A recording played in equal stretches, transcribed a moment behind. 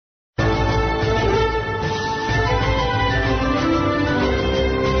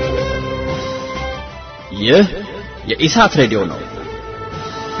ይህ የኢሳት ሬዲዮ ነው።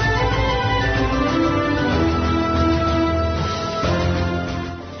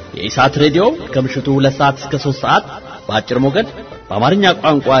 የኢሳት ሬዲዮ ከምሽቱ 2 ሰዓት እስከ 3 ሰዓት በአጭር ሞገድ በአማርኛ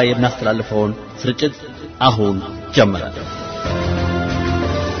ቋንቋ የሚያስተላልፈውን ስርጭት አሁን ጀመረ።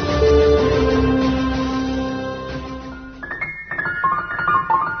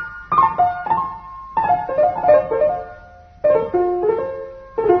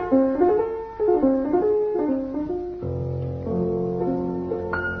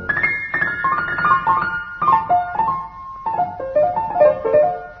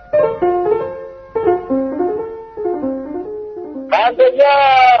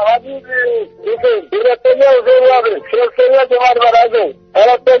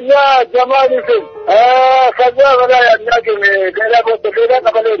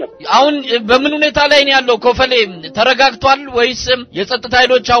 አሁን በምን ሁኔታ ላይ ነው ያለው? ኮፈሌ ተረጋግቷል ወይስ የጸጥታ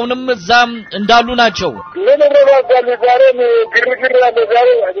ኃይሎች አሁንም እዛም እንዳሉ ናቸው? ለነገራችን ዛሬ ግርግር ያለ ዛሬ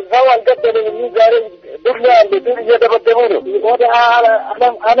እዛው አልገደለም ዛሬ ዱላ እንደዚህ እየደበደቡ ነው። ወደ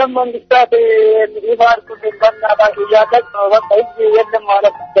ዓለም መንግስታት ይባርኩ እንደና ባሽያቀት በቃ የለም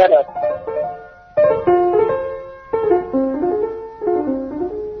ማለት ይቻላል።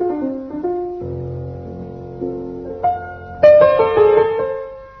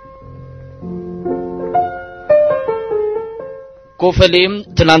 ኮፈሌም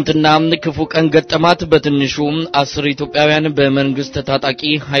ትናንትና ክፉ ቀን ገጠማት። በትንሹ 10 ኢትዮጵያውያን በመንግስት ታጣቂ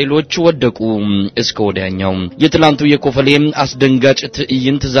ኃይሎች ወደቁ። እስከ ወዲያኛው የትላንቱ የኮፈሌም አስደንጋጭ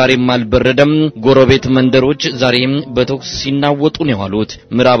ትዕይንት ዛሬም አልበረደም። ጎረቤት መንደሮች ዛሬም በተኩስ ሲናወጡ ነው ያሉት።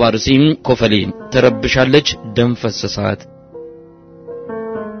 ምዕራብ አርሲ ኮፈሌ ተረብሻለች፣ ደም ፈሰሳት።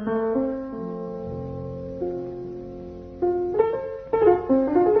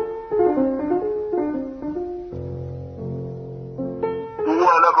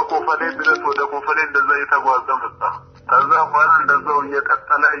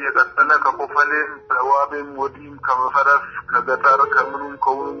 እየቀጠለ ከኮፈሌ ዋቤም ወዲም ከመፈረስ ከገጠር ከምኑም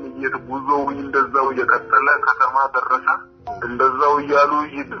ከውም እየተጉዞው እንደዛው እየቀጠለ ከተማ ደረሰ። እንደዛው ያሉ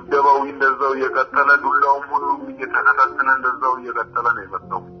ይደባው እንደዛው እየቀጠለ ዱላውም ሁሉም እየተከታተለ እንደዛው እየቀጠለ ነው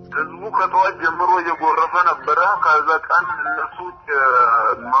የመጣው። ህዝቡ ከጠዋት ጀምሮ እየጎረፈ ነበረ። ከዛ ቀን እነሱ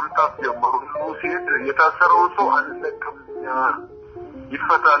መምጣት ጀመሩ። ህዝቡ ሲሄድ የታሰረው ሰው አንለቅም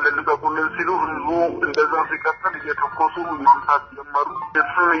ይፈታል ልቀቁልን ሲሉ ህዝቡ እንደዛው ሲቀጥል እየተኮሱ መምታት ጀመሩ።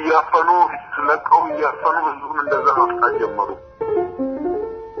 እሱን እያፈኑ ስለቀው እያፈኑ ህዝቡን እንደዛው ማጥቃት ጀመሩ።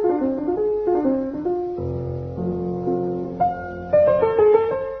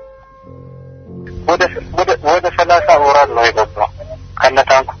 ወደ 30 ኦራል ነው የገባው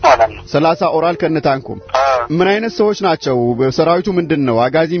ከነታንኩ ማለት ነው። 30 ኦራል ከነታንኩ። ምን አይነት ሰዎች ናቸው? ሰራዊቱ ምንድነው?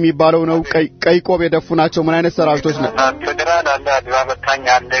 አጋዚ የሚባለው ነው? ቀይ ቆብ የደፉ ናቸው? ምን አይነት ሰራዊቶች ናቸው? ፌደራል አለ፣ አድዋ በታኝ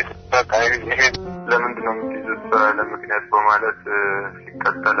አለ። በቃ ይሄ ለምንድነው የምትይዙት ለምክንያት በማለት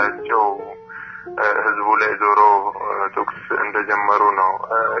ሲቀጠላቸው ህዝቡ ላይ ዞሮ ተኩስ እንደጀመሩ ነው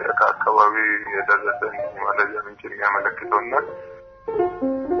ከአካባቢ የደረሰን መረጃ ምንጭ የሚያመለክተውና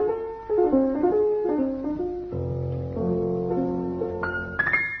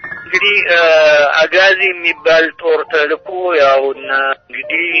እንግዲህ አጋዚ የሚባል ጦር ተልኮ ያውና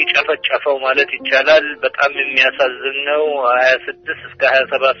እንግዲህ ጨፈጨፈው ማለት ይቻላል። በጣም የሚያሳዝን ነው። 26 እስከ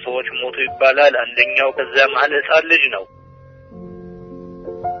 27 ሰዎች ሞቱ ይባላል። አንደኛው ከዛ መሃል ህፃን ልጅ ነው።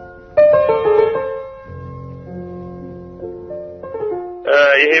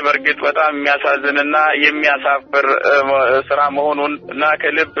 ይሄ በርግጥ በጣም የሚያሳዝንና የሚያሳፍር ስራ መሆኑን እና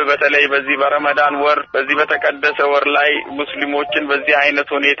ከልብ በተለይ በዚህ በረመዳን ወር በዚህ በተቀደሰ ወር ላይ ሙስሊሞችን በዚህ አይነት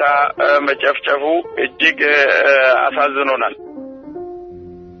ሁኔታ መጨፍጨፉ እጅግ አሳዝኖናል።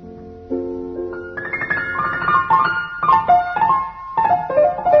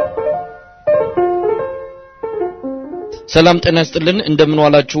 ሰላም ጤና ይስጥልን። እንደምን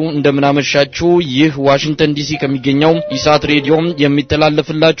ዋላችሁ፣ እንደምን አመሻችሁ። ይህ ዋሽንግተን ዲሲ ከሚገኘው ኢሳት ሬዲዮ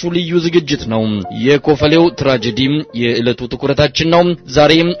የሚተላለፍላችሁ ልዩ ዝግጅት ነው። የኮፈሌው ትራጀዲ የዕለቱ ትኩረታችን ነው።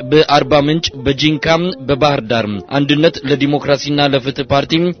 ዛሬ በአርባ ምንጭ፣ በጂንካ፣ በባህር ዳር አንድነት ለዲሞክራሲና ለፍትህ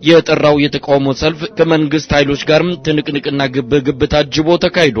ፓርቲ የጠራው የተቃውሞ ሰልፍ ከመንግስት ኃይሎች ጋር ትንቅንቅና ግብግብ ታጅቦ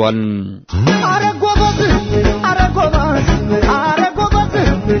ተካሂዷል።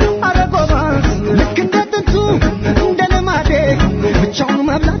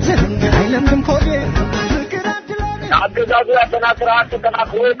 አገዛዙ ያተናስራት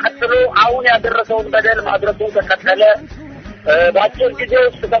ተናክሮ ቀጥሎ አሁን ያደረሰውን በደል ማድረሱን ተከተለ ባጭር ጊዜ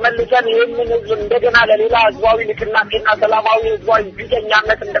ውስጥ ተመልሰን ይህንን ህዝብ እንደገና ለሌላ ህዝባዊ ንቅናቄና ሰላማዊ ህዝባዊ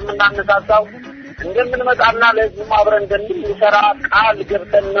ቢገኛነት እንደምናነሳሳው እንደምንመጣና ለህዝቡ አብረን እንደምንሰራ ቃል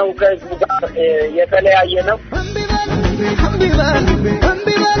ገብተን ነው ከህዝቡ ጋር የተለያየ ነው።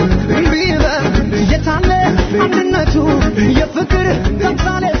 አንድነቱ የፍቅር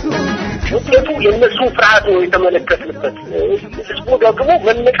ተምሳሌቱ ውጤቱ የነሱ ፍርሃት ነው የተመለከትንበት ህዝቡ ደግሞ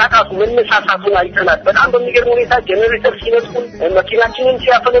መነቃቃቱ መነሳሳቱን አይተናል በጣም በሚገርም ሁኔታ ጄኔሬተር ሲነሱን መኪናችንን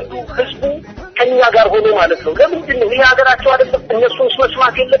ሲያፈነዱ ህዝቡ ከኛ ጋር ሆኖ ማለት ነው ለምንድን ነው ይሄ ሀገራቸው አይደለም እነሱን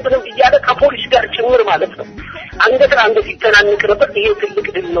መስማት የለብንም እያለ ከፖሊስ ጋር ጭምር ማለት ነው አንገት ለአንገት ይተናነቅ ነበር ይሄ ትልቅ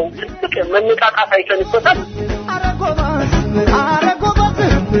ድል ነው ትልቅ መነቃቃት አይተንበታል አረጎባ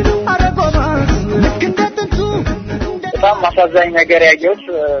በጣም ማሳዛኝ ነገር ያየሁት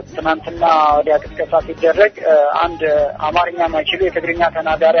ትናንትና ወዲያ ቅስቀሳ ሲደረግ አንድ አማርኛ ማይችሉ የትግርኛ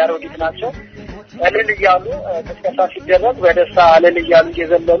ተናጋሪ አሮጊት ናቸው እልል እያሉ ቅስቀሳ ሲደረግ በደስታ እልል እያሉ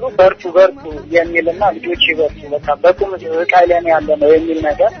እየዘለሉ በርቱ የሚልና ልጆች ይበርቱ በቃ በቁም ስቃይ ላይ ያለ ነው የሚል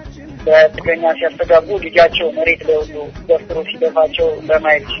ነገር በትግርኛ ሲያስተጋቡ ልጃቸው መሬት ላይ ወጥቶ ደፍሮ ሲደፋቸው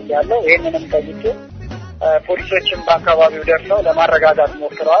ለማየት ይችላል ይሄንንም ጠይቄ ፖሊሶችም በአካባቢው ደርሰው ለማረጋጋት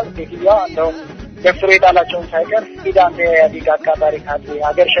ሞክረዋል ሴትዮዋ እንደውም ደፍሮ የጣላቸውን ሳይቀር ሂዳንተ ያዲግ አቃጣሪ ካለ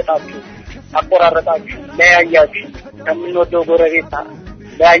ሀገር ሸጣችሁ አቆራረጣችሁ ለያያችሁ ከምንወደው ጎረቤት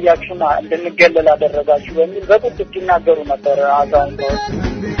ለያያችሁና እንድንገለል አደረጋችሁ በሚል በቁጥጥ ይናገሩ ነበር አዛውንቶች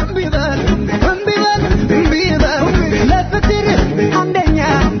ለፍቅር አንደኛ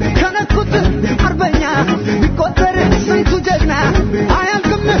ከነኩት አርበኛ ቢቆጠር ስንቱ ጀግና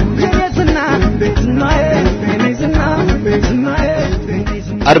አያልቅም የኔዝና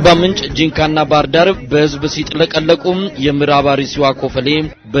አርባ ምንጭ ጂንካና ባርዳር በህዝብ ሲጥለቀለቁ የምዕራብ አርሲዋ ኮፈሌ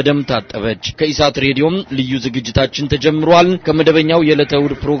በደም ታጠበች ከኢሳት ሬዲዮም ልዩ ዝግጅታችን ተጀምሯል ከመደበኛው የዕለተ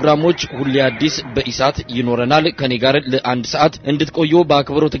ፕሮግራሞች ሁሉ አዲስ በኢሳት ይኖረናል ከኔ ጋር ለአንድ ሰዓት እንድትቆዩ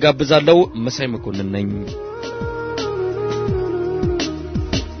በአክብሮት ጋብዛለሁ መሳይ መኮንን ነኝ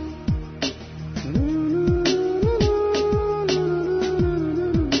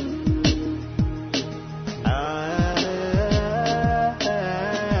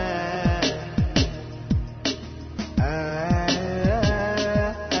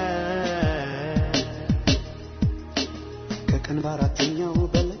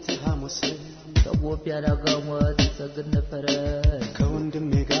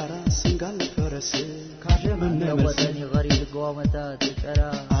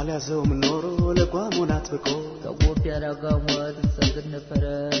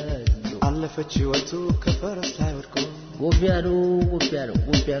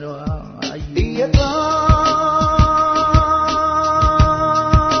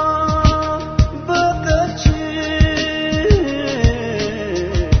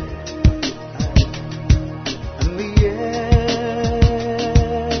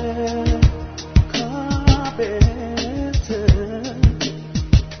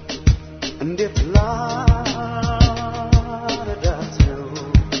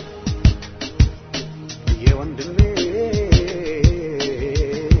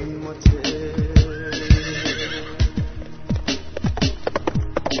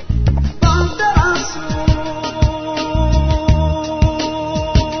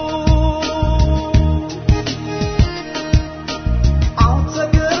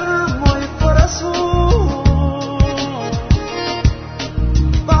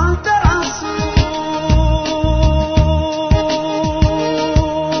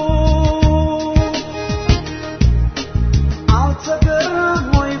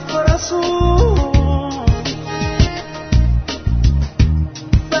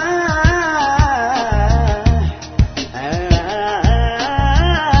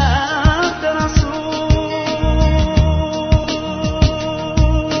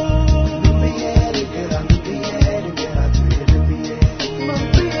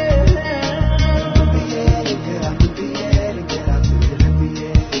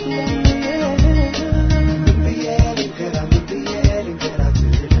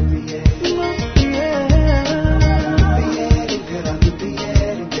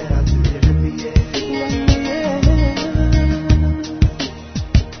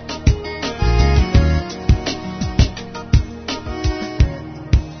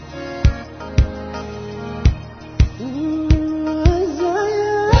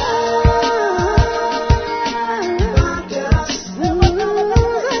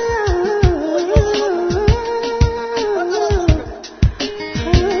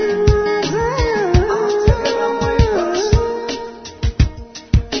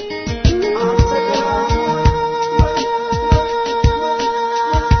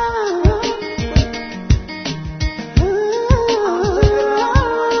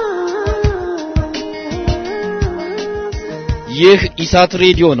ይህ ኢሳት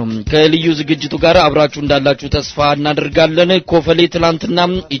ሬዲዮ ነው። ከልዩ ዝግጅቱ ጋር አብራችሁ እንዳላችሁ ተስፋ እናደርጋለን። ኮፈሌ ትላንትና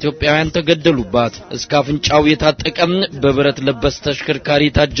ኢትዮጵያውያን ተገደሉባት። እስከ አፍንጫው የታጠቀም በብረት ለበስ ተሽከርካሪ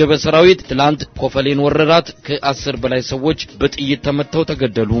ታጀበ ሰራዊት ትላንት ኮፈሌን ወረራት። ከ10 በላይ ሰዎች በጥይት ተመተው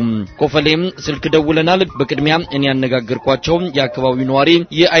ተገደሉ። ኮፈሌም ስልክ ደውለናል። በቅድሚያ እኔ ያነጋገርኳቸው የአካባቢው ነዋሪ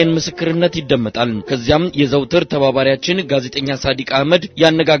የአይን ምስክርነት ይደመጣል። ከዚያም የዘውትር ተባባሪያችን ጋዜጠኛ ሳዲቅ አህመድ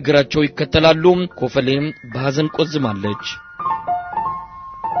ያነጋግራቸው ይከተላሉ። ኮፈሌም በሐዘን ቆዝማለች።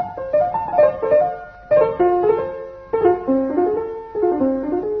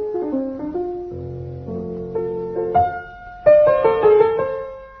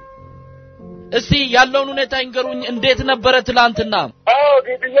 እስቲ ያለውን ሁኔታ ይንገሩኝ። እንዴት ነበር ትላንትና?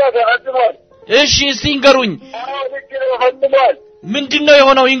 ግድያ ተፈጽሟል። እሺ እስቲ ይንገሩኝ። ግድያ ተፈጽሟል። ምንድነው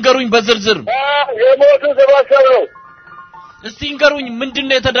የሆነው? ይንገሩኝ በዝርዝር። የሞቱ ሰባት ነው። እስቲ ይንገሩኝ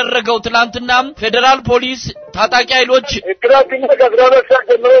ምንድነው የተደረገው? ትላንትና ፌደራል ፖሊስ ታጣቂ ኃይሎች ትላንትና ከ12 ሰዓት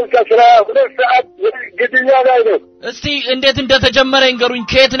ጀምሮ እስከ 12 ሰዓት ግድያ ላይ ነው። እስቲ እንዴት እንደተጀመረ ይንገሩኝ።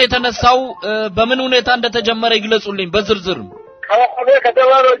 ከየት ነው የተነሳው? በምን ሁኔታ እንደተጀመረ ይግለጹልኝ በዝርዝር።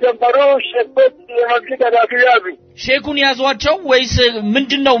 ከተባለው ጀምሮ ሼኮች የመስጊድ ኃላፊ ያዙ። ሼኩን ያዟቸው ወይስ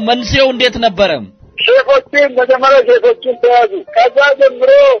ምንድነው? መንስኤው እንዴት ነበረ? ሼኮችን መጀመሪያ ሼኮችን ተያዙ። ከዛ ጀምሮ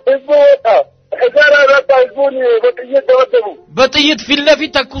ህዝቡ ወጣ። እዛራ ወጣ። ህዝቡን በጥይት ተወደቡ። በጥይት ፊት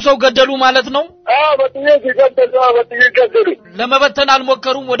ለፊት ተኩሰው ገደሉ ማለት ነው? በጥይት ገደሉ። ለመበተን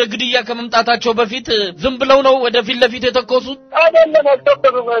አልሞከሩም? ወደ ግድያ ከመምጣታቸው በፊት ዝም ብለው ነው ወደ ፊት ለፊት የተኮሱት? አይደለም፣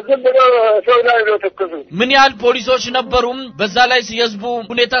 አልተኮሱም። ዝም ብለው ሰው ላይ ነው የተኮሱት። ምን ያህል ፖሊሶች ነበሩም? በዛ ላይ የህዝቡ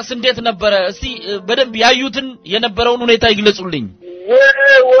ሁኔታስ እንዴት ነበረ? እስቲ በደንብ ያዩትን የነበረውን ሁኔታ ይግለጹልኝ።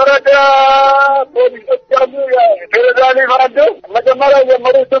 የወረዳ ፖሊሶች አሉ። ፌደራል ባንዱ መጀመሪያ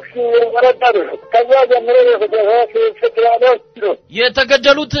ጀምሮ ተኩስ ወረዳ ነው። ከዛ ጀምሮ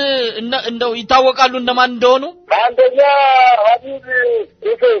የተገደሉት እንደው ይታወቃሉ እነማን እንደሆኑ? አንደኛ ሀቢብ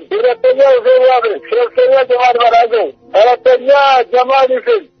ሁሴን፣ ሁለተኛ ሁሴን ያብር፣ ሶስተኛ ጀማል በራዞ፣ አራተኛ ጀማል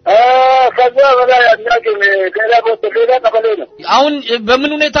ሁሴን። ከዛ በላይ አናውቅም። ሌላ ቀበሌ ነው። አሁን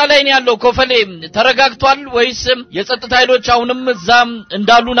በምን ሁኔታ ላይ ነው ያለው? ኮፈሌ ተረጋግቷል ወይስ የጸጥታ ኃይሎች አሁንም እዛም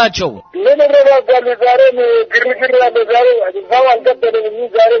እንዳሉ ናቸው? ምን ረጋጋሉ? ዛሬ ግርግር ያለ። ዛሬ እዛው አልገደለም።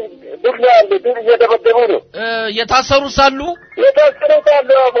 ዛሬ ዱር ያለ ዱር እየደበደቡ ነው። የታሰሩት አሉ? የታሰሩት አሉ።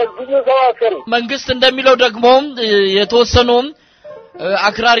 ብዙ ሰው አሰሩ። መንግስት እንደሚለው ደግሞ የተወሰኑ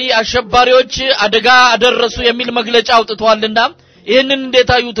አክራሪ አሸባሪዎች አደጋ አደረሱ የሚል መግለጫ አውጥቷልና ይሄንን እንዴት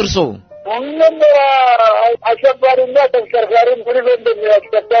አዩት እርሶ? ሁሉም አሸባሪና ተሽከርካሪ ምንም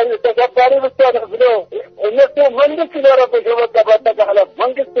እንደሚያስከታሪ ተሽከርካሪ ብቻ ነው ብሎ እነሱ መንግስት ይኖረበት በጠቃላ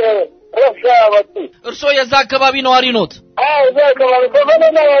መንግስት ረፍሻ ወጡ። እርሶ የዛ አካባቢ ነዋሪ ኖት? እዛ አካባቢ ኮፈሌ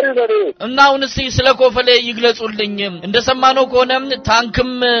ነዋሪ ነው። እና አሁን እስቲ ስለ ኮፈሌ ይግለጹልኝ። እንደሰማነው ከሆነ ታንክም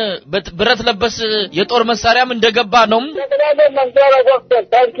ብረት ለበስ የጦር መሳሪያም እንደገባ ነው። ተቀላለ መንዛራ ገብቷል።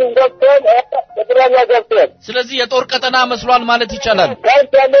 ታንክም ገብቷል። ተቀላለ ገብቷል። ስለዚህ የጦር ቀጠና መስሏል ማለት ይቻላል።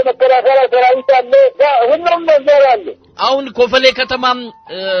 ታንክ ያለ መከላከያ ሰራዊት አለ። ሁሉም መንዛራ አለ። አሁን ኮፈሌ ከተማ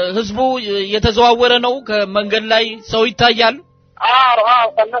ህዝቡ የተዘዋወረ ነው። ከመንገድ ላይ ሰው ይታያል።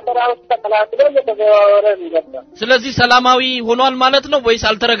 ከነሰራው ተከላክሎ የተዘዋወረ ነው። ስለዚህ ሰላማዊ ሆኗል ማለት ነው ወይስ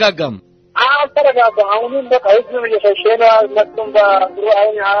አልተረጋጋም? አልተረጋጋም። አሁንም በቃ ህዝቡ እየሸሸነ መጥቶም በጥሩ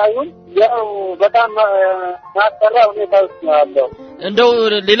አይን አያዩም። ያው በጣም ማስፈራ ሁኔታ ውስጥ ነው ያለው። እንደው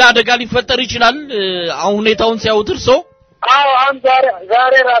ሌላ አደጋ ሊፈጠር ይችላል አሁን ሁኔታውን ሲያዩት እርሶ? አሁን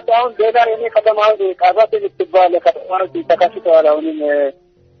ዛሬ ራሱ አሁን ሌላ የኔ ከተማው ቃባት የምትባል ከተማው ተከፍተዋል። አሁንም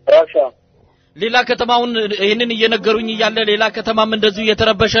ራሻ ሌላ ከተማውን ይሄንን እየነገሩኝ እያለ ሌላ ከተማም እንደዚሁ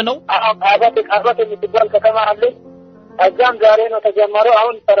እየተረበሸ ነው። ቃባት የምትባል ከተማ አለ። እዛም ዛሬ ነው ተጀመረው።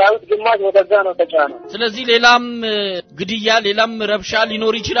 አሁን ሰራዊት ግማሽ ወደዛ ነው ተጫነው። ስለዚህ ሌላም ግድያ ሌላም ረብሻ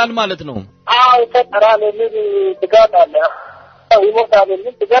ሊኖር ይችላል ማለት ነው። ተጠራለ ምን ትጋት አለ። ይሞታል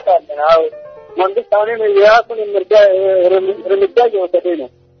ምን ትጋት አለ። መንግስት አሁን የራሱን እርምጃ እየወሰደ ነው።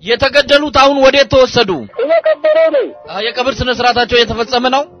 የተገደሉት አሁን ወዴት ተወሰዱ? እየቀበሩ ነው። የቀብር ስነ ስርዓታቸው የተፈጸመ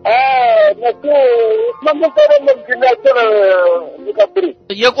ነው። እነሱ መንግስት አይደለም ግላቸው ይቀብሩ።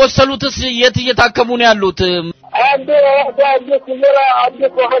 የቆሰሉትስ የት እየታከሙ ነው ያሉት? አንዱ ኩመራ አንዱ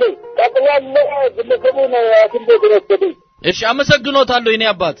ኮፈሌ ጠቅላላ ግለሰቡ ነው ያስንደረሰዱ። እሺ አመሰግኖታለሁ የኔ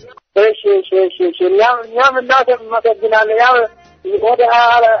አባት። እሺ እኛም እናመሰግናለን። ያው ወደ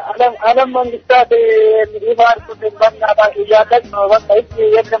ዓለም መንግስታት ሊባርኩት በእናታችሁ እያለች ነው። በቃ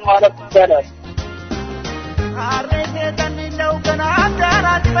የለም ማለት ይቻላል። አሬቴ ተንለው ገና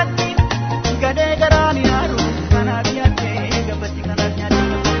አዳራጅ በቲ ገደ ገራኒ ያሩ ከናዲያቴ ገበቲ ከናዲያቴ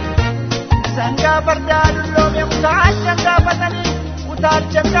ሰንጋ በርዳዱሎ የሙታል ጀንጋ በተኒ ሙታል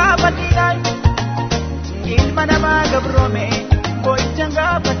ጀንጋ በቲላይ ኢልመነማ ገብሮሜ ቦይ ጀንጋ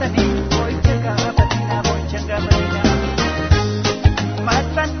በተኒ ቦይ ጀንጋ በቲና ቦይ ጀንጋ በቲና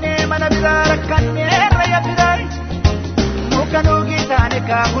Rakkannee mana biraa rakkannee raya biraa mukanuu gitaane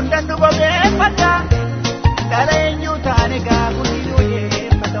kaa hundan duba beeffata dhala eenyuu taane kaa hundinuu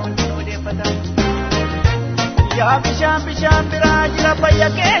deeffata yaa bishaan biraa jira fayya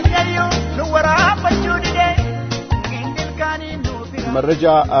keenyayyuu nu waraabachuu didee gindilkaanii nu bira መረጃ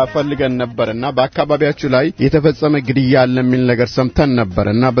ፈልገን ነበርና በአካባቢያችሁ ላይ የተፈጸመ ግድያ አለ የሚል ነገር ሰምተን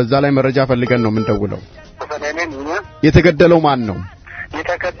ነበርና በዛ ላይ መረጃ ፈልገን ነው የምንደውለው። የተገደለው ማን ነው?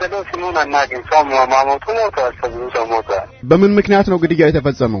 የተገደለው ስሙን አናውቅም። ሰው ማሞቱ ነው ታሰቡ ሰው ሞተ። በምን ምክንያት ነው ግድያ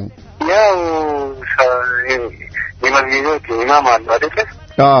የተፈጸመው? ያው የመዝጊዶች ኢማም አሉ አይደል?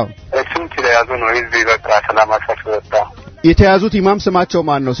 አዎ እሱም ስለያዙ ነው ህዝብ በቃ ሰላም አሳፍ ወጣ። የተያዙት ኢማም ስማቸው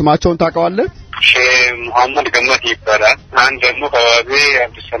ማን ነው? ስማቸውን ታውቀዋለህ? ሼህ መሐመድ ገመት ይባላል። አንድ ደግሞ ከዋዜ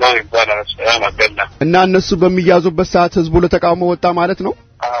አብዱሰላም ይባላል። ሰላም አገላ እና እነሱ በሚያዙበት ሰዓት ህዝቡ ለተቃውሞ ወጣ ማለት ነው?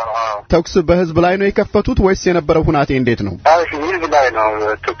 ተኩስ በህዝብ ላይ ነው የከፈቱት ወይስ የነበረው ሁናቴ እንዴት ነው? አዎ ህዝብ ላይ ነው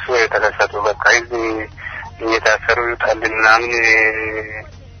ተኩስ የተከፈተው። በቃ ህዝብ እየታሰሩ ይጣልና ምን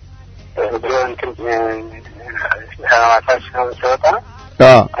እንትን ሀማታቸው ሰጣ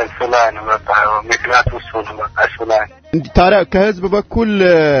እሱላን በቃ ምክንያቱ እሱ ነው። በቃ እሱላን ታዲያ ከህዝብ በኩል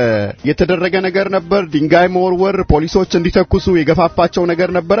የተደረገ ነገር ነበር? ድንጋይ መወርወር፣ ፖሊሶች እንዲተኩሱ የገፋፋቸው ነገር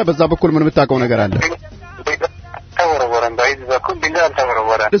ነበረ? በዛ በኩል ምን የምታውቀው ነገር አለ? ተወረወረን ባይዝ በኩል ድንጋይ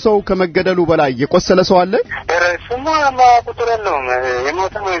ተወረወረ። ሰው ከመገደሉ በላይ የቆሰለ ሰው አለ? እሱማ ቁጥር የለውም።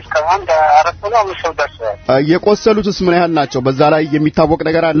 የሞተው እስካሁን 4 ነው 5 ሰው ደርሷል። የቆሰሉትስ ምን ያህል ናቸው? በዛ ላይ የሚታወቅ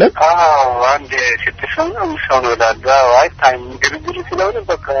ነገር አለ? አዎ አንድ 6 ሰው ነው 5 ሰው ነው ላዳ አይታይም። ግርግር ስለሆነ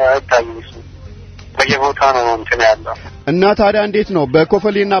በቃ አይታይም። በየቦታ ነው እንትን ያለው። እና ታዲያ እንዴት ነው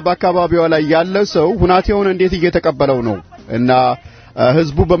በኮፈሌና በአካባቢው ላይ ያለ ሰው ሁናቴውን እንዴት እየተቀበለው ነው? እና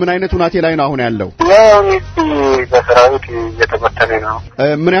ህዝቡ በምን አይነት ሁናቴ ላይ ነው አሁን ያለው? ያው በሰራዊት እየተበተነ ነው።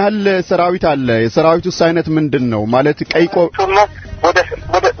 ምን ያህል ሰራዊት አለ? የሰራዊቱስ አይነት ምንድነው? ማለት ቀይቆ ወደ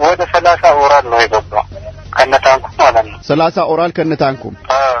 30 ኦራል ነው የገባው ከነታንኩ ማለት ነው። 30 ኦራል ከነታንኩ።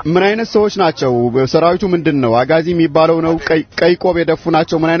 ምን አይነት ሰዎች ናቸው? ሰራዊቱ ምንድነው? አጋዚ የሚባለው ነው? ቀይቆብ የደፉ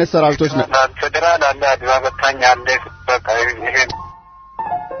ናቸው? ምን አይነት ሰራዊቶች ናቸው? ፌደራል አለ፣ አድማ በታኝ አለ። በቃ ይሄ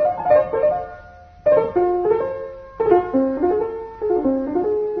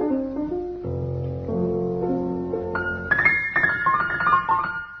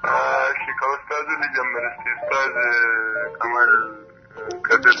ከኡስታዙ ልጀምር እስቲ። ኡስታዝ ከማል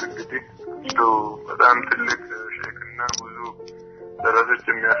ከደስ እንግዲህ በጣም ትልቅ ሼክና ብዙ ደረሶች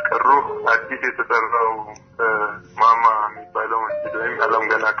የሚያስቀሩ አዲስ የተሰራው ማማ የሚባለው መስጊድ ወይም አለም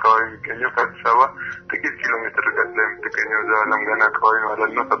ገና አካባቢ የሚገኘው ከአዲስ አበባ ጥቂት ኪሎ ሜትር ርቀት ላይ የምትገኘው እዛ አለም ገና አካባቢ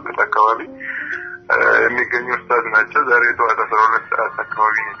ማለት ነው ሰበት አካባቢ የሚገኙ ኡስታዝ ናቸው። ዛሬ ጠዋት 12 ሰዓት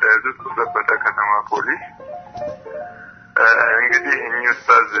አካባቢ ነው የተያዙት በሰበት ከተማ ፖሊስ። እንግዲህ እኚህ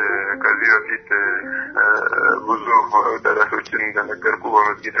ኡስታዝ ከዚህ በፊት ብዙ ደረሶችን እንደነገርኩ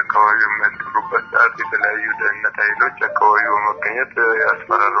በመስጊድ አካባቢ የሚያስቀሩበት ሰዓት የተለያዩ ደህንነት ኃይሎች አካባቢ በመገኘት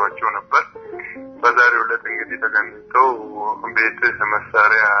ያስፈራሯቸው ነበር። በዛሬው ዕለት እንግዲህ ተገኝተው ቤት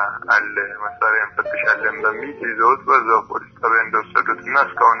መሳሪያ አለ መሳሪያ እንፈትሻለን በሚል ይዘውት በዛው ፖሊስ ጣቢያ እንደወሰዱትና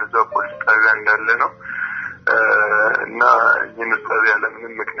እስካሁን እዛው ፖሊስ ጣቢያ እንዳለ ነው። እና ይህን ኡስታዝ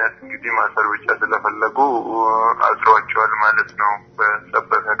ያለምንም ምክንያት እንግዲህ ማሰር ብቻ ስለፈለጉ አስሯቸዋል ማለት ነው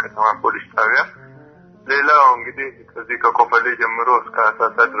በሰበታ ከተማ ፖሊስ ጣቢያ። ሌላው እንግዲህ ከዚህ ከኮፈሌ ጀምሮ እስከ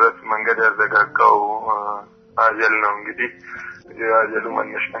አሳሳ ድረስ መንገድ ያዘጋጋው አጀል ነው። እንግዲህ የአጀሉ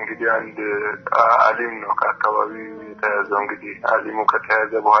መነሻ እንግዲህ አንድ አሊም ነው ከአካባቢ የተያዘው። እንግዲህ አሊሙ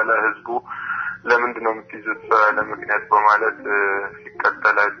ከተያዘ በኋላ ህዝቡ ለምንድን ነው የምትይዙት ለምክንያት በማለት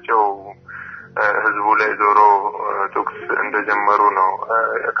ሲከተላቸው ህዝቡ ላይ ዞሮ ተኩስ እንደጀመሩ ነው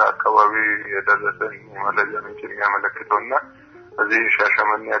ከአካባቢ የደረሰን መረጃ የሚያመለክተውና እዚህ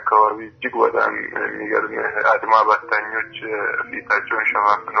ሻሸመኔ አካባቢ እጅግ በጣም የሚገርም አድማ በታኞች ፊታቸውን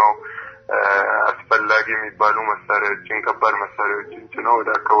ሸፋፍነው አስፈላጊ የሚባሉ መሳሪያዎችን ከባድ መሳሪያዎችን ጭነው ወደ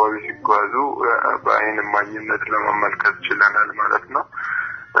አካባቢ ሲጓዙ በአይን ማግኘት ለመመልከት ችለናል ማለት ነው።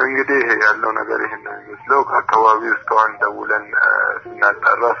 እንግዲህ ያለው ነገር ይሄን ነው የሚመስለው። ከአካባቢው እስካሁን ደውለን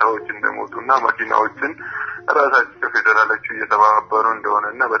ስናጣራ ሰዎች እንደሞቱና መኪናዎችን ራሳቸው ፌደራሎቹ እየተባበሩ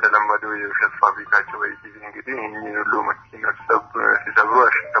እንደሆነና በተለመደው የውሸት ፋብሪካቸው በይዚ እንግዲህ ይህን ሁሉ መኪና ሲሰብሩ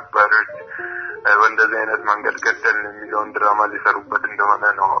አሽከባሪዎች በእንደዚህ አይነት መንገድ ገደልን የሚለውን ድራማ ሊሰሩበት እንደሆነ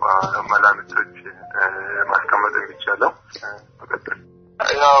ነው መላምቶች ማስቀመጥ የሚቻለው።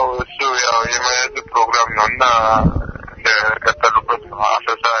 ያው እሱ ያው የመያዝ ፕሮግራም ነውና እንደቀጠሉበት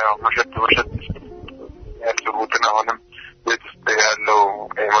አሰሳ ያው መሸት ያስቡትን አሁንም ቤት ውስጥ ያለው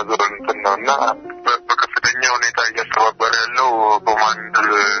የመዞር እንትን ነውና በከፍተኛ ሁኔታ እያስተባበረ ያለው ኮማንደር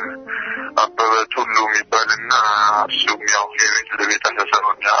አበበ ቱሉ የሚባልና እሱም ያው የቤት ለቤት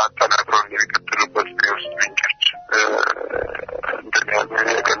አሰሳውን አጠናክረው እንደሚቀጥሉበት የውስጥ ምንጮች እንትን ያለ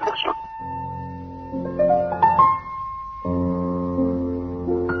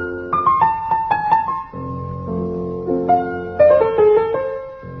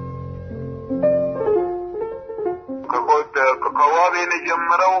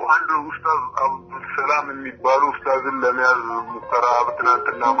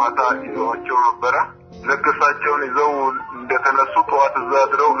ትናንትና ማታ ይዘዋቸው ነበር ለከሳቸውን ይዘው እንደተነሱ ጠዋት እዛ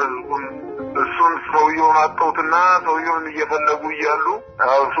ድረው ህዝቡን እሱን ሰውየውን አጣውትና ሰውየውን እየፈለጉ ይያሉ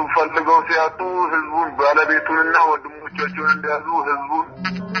እሱ ፈልገው ሲያጡ ህዝቡን ባለቤቱንና ወንድሞቻቸውን እንደያዙ ህዝቡን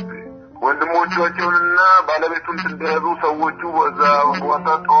ወንድሞቻቸውንና ባለቤቱን እንደያዙ ሰዎቹ ወዛ ወጣ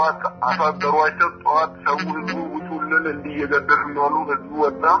ጠዋት አሳደሯቸው ጠዋት ሰው ህዝቡ ውጡልን እንዲየገደሩ ነው ህዝቡ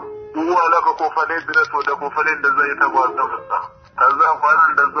ወጣ ወላ ከኮፈሌ ድረስ ወደ ኮፈሌ እንደዛ የተጓዘው መጣ ከዛ በኋላ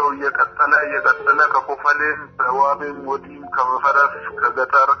እንደዛው እየቀጠለ ከኮፈሌ ዋቤም ወዲም ከመፈረስ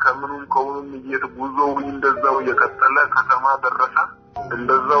ከገጠር ከምኑም ከውንም እየተጉዞው እንደዛው እየቀጠለ ከተማ ደረሰ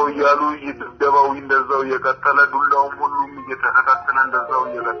እንደዛው ያሉ ይደባው እንደዛው እየቀጠለ ዱላውም ሁሉም እየተከታተለ እንደዛው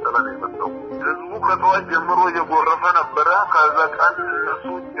እየቀጠለ ነው የመጣው ህዝቡ ከጠዋት ጀምሮ እየጎረፈ ነበር ከዛ ቀን እነሱ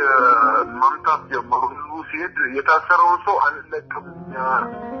መምታት ጀመሩ ህዝቡ ሲሄድ የታሰረው ሰው አንለቅም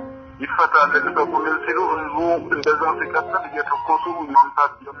ይፈታል ለተቆልን ሲሉ ህዝቡ እንደዛው ሲቀጥል እየተኮሱ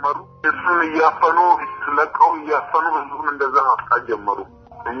መምታት ጀመሩ እሱን እያፈኑ ስለቀው እያፈኑ ህዝቡን እንደዛ ማጥቃት ጀመሩ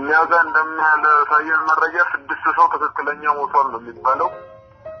እኛ ጋር እንደማለ ሳይል መረጃ 6 ሰው ተከክለኛ ሞቷል ነው የሚባለው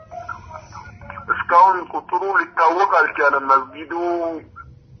እስካሁን ቁጥሩ ሊታወቅ አልቻለም መስጊዱ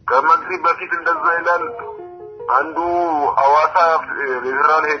ከመግሪብ በፊት እንደዛ ይላል አንዱ አዋሳ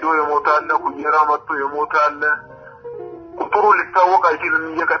ፌደራል ሄዶ የሞታለ ኩየራ መጥቶ የሞታለ ቁጥሩ ሊታወቅ አይችልም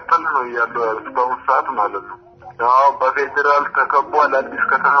እየቀጠለ ነው ያለው እስካሁን ሰዓት ማለት ነው ያው በፌደራል ተከቧል አዲስ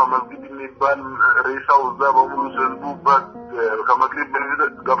ከተማ መስጊድ የሚባል ሬሳው እዛ በሙሉ ህዝቡ ከመግሪብ በፊት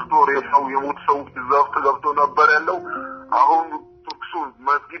ገብቶ ሬሳው የሞት ሰው እዛው ገብቶ ነበር ያለው አሁን ትክሱ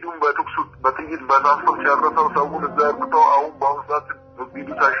መስጊዱን በትክሱ በጥይት በዛፈው ሲያረሰው ሰውን እዛ ገብተው አሁን በአሁኑ ሰዓት መስጊዱ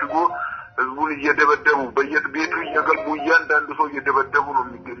ታሽጎ ህዝቡን እየደበደቡ በየቤቱ እየገቡ እያንዳንዱ ሰው እየደበደቡ ነው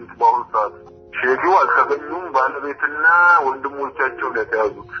የሚገኙት በአሁኑ ሰዓት ሼሁ አልተገኙም ባለቤትና ወንድሞቻቸው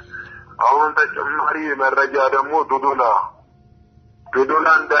ለተያዙት አሁን ተጨማሪ መረጃ ደግሞ ዶዶላ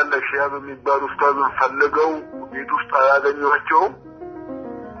እንዳለ ሺያብ የሚባሉ ኡስታዝን ፈልገው ቤት ውስጥ አያገኟቸው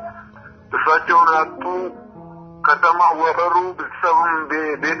እሳቸውን አጡ ከተማ ወረሩ ቤተሰቡን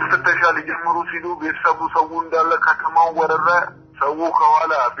ቤት ፍተሻ ሊጀምሩ ሲሉ ቤተሰቡ ሰው እንዳለ ከተማው ወረረ ሰው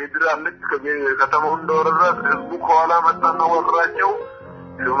ከኋላ ፌደራል ከተማው እንደወረረ ህዝቡ ከኋላ መጣና ወረራቸው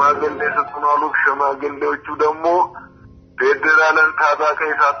ሽማግሌ ሰጥናሉ ሽማግሌዎቹ ደግሞ ፌደራልን ታጣቂ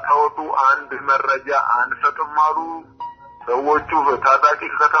ሳታወጡ አንድ መረጃ አንሰጥም አሉ ሰዎቹ ታጣቂ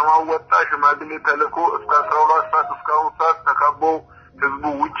ከተማው ወጣ ሽማግሌ ተልኮ እስከ 12 ሰዓት እስካሁን ሰዓት ተከበው ህዝቡ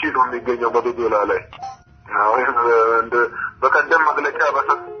ውጪ ነው የሚገኘው በዶዶላ ላይ እንደ በቀደም መግለጫ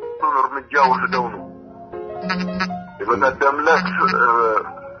በሰጡት እርምጃ ወስደው ነው በቀደም ዕለት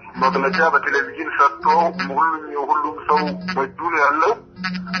መግለጫ በቴሌቪዥን ሰጥቶ ሁሉም ሰው በእጁን ያለው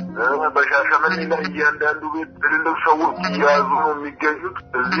በሻሸመኔ ላይ እያንዳንዱ ቤት ትልልቅ ሰዎች እያዙ ነው የሚገኙት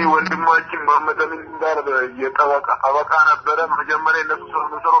እዚህ ወንድማችን ማመደምን ጋር የጠበቃ ነበረ መጀመሪያ እነሱ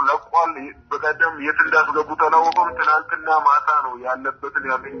ሰው ለቋል በቀደም የት እንዳስገቡ ተናወቀም ትናንትና ማታ ነው ያለበትን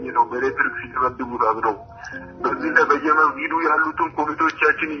ያገኘነው በኤሌክትሪክ ሲተበድቡ አድረው በዚህ በየመስጊዱ ያሉትን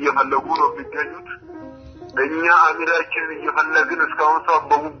ኮሚቴዎቻችን እየፈለጉ ነው የሚገኙት እኛ አሚራችን እየፈለግን እስካሁን ሰው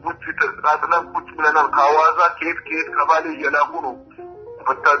በጉጉት ተጣጥለን ቁጭ ብለናል ካዋዛ ከየት ከባሌ እየላኩ ነው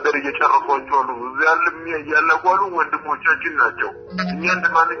ወታደር እየጨረሷቸው ነው እዚህ ያለም ያለቋሉ ወንድሞቻችን ናቸው እኛ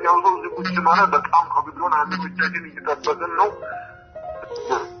እንደማንኛው ሰው እዚህ ቁጭ ማለት በጣም ከብዶን አሚሮቻችን እየተጠበቅን ነው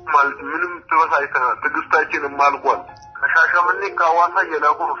ማለት ምንም ተወሳይተናል ትግስታችን ማልቋል ከሻሸመኔ ካዋሳ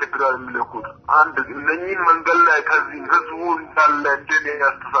እየላኩ ነው ፌደራል የሚልኩት አንድ እነኚህ መንገድ ላይ ከዚህ ህዝቡ እንዳለ እንደኔ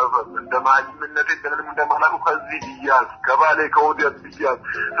ያስተሳሰብ እንደማህይምነቴ እንደማላሉ ከዚህ ይያዝ ከባሌ ከወዲያ ይያዝ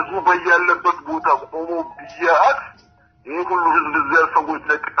ህዝቡ በያለበት ቦታ ቆሞ ይያዝ ይሄ ሁሉ ህዝብ እዚያ ሰዎች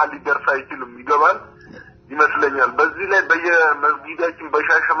ለጥቃት ሊደርስ አይችልም ይገባል ይመስለኛል በዚህ ላይ በየመስጊዳችን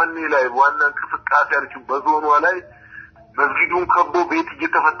በሻሸመኔ ላይ ዋና እንቅስቃሴ አርችው በዞኗ ላይ መስጊዱን ከቦ ቤት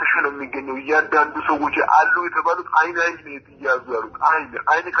እየተፈተሸ ነው የሚገኘው እያንዳንዱ ሰዎች አሉ የተባሉት አይን እየተያዙ ያሉት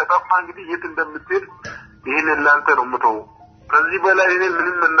አይን ከጠፋ እንግዲህ የት እንደምትሄድ ይሄንን ላንተ ነው ምተው ከዚህ በላይ እኔ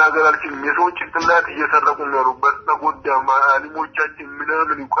ምንም መናገር አልችልም የሰው ጭንቅላት እየሰረቁ ነው ያሉበት ተጎዳ ማሊሞቻችን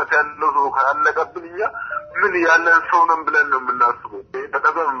ምንም ይቆጣ ያለው ሰው ካለቀብንኛ ምን ያለን ሰው ነን ብለን ነው የምናስበው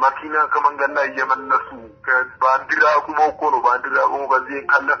በተገኘ ማኪና ከመንገድ ላይ እየመለሱ ከባንዲራ ቆሞ ነው ባንዲራ ቆሞ በዚህ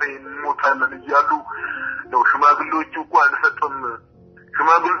ካለፈ ሞታለን እያሉ ነው ሽማግሌዎቹ እኮ አንሰጥም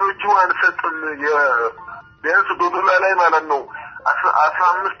የቢያንስ ዶዶላ ላይ ማለት ነው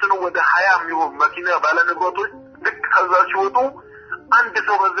 15 ነው ወደ 20 የሚሆን መኪና ባለንብረቶች ልክ ከዛ ሲወጡ አንድ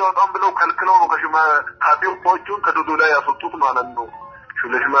ሰው በዚያው ወጣም ብለው ከልክለው ነው ታጣቂዎቹን ከዶዶላ ያስወጡት ማለት ነው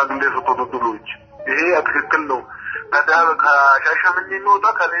ለሽማግሌ ዶዶሎች ይሄ አትክክል ነው ከዳር ከሻሸመኔ ነው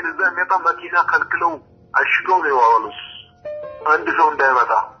ከሌላ የሚመጣ መኪና ከልክለው አሽገው ነው ያዋሉስ አንድ ሰው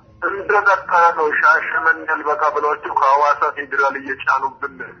እንዳይመጣ እንደቀጣ ነው ሻሸመኔ በቃ ብለዋቸው ከሐዋሳ ፌዴራል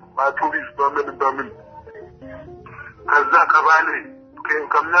እየጫኑብን አውቶቡስ በምን ከዛ ከባሌ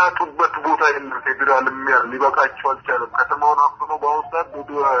ከሚያጡበት ቦታ የለም ፌዴራል የሚያል ሊበቃቸው አልቻለም ከተማውን አፍኖ ባውጣት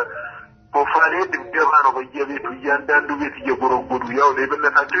ወደ ኮፋሌ ድብደባ ነው በየቤቱ እያንዳንዱ ቤት እየጎረጎዱ ያው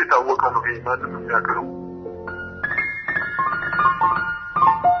ለብነታቸው የታወቀ ነው ማንም የሚያከረው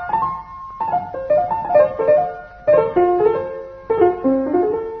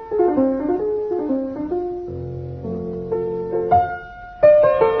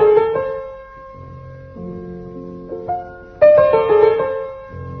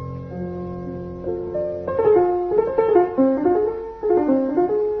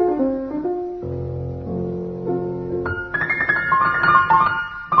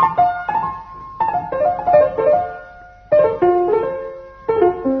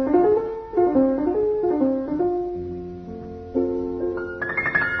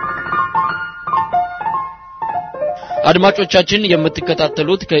አድማጮቻችን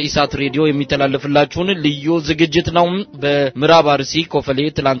የምትከታተሉት ከኢሳት ሬዲዮ የሚተላለፍላችሁን ልዩ ዝግጅት ነው። በምዕራብ አርሲ ኮፈሌ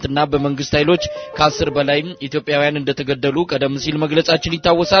ትላንትና በመንግስት ኃይሎች ከ10 በላይ ኢትዮጵያውያን እንደተገደሉ ቀደም ሲል መግለጻችን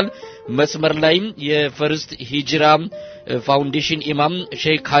ይታወሳል። መስመር ላይ የፈርስት ሂጅራ ፋውንዴሽን ኢማም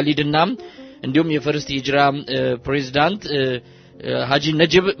ሼክ ካሊድና እንዲሁም የፈርስት ሂጅራ ፕሬዝዳንት ሀጂ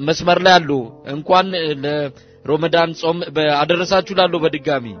ነጅብ መስመር ላይ አሉ። እንኳን ለሮመዳን ጾም አደረሳችሁ ላሉ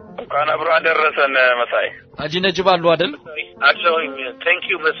በድጋሚ እንኳን አብሮ አደረሰን መሳይ ሀጂ ነጅብ አሉ አይደል? አለሁኝ። ቴንክ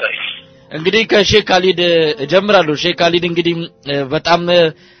ዩ መሳይ። እንግዲህ ከሼክ ካሊድ ጀምራለሁ። ሼክ ካሊድ እንግዲህ በጣም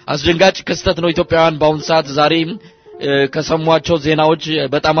አስደንጋጭ ክስተት ነው ኢትዮጵያውያን በአሁን ሰዓት ዛሬ ከሰሟቸው ዜናዎች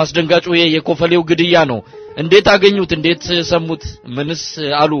በጣም አስደንጋጩ የኮፈሌው ግድያ ነው። እንዴት አገኙት? እንዴት ሰሙት? ምንስ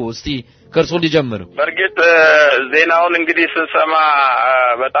አሉ? እስቲ ከርሶ ሊጀምር። በርግጥ ዜናውን እንግዲህ ስንሰማ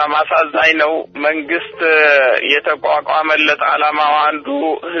በጣም አሳዛኝ ነው። መንግስት የተቋቋመለት ዓላማው አንዱ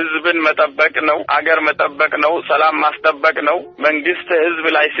ህዝብን መጠበቅ ነው፣ አገር መጠበቅ ነው፣ ሰላም ማስጠበቅ ነው። መንግስት ህዝብ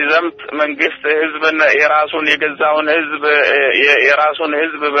ላይ ሲዘምት መንግስት ህዝብን የራሱን የገዛውን የራሱን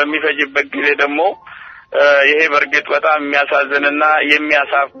ህዝብ በሚፈጅበት ጊዜ ደግሞ ይሄ በርግጥ በጣም የሚያሳዝንና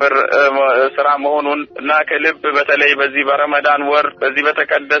የሚያሳፍር ስራ መሆኑን እና ከልብ በተለይ በዚህ በረመዳን ወር በዚህ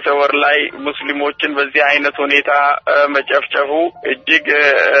በተቀደሰ ወር ላይ ሙስሊሞችን በዚህ አይነት ሁኔታ መጨፍጨፉ እጅግ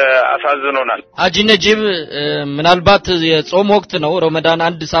አሳዝኖናል። ሀጂ ነጂብ ምናልባት የጾም ወቅት ነው፣ ረመዳን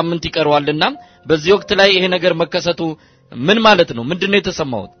 1 ሳምንት ይቀርዋልና በዚህ ወቅት ላይ ይሄ ነገር መከሰቱ ምን ማለት ነው? ምንድነው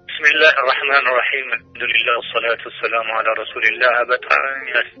የተሰማው? ቢስሚላህ الرحمن الرحيم الحمد لله والصلاه والسلام على رسول الله በጣም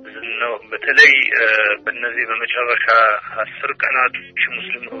ያስዝነው በተለይ በእነዚህ በመጨረሻ 10 ቀናቶች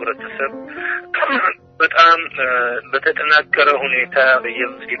ሙስሊም ህብረተሰብ በጣም በተጠናከረ ሁኔታ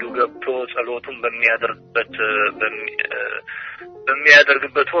በየመስጊዱ ገብቶ ጸሎቱን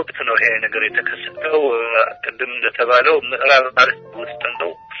በሚያደርግበት ወቅት ነው ይሄ ነገር የተከሰተው። ቅድም እንደተባለው ምዕራብ አርሲ ውስጥ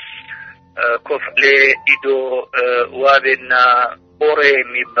ነው ኮፍሌ ኢዶ ዋቤና ኦሬ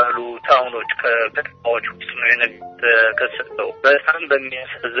የሚባሉ ታውኖች ከከተማዎች ውስጥ ነው የተከሰተው። በጣም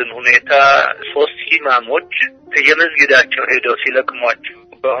በሚያሳዝን ሁኔታ 3 ኢማሞች የመስጊዳቸው ሄደው ሲለቅሟቸው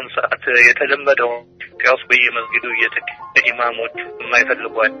በአሁኑ ሰዓት የተለመደው ኢትዮጵያ ውስጥ በየመስጊዱ እየተከሰተ ኢማሞች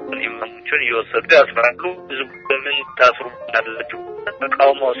የማይፈልጓቸውን ኢማሞችን እየወሰዱ ያስራሉ። ህዝቡ በምን ታስሩ እንዳላችሁ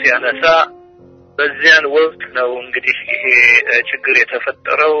ተቃውሞ ሲያነሳ በዚያን ወቅት ነው እንግዲህ ይሄ ችግር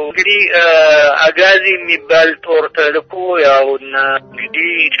የተፈጠረው። እንግዲህ አጋዚ የሚባል ጦር ተልኮ ያውና እንግዲህ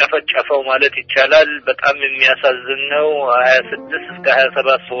ጨፈጨፈው ማለት ይቻላል። በጣም የሚያሳዝን ነው። 26 እስከ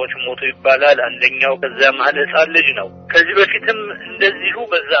 27 ሰዎች ሞቱ ይባላል። አንደኛው ከዛ መሀል ህፃን ልጅ ነው። ከዚህ በፊትም እንደዚሁ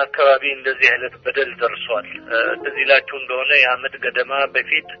በዛ አካባቢ እንደዚህ አይነት በደል ደርሷል። እዚህ ላችሁ እንደሆነ የአመት ገደማ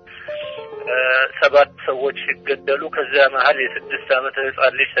በፊት 7 ሰዎች ሲገደሉ ከዛ መሀል የ6 ዓመት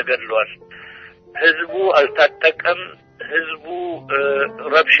ህፃን ልጅ ተገድሏል። ህዝቡ አልታጠቀም። ህዝቡ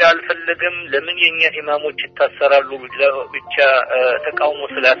ረብሻ አልፈለገም። ለምን የኛ ኢማሞች ይታሰራሉ ብቻ ተቃውሞ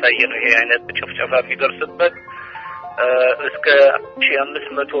ስላሳየ ነው ይሄ አይነት ጭፍጨፋ የሚደርስበት። እስከ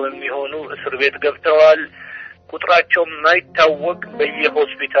 1500 የሚሆኑ እስር ቤት ገብተዋል። ቁጥራቸው ማይታወቅ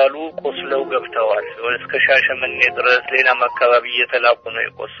በየሆስፒታሉ ቆስለው ገብተዋል። እስከ ሻሸመኔ ድረስ ሌላም አካባቢ እየተላኩ ነው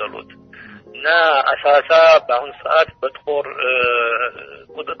የቆሰሉት። እና አሳሳ በአሁን ሰዓት በጦር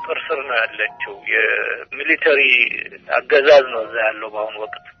ቁጥጥር ስር ነው ያለችው። የሚሊተሪ አገዛዝ ነው እዛ ያለው በአሁን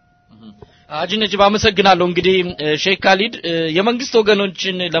ወቅት። ሀጂ ነጂብ አመሰግናለሁ። እንግዲህ ሼክ ካሊድ የመንግስት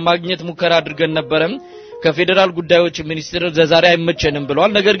ወገኖችን ለማግኘት ሙከራ አድርገን ነበረ። ከፌደራል ጉዳዮች ሚኒስትር ዛሬ አይመቸንም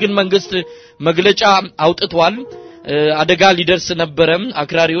ብለዋል። ነገር ግን መንግስት መግለጫ አውጥቷል። አደጋ ሊደርስ ነበር፣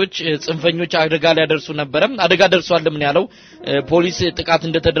 አክራሪዎች ጽንፈኞች አደጋ ሊያደርሱ ነበር። አደጋ ደርሷል ምን ያለው ፖሊስ ጥቃት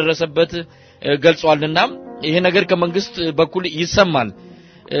እንደተደረሰበት ገልጿልና ይሄ ነገር ከመንግስት በኩል ይሰማል።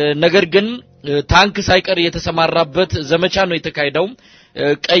 ነገር ግን ታንክ ሳይቀር የተሰማራበት ዘመቻ ነው የተካሄደው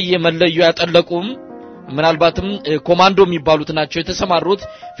ቀይ መለዮ ያጠለቁም ምናልባትም ኮማንዶ የሚባሉት ናቸው የተሰማሩት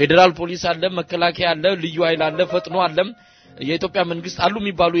ፌደራል ፖሊስ አለ መከላከያ አለ ልዩ ኃይል አለ ፈጥኖ አለ የኢትዮጵያ መንግስት አሉ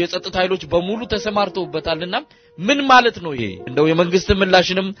የሚባሉ የጸጥታ ኃይሎች በሙሉ ተሰማርተውበታልና ምን ማለት ነው ይሄ እንደው የመንግስት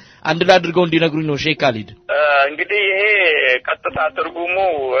ምላሽንም አንድ ላይ አድርገው እንዲነግሩኝ ነው ሼክ ካሊድ እንግዲህ ይሄ ቀጥታ ትርጉሙ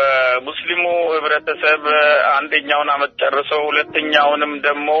ሙስሊሙ ህብረተሰብ አንደኛውን አመት ጨርሰው ሁለተኛውንም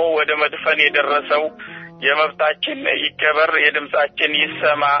ደግሞ ወደ መድፈን የደረሰው የመብታችን ይከበር የድምጻችን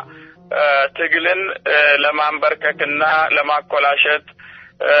ይሰማ ትግልን ለማንበርከክና ለማቆላሸት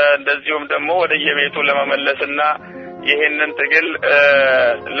እንደዚሁም ደግሞ ወደ የቤቱ ለመመለስና ይሄንን ትግል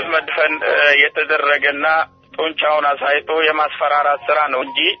ለመድፈን የተደረገና ጡንቻውን አሳይቶ የማስፈራራት ስራ ነው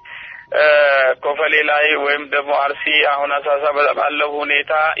እንጂ ኮፈሌ ላይ ወይም ደግሞ አርሲ አሁን አሳሳ ባለው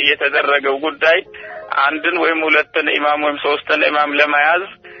ሁኔታ የተደረገው ጉዳይ አንድን ወይም ሁለትን ኢማም ወይም ሶስትን ኢማም ለመያዝ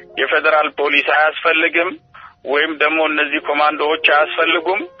የፌደራል ፖሊስ አያስፈልግም ወይም ደግሞ እነዚህ ኮማንዶዎች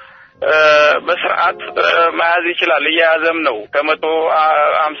አያስፈልጉም በስርዓት መያዝ ይችላል እያያዘም ነው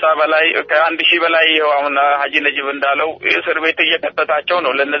ከ150 በላይ ከ1000 በላይ አሁን ሀጂ ነጅብ እንዳለው እስር ቤት እየከተታቸው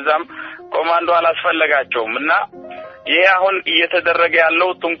ነው ለነዛም ኮማንዶ አላስፈልጋቸውም እና ይሄ አሁን እየተደረገ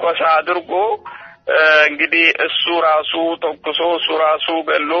ያለው ትንኮሳ አድርጎ እንግዲህ እሱ ራሱ ተኩሶ እሱ ራሱ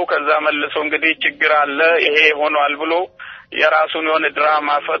ገሎ ከዛ መልሶ እንግዲህ ችግር አለ ይሄ ሆኗል ብሎ የራሱን የሆነ ድራማ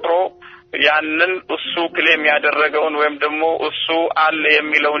ፈጥሮ ያንን እሱ ክሌም ያደረገውን ወይም ደግሞ እሱ አለ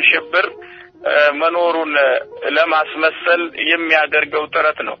የሚለውን ሽብር መኖሩን ለማስመሰል የሚያደርገው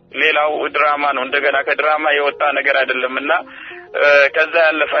ጥረት ነው ሌላው ድራማ ነው እንደገና ከድራማ የወጣ ነገር አይደለምና ከዛ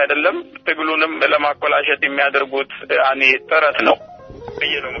ያለፈ አይደለም ትግሉንም ለማቆላሸት የሚያደርጉት አኒ ጥረት ነው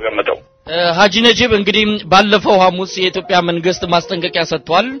በየነው መገመተው ሀጂ ነጂብ እንግዲህ ባለፈው ሐሙስ የኢትዮጵያ መንግስት ማስጠንቀቂያ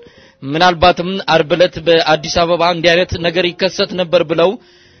ሰጥቷል ምናልባትም አርብ ዕለት በአዲስ አበባ እንዲህ አይነት ነገር ይከሰት ነበር ብለው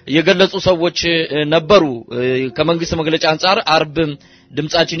የገለጹ ሰዎች ነበሩ ከመንግስት መግለጫ አንፃር አርብ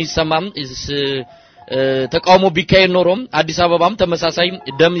ድምጻችን ይሰማም ተቃውሞ ቢካሄድ ኖሮም አዲስ አበባም ተመሳሳይ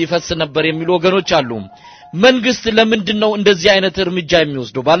ደም ይፈስ ነበር የሚሉ ወገኖች አሉ መንግስት ለምንድነው እንደዚህ አይነት እርምጃ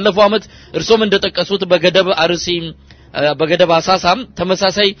የሚወስደው ባለፈው አመት እርሶም እንደተጠቀሱት በገደብ አርሲ በገደብ አሳሳም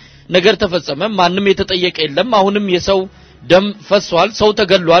ተመሳሳይ ነገር ተፈጸመ ማንንም የተጠየቀ የለም አሁንም የሰው ደም ፈሷል ሰው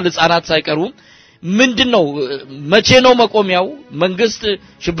ተገሏል ህፃናት ሳይቀሩ ምንድነው መቼ ነው መቆሚያው መንግስት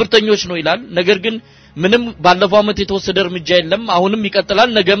ሽብርተኞች ነው ይላል ነገር ግን ምንም ባለፈው አመት የተወሰደ እርምጃ የለም አሁንም ይቀጥላል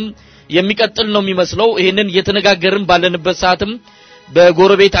ነገም የሚቀጥል ነው የሚመስለው ይሄንን እየተነጋገርን ባለንበት ሰዓትም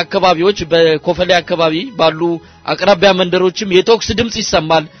በጎረቤት አካባቢዎች በኮፈሌ አካባቢ ባሉ አቅራቢያ መንደሮችም የቶክስ ድምጽ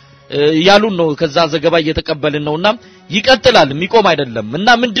ይሰማል ያሉን ነው ከዛ ዘገባ እየተቀበልን ነውና ይቀጥላል የሚቆም አይደለም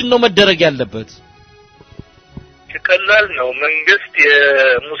እና ምንድነው መደረግ ያለበት ቀላል ነው መንግስት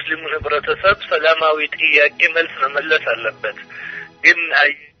የሙስሊሙን ህብረተሰብ ሰላማዊ ጥያቄ መልስ መመለስ አለበት ግን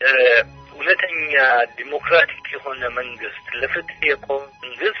እውነተኛ ዲሞክራቲክ የሆነ መንግስት ለፍትህ የቆመ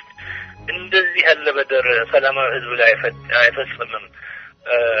መንግስት እንደዚህ ያለ በደር ሰላማዊ ህዝብ ላይ አይፈጽምም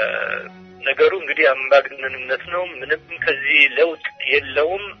ነገሩ እንግዲህ አምባገነንነት ነው ምንም ከዚህ ለውጥ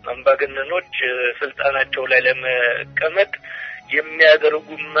የለውም አምባገነኖች ስልጣናቸው ላይ ለመቀመጥ የሚያደርጉ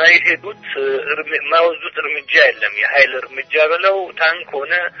ማይሄዱት ማውዙት እርምጃ የለም የኃይል እርምጃ ብለው ታንክ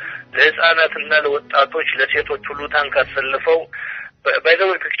ሆነ ለህፃናትና ለወጣቶች ለሴቶች ሁሉ ታንክ አሰልፈው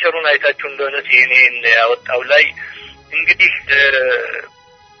ባይዘው ፒክቸሩን አይታችሁ እንደሆነ ሲኔን ያወጣው ላይ እንግዲህ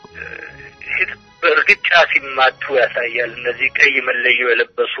በርግጫ ሲማቱ ያሳያል እነዚህ ቀይ መለዮ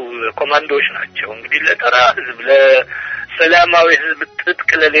የለበሱ ኮማንዶዎች ናቸው እንግዲህ ለተራ ህዝብ ለሰላማዊ ህዝብ ጥጥቅ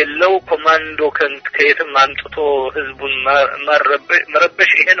ለሌለው ኮማንዶ ከየትም አንጥቶ ህዝቡን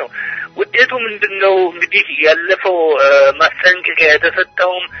መረበሽ ይሄ ነው ውጤቱ ምንድነው እንግዲህ ያለፈው ማስጠንቀቂያ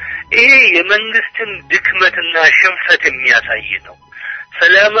የተሰጠውም ይሄ የመንግስትን ድክመትና ሽንፈት የሚያሳይ ነው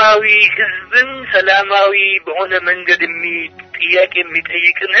ሰላማዊ ህዝብን ሰላማዊ በሆነ መንገድ ጥያቄ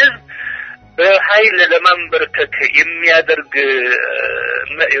የሚጠይቅን ህዝብ በኃይል ለማንበርከክ የሚያደርግ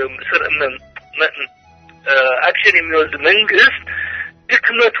አክሽን የሚወስድ መንግስት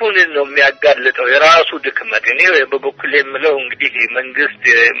ድክመቱን ነው የሚያጋልጠው የራሱ ድክመት እኔ በበኩሌ የምለው እንግዲህ መንግስት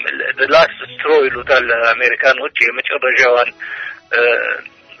ላስት ስትሮ ይሉታል አሜሪካኖች የመጨረሻዋን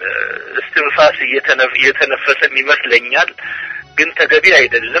እስትንፋስ እየተነፈሰ ይመስለኛል ግን ተገቢ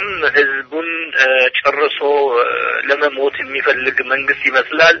አይደለም ህዝቡን ጨርሶ ለመሞት የሚፈልግ መንግስት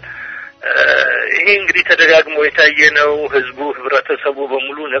ይመስላል ይሄ እንግዲህ ተደጋግሞ የታየ ነው ህዝቡ ህብረተሰቡ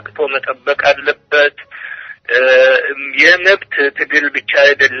በሙሉ ነቅቶ መጠበቅ አለበት የመብት ትግል ብቻ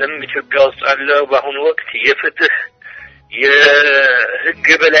አይደለም ኢትዮጵያ ውስጥ ያለው በአሁኑ ወቅት የፍትህ የህግ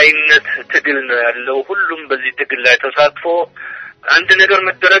በላይነት ትግል ነው ያለው ሁሉም በዚህ ትግል ላይ ተሳትፎ አንድ ነገር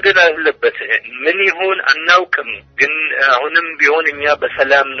መደረግ አለበት ምን ይሁን አናውቅም ግን አሁንም ቢሆን እኛ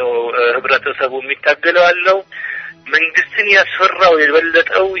በሰላም ነው ህብረተሰቡ የሚታገለው አለው መንግስትን ያስፈራው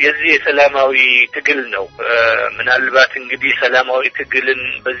የበለጠው የዚህ የሰላማዊ ትግል ነው ምናልባት እንግዲህ ሰላማዊ ትግልን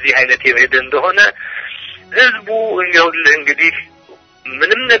በዚህ አይነት የሄደ እንደሆነ ህዝቡ እንግዲህ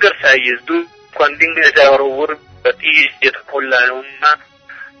ምንም ነገር ሳይይዝ ኳንዲንግ ያወረወር በጥይት የተቆላ ነውና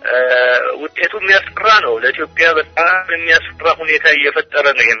ውጤቱ የሚያስፈራ ነው ለኢትዮጵያ በጣም የሚያስፈራ ሁኔታ እየፈጠረ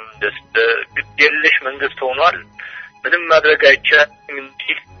ነው የመንግስት ግዴለሽ መንግስት ሆኗል ምንም ማድረግ አይቻልም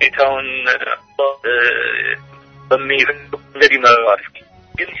ሁኔታውን በሚፈቅድ ይመራል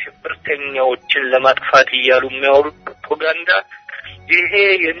ግን ሽብርተኛዎችን ለማጥፋት እያሉ የሚያወሩ ፕሮፓጋንዳ ይሄ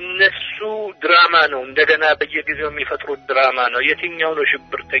የነሱ ድራማ ነው እንደገና በየጊዜው የሚፈጥሩት ድራማ ነው የትኛው ነው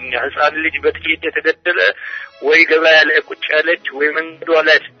ሽብርተኛ ህፃን ልጅ በጥይት የተገደለ ወይ ገበያ ላይ ቁጭ ያለች ወይ መንገዷ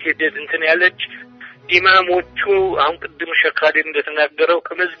ላይ ስትሄድ እንትን ያለች ኢማሞቹ አሁን ቅድም ሸካዴ እንደተናገረው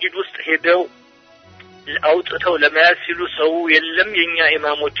ከመስጊድ ውስጥ ሄደው አውጥተው ለማያዝ ሲሉ ሰው የለም የኛ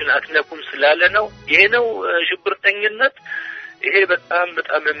ኢማሞችን አትነኩም ስላለ ነው ይሄ ነው ሽብርተኝነት ይሄ በጣም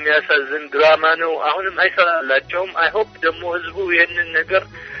የሚያሳዝን ድራማ ነው አሁንም አይሰራላቸውም አይ ሆፕ ደግሞ ህዝቡ ይሄንን ነገር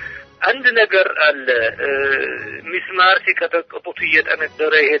አንድ ነገር አለ ሚስማር ሲቀጠቅጡት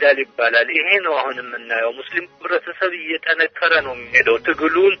እየተነገረ ይሄዳል ይባላል ይሄ ነው አሁንም እናየው ሙስሊም ህብረተሰብ እየተነከረ ነው የሚሄደው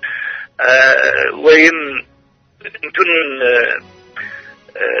ትግሉን ወይም እንትን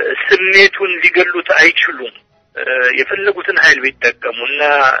ስሜቱን ሊገሉት አይችሉም የፈለጉትን ኃይል ቢጠቀሙና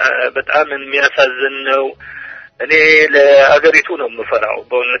በጣም የሚያሳዝን ነው እኔ ለአገሪቱ ነው የምፈራው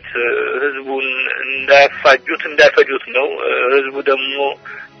በእውነት ህዝቡን እንዳይፈጁት ነው ህዝቡ ደግሞ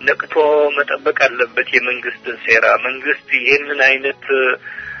ነቅቶ መጠበቅ አለበት የመንግስትን ሴራ መንግስት ይሄንን አይነት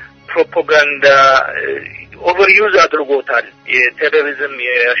ፕሮፓጋንዳ ኦቨርዩዝ አድርጎታል የቴሮሪዝም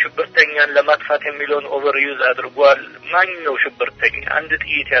የሽብርተኛን ለማጥፋት የሚለውን ኦቨርዩዝ አድርጓል ማን ነው ሽብርተኛ አንድ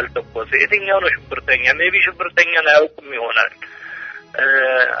ጥይት ያልተኮሰ የትኛው ነው ሽብርተኛ ሜቢ ሽብርተኛን አያውቁም ይሆናል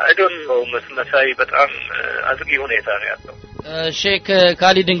I don't know መስመሳይ በጣም አዝጊ ሁኔታ ነው ያለው ሼክ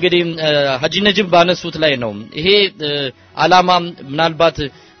ካሊድ እንግዲህ ሀጂ ነጅብ ባነሱት ላይ ነው ይሄ አላማ ምናልባት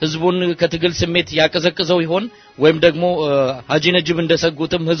ህዝቡን ከትግል ስሜት ያቀዘቅዘው ይሆን ወይም ደግሞ ሀጂ ነጅብ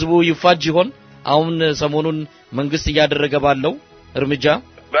እንደሰጉትም ህዝቡ ይፋጅ ይሆን አሁን ሰሞኑን መንግስት ያደረገ ባለው እርምጃ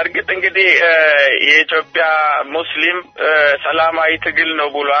በርግጥ እንግዲህ የኢትዮጵያ ሙስሊም ሰላማዊ ትግል ነው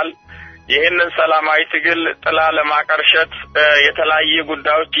ብሏል ይሄንን ሰላማዊ ትግል ጥላ ለማቀርሸት የተለያየ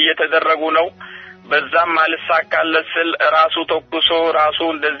ጉዳዮች እየተደረጉ ነው በዛም ማልሳካለት ስል ራሱ ተኩሶ ራሱ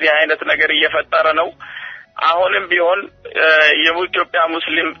እንደዚህ አይነት ነገር እየፈጠረ ነው አሁንም ቢሆን የኢትዮጵያ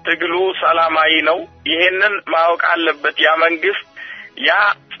ሙስሊም ትግሉ ሰላማዊ ነው ይሄንን ማወቅ አለበት ያ መንግስት ያ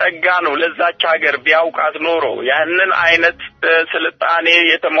ጸጋ ነው ለዛች ሀገር ቢያውቃት ኖሮ ያንን አይነት ስልጣኔ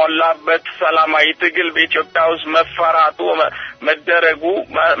የተሞላበት ሰላማዊ ትግል በኢትዮጵያ ውስጥ መፈራቱ መደረጉ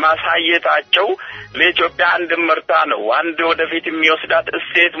ማሳየታቸው ለኢትዮጵያ አንድ ምርታ ነው አንድ ወደፊት የሚወስዳት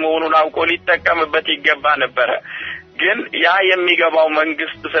እሴት መሆኑን አውቆ ሊጠቀምበት ይገባ ነበር ግን ያ የሚገባው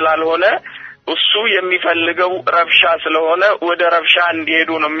መንግስት ስላልሆነ እሱ የሚፈልገው ረብሻ ስለሆነ ወደ ረብሻ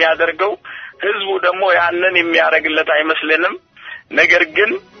እንዲሄዱ ነው የሚያደርገው ህዝቡ ደግሞ ያንን የሚያረግለት አይመስልንም ነገር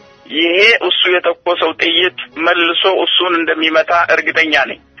ግን ይሄ እሱ የተኮሰው ጥይት መልሶ እሱን እንደሚመታ እርግጠኛ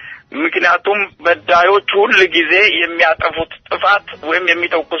ነኝ ምክንያቱም በዳዮች ሁሉ ጊዜ የሚያጠፉት ጥፋት ወይም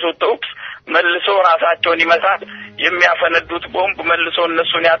የሚተኩሱት ተኩስ መልሶ ራሳቸውን ይመታል የሚያፈነዱት ቦምብ መልሶ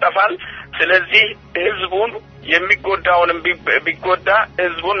እነሱን ያጠፋል ስለዚህ ህዝቡን የሚጎዳውን ቢጎዳ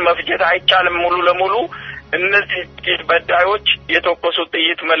ህዝቡን መፍጀት አይቻልም ሙሉ ለሙሉ እነዚህ በዳዮች የተኮሱት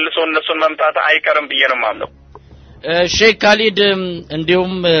ጥይት መልሶ እነሱን መምታት አይቀርም ብዬ ነው የማምነው ሼክ ካሊድ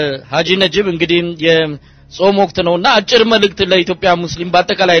እንዲሁም ሀጂ ነጅብ እንግዲህ የጾም ወቅት ነውና አጭር መልእክት ለኢትዮጵያ ሙስሊም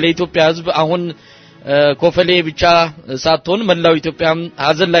በአጠቃላይ ለኢትዮጵያ ህዝብ አሁን ኮፈሌ ብቻ ሳትሆን መላው ኢትዮጵያ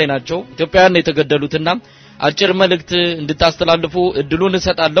ሀዘን ላይ ናቸው ኢትዮጵያውያን የተገደሉትና አጭር መልእክት እንድታስተላልፉ እድሉን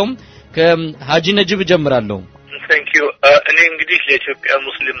እሰጣለሁ ከሀጂ ነጅብ ጀምራለሁ Thank you እኔ እንግዲህ ለኢትዮጵያ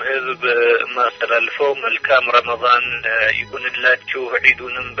ሙስሊም ህዝብ ማስተላልፈው መልካም ረመዳን ይሁንላችሁ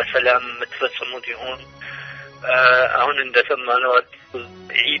ዒዱንም በሰላም የምትፈጽሙት ይሁን አሁን እንደሰማነው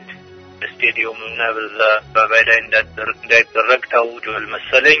ዒድ ስቴዲየም እና በዛ በባይዳ እንዳይደረግ ታውጇል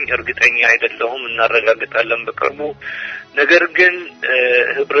መሰለኝ እርግጠኛ አይደለሁም እናረጋግጣለን በቅርቡ ነገር ግን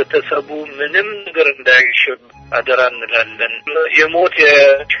ህብረተሰቡ ምንም ነገር እንዳይሽብ አደራ እንላለን የሞት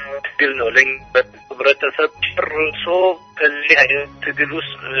የትግል ነው ህብረተሰብ ጨርሶ ከዚህ አይነት ትግል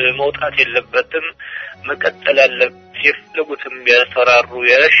ውስጥ መውጣት የለበትም መቀጠል አለበት የፈለጉትም ቢያስፈራሩ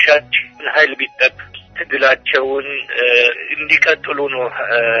የሻችን ኃይል ቢጠቀሙ ትግላቸውን እንዲቀጥሉ ነው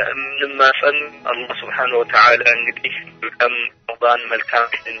እንማጸን አላህ Subhanahu Wa Ta'ala እንግዲህ መልካም መልካም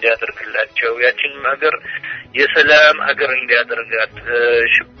እንዲያደርግላቸው ያችን ሀገር የሰላም አገር እንዲያደርጋት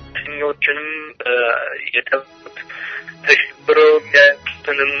ሽብርተኞችንም የተባሉት ተሽብረው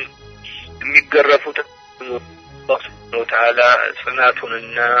ያሉትንም የሚገረፉት ነው ተዓላ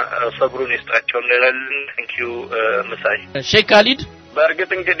ጽናቱንና ሰብሩን ይስጣቸው እንላለን። ታንኪዩ መሳይ ሼክ ካሊድ በእርግጥ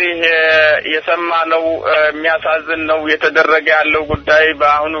እንግዲህ የሰማነው የሚያሳዝን ነው የተደረገ ያለው ጉዳይ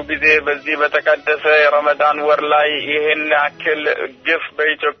በአሁኑ ጊዜ በዚህ በተቀደሰ ረመዳን ወር ላይ ይሄን ያክል ግፍ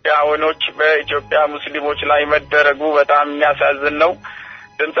በኢትዮጵያውያኖች በኢትዮጵያ ሙስሊሞች ላይ መደረጉ በጣም የሚያሳዝን ነው።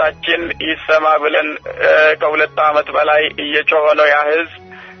 ድምጻችን ይሰማ ብለን ከሁለት ዓመት በላይ እየጮኸ ነው ያ ህዝብ።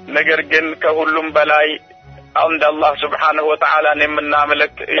 ነገር ግን ከሁሉም በላይ عند الله سبحانه وتعالى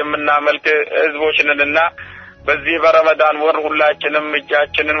የምናመልክ ህዝቦች ነንና በዚህ በረመዳን ወር ሁላችንም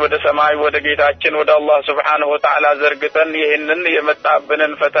እጃችንን ወደ ሰማይ ወደ ጌታችን ወደ አላህ Subhanahu Wa Ta'ala ዘርግተን ይሄንን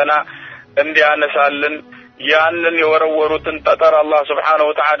የመጣብንን ፈተና እንዲያነሳልን ያንን የወረወሩትን ጠጠር አላህ Subhanahu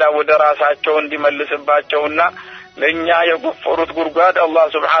Wa Ta'ala ወደ ራሳቸው እንዲመልስባቸውና ለኛ የቆፈሩት ጉርጓድ አላህ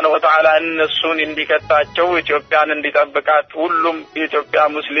Subhanahu Wa Ta'ala እነሱን እንዲከታቸው ኢትዮጵያን እንዲጠብቃት ሁሉም የኢትዮጵያ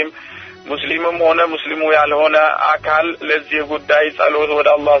ሙስሊምም ሆነ ሙስሊሙ ያልሆነ አካል ለዚህ ጉዳይ ጸሎት ወደ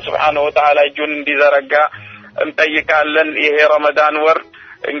አላህ Subhanahu Wa Ta'ala እጁን እንዲዘረጋ እንጠይቃለን። ይሄ ረመዳን ወር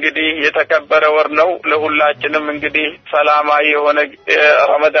እንግዲህ የተከበረ ወር ነው። ለሁላችንም እንግዲህ ሰላማዊ የሆነ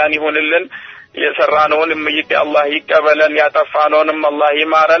ረመዳን ይሁንልን። የሰራነውንም አላህ ይቀበለን፣ ያጠፋነውንም አላህ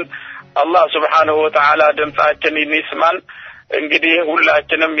ይማረን። አላህ Subhanahu Wa Ta'ala ድምጻችንን ይስማን። እንግዲህ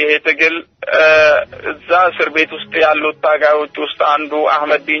ሁላችንም ይሄ ትግል እዛ እስር ቤት ውስጥ ያሉት ታጋዮች ውስጥ አንዱ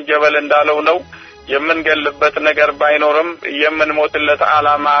አህመድ ዲን ጀበል እንዳለው ነው የምንገልበት ነገር ባይኖርም የምንሞትለት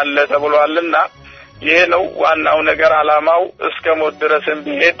ዓላማ አለ ተብሏልና ይሄ ነው ዋናው ነገር። ዓላማው እስከ ሞት ድረስም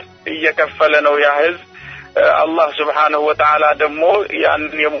ቢሄድ እየከፈለ ነው ያ ህዝብ። አላህ Subhanahu Wa Ta'ala ደግሞ ያን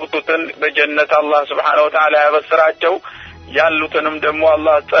የሞቱትን በጀነት አላህ Subhanahu Wa Ta'ala ያበስራቸው፣ ያሉትንም ደግሞ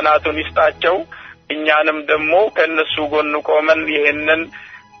አላህ ጽናቱን ይስጣቸው። እኛንም ደግሞ ከነሱ ጎን ቆመን ይሄንን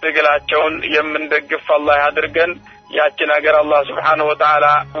ትግላቸውን የምንደግፍ አላህ ያድርገን። ያችን ሀገር አላህ Subhanahu Wa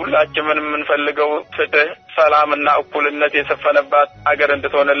Ta'ala ሁላችንም የምንፈልገው ፍትህ፣ ሰላምና እኩልነት የሰፈነባት ሀገር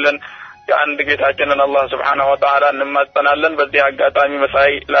እንድትሆንልን ከአንድ ጌታችንን አላህ Subhanahu Wa Ta'ala እንማጸናለን። በዚህ አጋጣሚ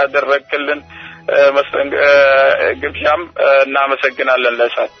መሳይ ላደረክልን ግብዣም እናመሰግናለን።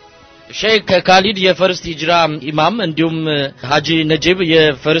 ለሳት ሼክ ካሊድ የፈርስት ሂጅራ ኢማም እንዲሁም ሀጂ ነጂብ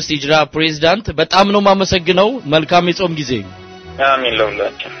የፈርስት ሂጅራ ፕሬዝዳንት በጣም ነው ማመሰግነው። መልካም የጾም ጊዜ። አሚን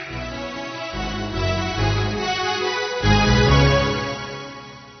ለሁላችን።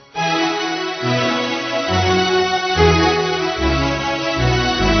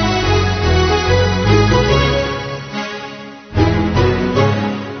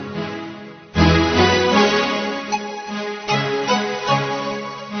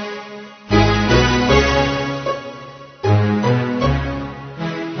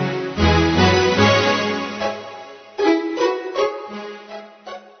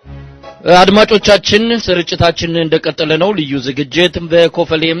 አድማጮቻችን ስርጭታችን እንደቀጠለ ነው። ልዩ ዝግጅት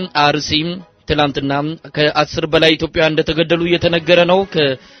በኮፈሌም አርሲም ትላንትና ከ10 በላይ ኢትዮጵያውያን እንደተገደሉ እየተነገረ ነው።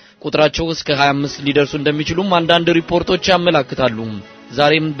 ከቁጥራቸው እስከ 25 ሊደርሱ እንደሚችሉም አንዳንድ ሪፖርቶች ያመለክታሉ።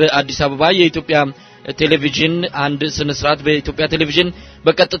 ዛሬም በአዲስ አበባ የኢትዮጵያ ቴሌቪዥን አንድ ስነስርዓት በኢትዮጵያ ቴሌቪዥን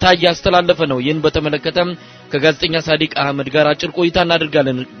በቀጥታ ያስተላለፈ ነው። ይህን በተመለከተ ከጋዜጠኛ ሳዲቅ አህመድ ጋር አጭር ቆይታ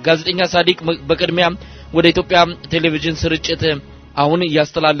እናደርጋለን። ጋዜጠኛ ሳዲቅ በቅድሚያ ወደ ኢትዮጵያ ቴሌቪዥን ስርጭት አሁን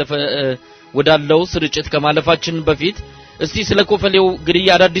ያስተላለፈ ወዳለው ስርጭት ከማለፋችን በፊት እስቲ ስለ ኮፈሌው ግድያ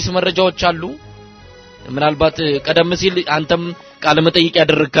አዳዲስ መረጃዎች አሉ? ምናልባት ቀደም ሲል አንተም ቃለ መጠይቅ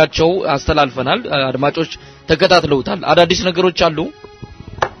ያደረካቸው አስተላልፈናል፣ አድማጮች ተከታትለውታል። አዳዲስ ነገሮች አሉ?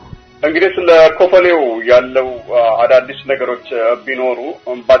 እንግዲህ ስለ ኮፈሌው ያለው አዳዲስ ነገሮች ቢኖሩ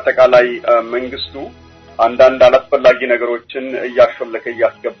በአጠቃላይ መንግስቱ አንዳንድ አላስፈላጊ ነገሮችን እያሾለከ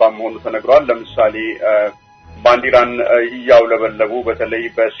እያስገባ መሆኑ ተነግሯል። ለምሳሌ ባንዲራን እያውለበለቡ በተለይ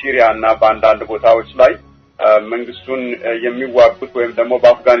በሲሪያና በአንዳንድ ቦታዎች ላይ መንግስቱን የሚዋጉት ወይም ደግሞ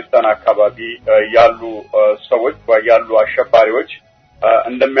በአፍጋኒስታን አካባቢ ያሉ ሰዎች ያሉ አሸባሪዎች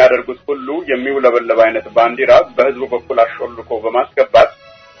እንደሚያደርጉት ሁሉ የሚውለበለብ አይነት ባንዲራ በህዝቡ በኩል አሾልኮ በማስገባት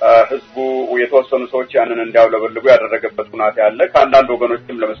ህዝቡ የተወሰኑ ሰዎች ያንን እንዲያውለበልቡ ያደረገበት ሁኔታ ያለ ከአንዳንድ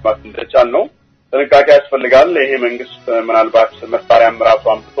ወገኖችም ለመስማት እንደቻል ነው። ጥንቃቄ ያስፈልጋል። ይሄ መንግስት ምናልባት መሳሪያም ራሱ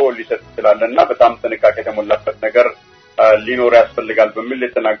አምጥቶ ሊሰጥ ይችላልና በጣም ጥንቃቄ የተሞላበት ነገር ሊኖር ያስፈልጋል በሚል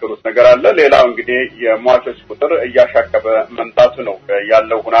የተናገሩት ነገር አለ። ሌላው እንግዲህ የሟቾች ቁጥር እያሻቀበ መምጣቱ ነው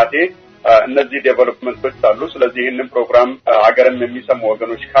ያለው ሁኔታ። እነዚህ ዴቨሎፕመንቶች አሉ። ስለዚህ ይህንን ፕሮግራም አገርም የሚሰሙ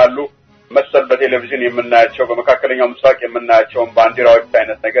ወገኖች ካሉ መሰል በቴሌቪዥን የምናያቸው በመካከለኛው ምስራቅ የምናያቸው ባንዲራዎች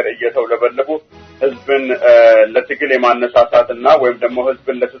አይነት ነገር እየተውለበለቡ ህዝብን ለትግል የማነሳሳትና ወይም ደግሞ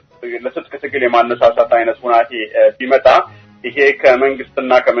ህዝብን ለትጥቅ ትግል የማነሳሳት አይነት ሁኔታ ቢመጣ ይሄ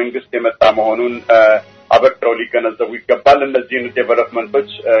ከመንግስትና ከመንግስት የመጣ መሆኑን አበክረው ሊገነዘቡ ይገባል። እነዚህን ዴቨሎፕመንቶች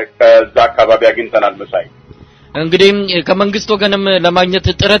ከዛ አካባቢ አግኝተናል መሳይ። እንግዲህ ከመንግስት ወገንም ለማግኘት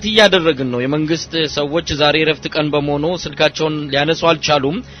ጥረት እያደረግን ነው። የመንግስት ሰዎች ዛሬ ረፍት ቀን በመሆኑ ስልካቸውን ሊያነሱ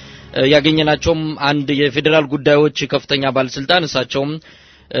አልቻሉም። ያገኘናቸውም አንድ የፌደራል ጉዳዮች ከፍተኛ ባለስልጣን እሳቸውም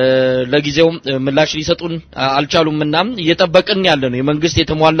ለጊዜው ምላሽ ሊሰጡን አልቻሉምና እየተጠበቅን ያለነው የመንግስት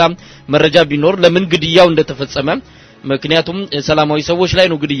የተሟላ መረጃ ቢኖር ለምን ግድያው እንደተፈጸመ ምክንያቱም ሰላማዊ ሰዎች ላይ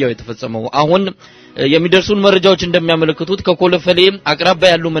ነው ግድያው የተፈጸመው። አሁን የሚደርሱን መረጃዎች እንደሚያመለክቱት ከኮለፈሌ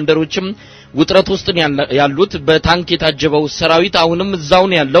አቅራቢያ ያሉ መንደሮችም ውጥረት ውስጥ ያሉት በታንክ የታጀበው ሰራዊት አሁንም እዛው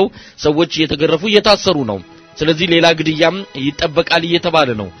ነው ያለው። ሰዎች እየተገረፉ እየታሰሩ ነው። ስለዚህ ሌላ ግድያም ይጠበቃል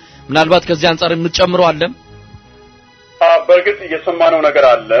እየተባለ ነው። ምናልባት ከዚህ አንፃር የምትጨምረው አለ? በእርግጥ እየሰማነው ነገር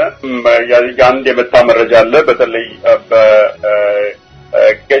አለ። ያንድ የመጣ መረጃ አለ። በተለይ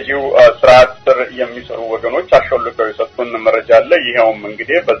ገዢው ስርዓት ስር የሚሰሩ ወገኖች አሾልከው የሰጡን መረጃ አለ። ይሄውም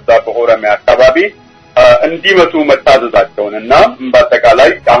እንግዲህ በዛ በኦሮሚያ አካባቢ እንዲመቱ መታዘዛቸውንና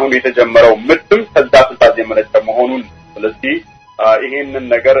በአጠቃላይ አሁን የተጀመረው ምትም ከዛ ትዕዛዝ የመነጨ መሆኑን ስለዚህ ይሄንን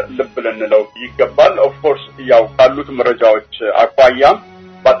ነገር ልብ ልንለው ይገባል። ኦፍ ኮርስ ያው ካሉት መረጃዎች አቋያ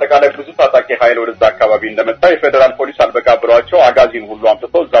በአጠቃላይ ብዙ ታጣቂ ኃይል ወደዛ አካባቢ እንደመጣ የፌደራል ፖሊስ አልበቃ ብሏቸው አጋዚን ሁሉ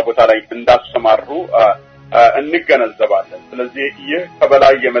አምጥተው እዛ ቦታ ላይ እንዳሰማሩ እንገነዘባለን። ስለዚህ ይህ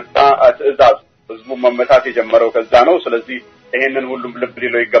ከበላይ የመጣ ትዕዛዝ ህዝቡ መመታት የጀመረው ከዛ ነው። ስለዚህ ይሄንን ሁሉም ልብ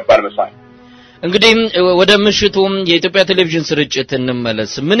ሊለው ይገባል መሳይ። እንግዲህ ወደ ምሽቱ የኢትዮጵያ ቴሌቪዥን ስርጭት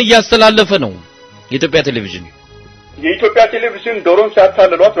እንመለስ። ምን እያስተላለፈ ነው የኢትዮጵያ ቴሌቪዥን? የኢትዮጵያ ቴሌቪዥን ዶሮን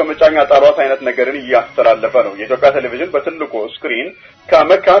ሲያታልሏት በመጫኛ ጣሏት አይነት ነገርን እያስተላለፈ ነው። የኢትዮጵያ ቴሌቪዥን በትልቁ ስክሪን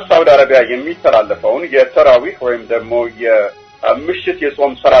ከመካ ሳውዲ አረቢያ የሚተላለፈውን የተራዊህ ወይም ደግሞ የምሽት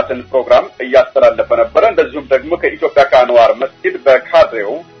የጾም ሰላትን ፕሮግራም እያስተላለፈ ነበር። እንደዚሁም ደግሞ ከኢትዮጵያ ከአንዋር መስጊድ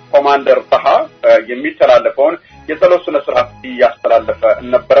በካድሬው ኮማንደር ታሃ የሚተላለፈውን የጸሎት ስነ ስርዓት እያስተላለፈ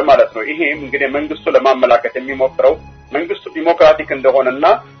ነበር ማለት ነው። ይሄም እንግዲህ መንግስቱ ለማመላከት የሚሞክረው መንግስቱ ዲሞክራቲክ እንደሆነና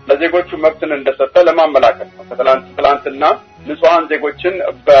ለዜጎቹ መብትን እንደሰጠ ለማመላከት ነው። ትላንትና ንጹሃን ዜጎችን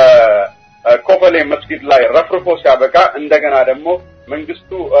በኮፈሌ መስጊድ ላይ ረፍርፎ ሲያበቃ እንደገና ደግሞ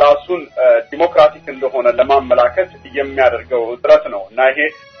መንግስቱ ራሱን ዲሞክራቲክ እንደሆነ ለማመላከት የሚያደርገው ጥረት ነው እና ይሄ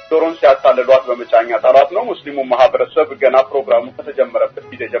ዶሮን ሲያታልሏት በመጫኛ ጣሏት ነው። ሙስሊሙ ማህበረሰብ ገና ፕሮግራሙ ከተጀመረበት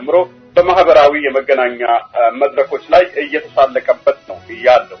ጊዜ ጀምሮ በማህበራዊ የመገናኛ መድረኮች ላይ እየተሳለቀበት ነው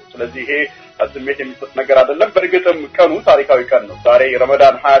ያለው። ስለዚህ ይሄ ስሜት የሚሰጥ ነገር አይደለም። በእርግጥም ቀኑ ታሪካዊ ቀን ነው። ዛሬ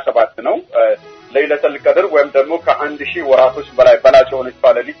ረመዳን 27 ነው። ለይለተል ቀድር ወይም ደግሞ ከ1000 ወራቶች በላይ በላጭ የሆነች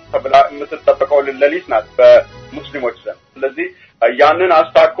ሌሊት ተብላ የምትጠበቀው ሌሊት ናት በሙስሊሞች ዘንድ። ስለዚህ ያንን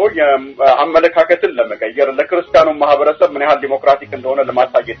አስታኮ የአመለካከትን ለመቀየር ለክርስቲያኑ ማህበረሰብ ምን ያህል ዲሞክራቲክ እንደሆነ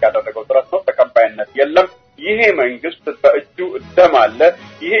ለማሳየት ያደረገው ጥረት ነው። ተቀባይነት የለም። ይሄ መንግስት በእጁ ደም አለ።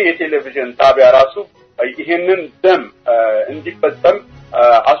 ይሄ የቴሌቪዥን ጣቢያ ራሱ ይሄንን ደም እንዲፈጸም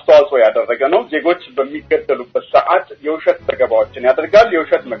አስተዋጽኦ ያደረገ ነው። ዜጎች በሚገደሉበት ሰዓት የውሸት ዘገባዎችን ያደርጋል፣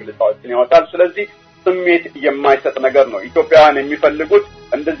 የውሸት መግለጫዎችን ያወጣል። ስለዚህ ስሜት የማይሰጥ ነገር ነው። ኢትዮጵያውያን የሚፈልጉት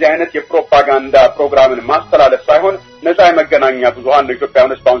እንደዚህ አይነት የፕሮፓጋንዳ ፕሮግራምን ማስተላለፍ ሳይሆን ነፃ የመገናኛ ብዙሃን ነው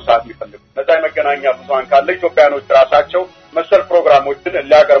ኢትዮጵያውያኖች በአሁኑ ሰዓት የሚፈልጉት። ነፃ የመገናኛ ብዙሃን ካለ ኢትዮጵያውያኖች ራሳቸው መሰል ፕሮግራሞችን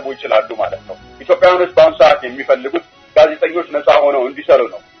ሊያቀርቡ ይችላሉ ማለት ነው። ኢትዮጵያውያኖች በአሁኑ ሰዓት የሚፈልጉት ጋዜጠኞች ነፃ ሆነው እንዲሰሩ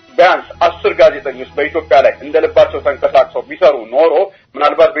ነው። ቢያንስ 10 ጋዜጠኞች በኢትዮጵያ ላይ እንደልባቸው ተንቀሳቅሰው ቢሰሩ ኖሮ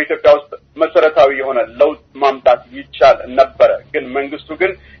ምናልባት በኢትዮጵያ ውስጥ መሰረታዊ የሆነ ለውጥ ማምጣት ይቻል ነበር። ግን መንግስቱ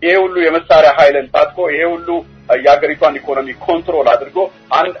ግን ይሄ ሁሉ የመሳሪያ ኃይልን ታጥቆ ይሄ ሁሉ የሀገሪቷን ኢኮኖሚ ኮንትሮል አድርጎ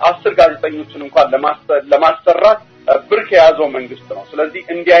 10 ጋዜጠኞችን እንኳን ለማሰራት ብር የያዘው መንግስት ነው። ስለዚህ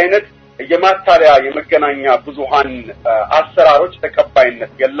እንዲህ አይነት የማታለያ የመገናኛ ብዙሃን አሰራሮች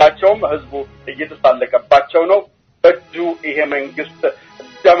ተቀባይነት የላቸውም። ህዝቡ እየተሳለቀባቸው ነው። በእጁ ይሄ መንግስት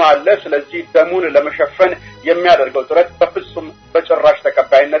ደም አለ። ስለዚህ ደሙን ለመሸፈን የሚያደርገው ጥረት በፍጹም በጭራሽ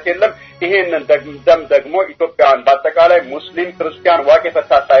ተቀባይነት የለም። ይሄንን ደም ደግሞ ኢትዮጵያውያን በአጠቃላይ ሙስሊም፣ ክርስቲያን፣ ዋቄ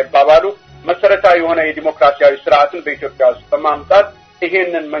ፈታ ሳይባባሉ መሰረታዊ የሆነ የዲሞክራሲያዊ ስርዓትን በኢትዮጵያ ውስጥ በማምጣት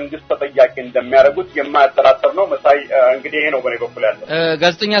ይሄንን መንግስት ተጠያቂ እንደሚያደርጉት የማያጠራጥር ነው። መሳይ እንግዲህ ይሄ ነው በኔ በኩል ያለው።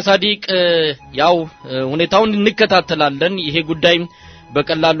 ጋዜጠኛ ሳዲቅ ያው ሁኔታውን እንከታተላለን። ይሄ ጉዳይ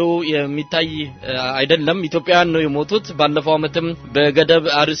በቀላሉ የሚታይ አይደለም። ኢትዮጵያውያን ነው የሞቱት። ባለፈው አመትም በገደብ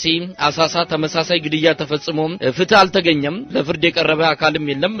አርሲ አሳሳ ተመሳሳይ ግድያ ተፈጽሞ ፍትህ አልተገኘም። ለፍርድ የቀረበ አካልም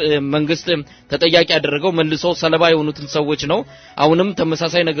የለም። መንግስት ተጠያቂ ያደረገው መልሶ ሰለባ የሆኑትን ሰዎች ነው። አሁንም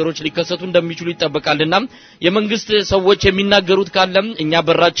ተመሳሳይ ነገሮች ሊከሰቱ እንደሚችሉ ይጠበቃልና የመንግስት ሰዎች የሚናገሩት ካለም እኛ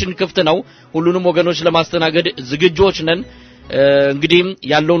በራችን ክፍት ነው። ሁሉንም ወገኖች ለማስተናገድ ዝግጆች ነን። እንግዲህ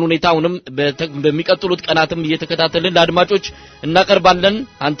ያለውን ሁኔታ አሁንም በሚቀጥሉት ቀናትም እየተከታተልን ለአድማጮች እናቀርባለን።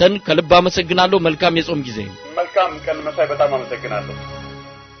 አንተን ከልብ አመሰግናለሁ። መልካም የጾም ጊዜ። መልካም ቀን መሳይ። በጣም አመሰግናለሁ።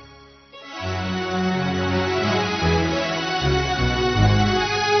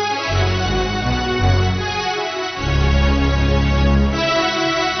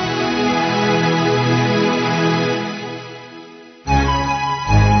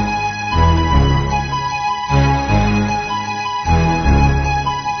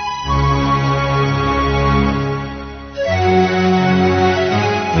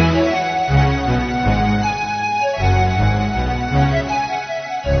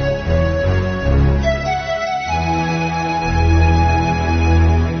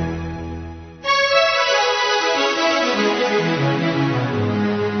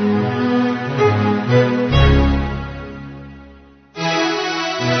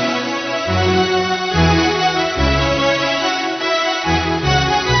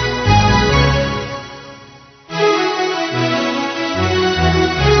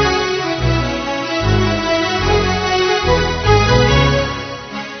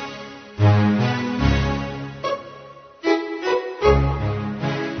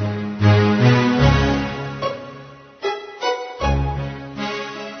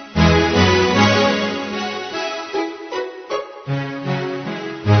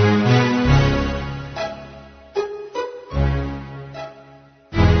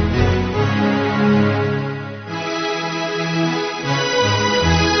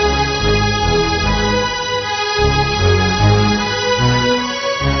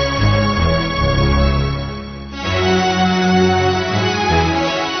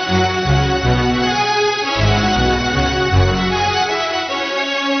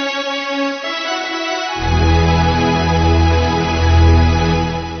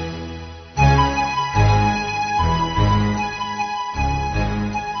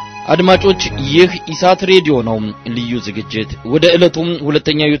 አድማጮች ይህ ኢሳት ሬዲዮ ነው ልዩ ዝግጅት ወደ ዕለቱም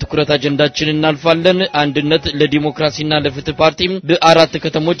ሁለተኛው የትኩረት አጀንዳችን እናልፋለን አንድነት ለዲሞክራሲና ለፍትህ ፓርቲ በአራት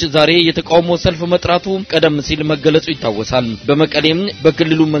ከተሞች ዛሬ የተቃውሞ ሰልፍ መጥራቱ ቀደም ሲል መገለጹ ይታወሳል በመቀሌም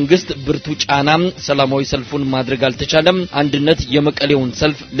በክልሉ መንግስት ብርቱ ጫና ሰላማዊ ሰልፉን ማድረግ አልተቻለም አንድነት የመቀሌውን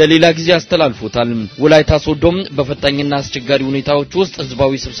ሰልፍ ለሌላ ጊዜ አስተላልፎታል ወላይታ ሶዶም በፈታኝና አስቸጋሪ ሁኔታዎች ውስጥ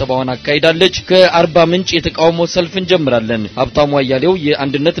ህዝባዊ ስብሰባውን አካሂዳለች ከአርባ ምንጭ የተቃውሞ ሰልፍ እንጀምራለን ሀብታሙ አያሌው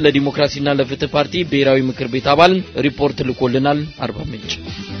የአንድነት ለዲሞክራሲና ለፍትህ ፓርቲ ብሔራዊ ምክር ቤት አባል ሪፖርት ልኮልናል አርባ ምንጭ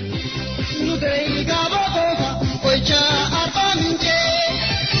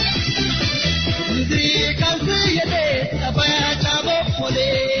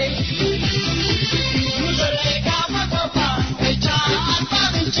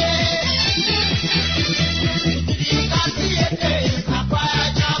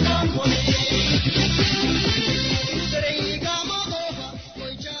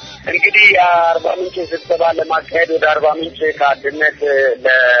እንግዲህ አርባ ምንጭ ስብሰባ ለማካሄድ ወደ አርባ ምንጭ ከአንድነት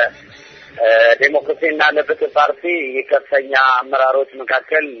ለዲሞክራሲና ለፍትህ ፓርቲ የከፍተኛ አመራሮች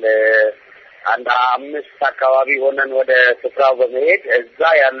መካከል አንድ አምስት አካባቢ ሆነን ወደ ስፍራው በመሄድ እዛ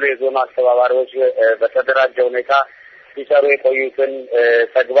ያሉ የዞን አስተባባሪዎች በተደራጀ ሁኔታ ሲሰሩ የቆዩትን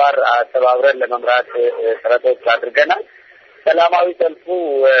ተግባር አስተባብረን ለመምራት ጥረቶች አድርገናል። ሰላማዊ ሰልፉ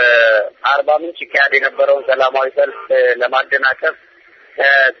አርባ ምንጭ ይካሄድ የነበረውን ሰላማዊ ሰልፍ ለማደናቀፍ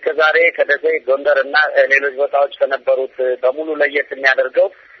እስከዛሬ ከደሴ ጎንደርና ሌሎች ቦታዎች ከነበሩት በሙሉ ለየት የሚያደርገው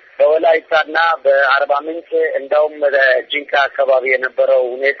በወላይታና በአርባ ምንጭ እንደውም በጂንካ አካባቢ የነበረው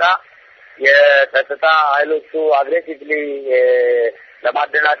ሁኔታ የጸጥታ ኃይሎቹ አግሬሲቭሊ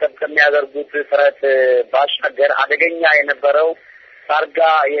ለማደናቀፍ ከሚያደርጉት ጥረት ባሻገር አደገኛ የነበረው ታርጋ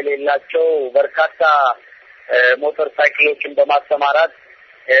የሌላቸው በርካታ ሞተር ሳይክሎችን በማሰማራት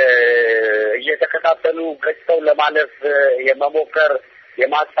እየተከታተሉ ገጭተው ለማለፍ የመሞከር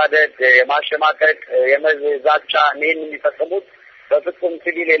የማሳደድ የማሸማቀቅ የመዛቻ ኔን የሚፈጽሙት በፍጹም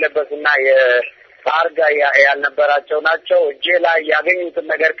ሲቪል የለበሱና የታርጋ ያልነበራቸው ናቸው እጄ ላይ ያገኙትን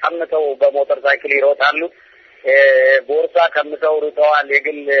ነገር ቀምተው በሞተር ሳይክል ይሮጣሉ ቦርሳ ቀምተው ሩጠዋል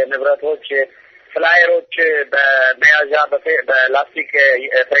የግል ንብረቶች ፍላየሮች በመያዣ በላስቲክ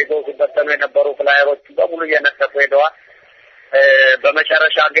ተይዘው ሲበተኑ የነበሩ ፍላየሮች በሙሉ እየነጠፉ ሄደዋል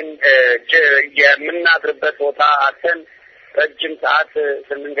በመጨረሻ ግን የምናድርበት ቦታ አተን ረጅም ሰዓት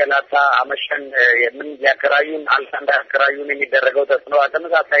ስንንገላታ አመሸን የምን ያከራዩን አልሳንዳ ያከራዩን የሚደረገው ተስኖ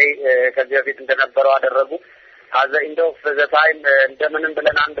ተመሳሳይ ከዚህ በፊት እንደነበረው አደረጉ አዘ ኢንዶ ፍዘታይም እንደምንም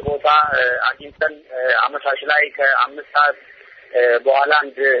ብለን አንድ ቦታ አግኝተን አመሻሽ ላይ ከ5 ሰዓት በኋላ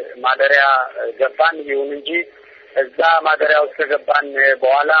አንድ ማደሪያ ገባን ይሁን እንጂ እዛ ማደሪያ ውስጥ ገባን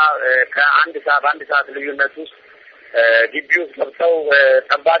በኋላ ከአንድ ሰዓት ልዩነት ውስጥ ግቢው ገብተው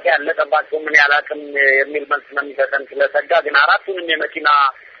ጠባቂ ያለ ጠባቂው ምን ያላቅም የሚል መልስ ነው የሚሰጠን ስለሰጋ ግን አራቱንም የመኪና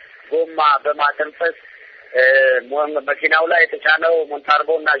ጎማ በማተንፈስ መኪናው ላይ የተጫነው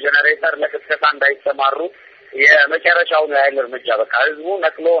ሞንታርቦና ጄኔሬተር ለቅስቀሳ እንዳይሰማሩ የመጨረሻውን ኃይል እርምጃ በቃ ህዝቡ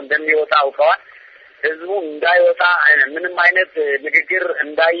ነቅሎ እንደሚወጣ አውቀዋል ህዝቡ እንዳይወጣ ምንም አይነት ንግግር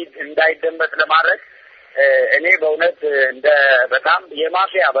እንዳይደመጥ ለማድረግ እኔ በእውነት እንደ በጣም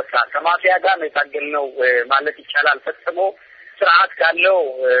የማፊያ በቃ ከማፊያ ጋር የታገልነው ማለት ይቻላል ፈጽሞ ስርዓት ካለው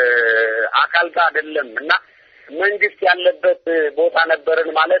አካል ጋር አይደለም እና መንግስት ያለበት ቦታ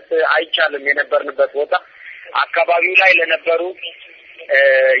ነበርን ማለት አይቻልም የነበርንበት ቦታ አካባቢው ላይ ለነበሩ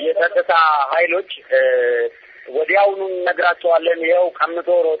የጸጥታ ኃይሎች ወዲያውኑ ነግራቸዋለን ይኸው ቀምቶ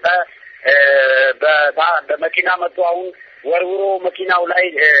ሮጠ በመኪና መጥቶ አሁን ወርውሮ መኪናው ላይ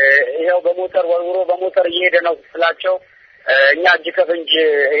ይሄው በሞተር እየሄደ ነው ስላቸው እኛ እጅ ከፍንጅ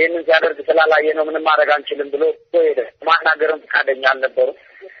ይሄንን ሲያደርግ ስላላየ ነው ምንም ማድረግ አንችልም ብሎ ሄደ ማናገርም ፈቃደኛ አልነበሩ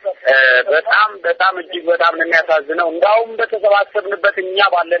በጣም እጅግ በጣም ነው የሚያሳዝነው እንዳውም በተሰባሰብንበት እኛ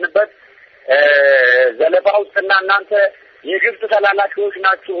ባለንበት ዘለፋውና እናንተ የግብጽ ተላላኪዎች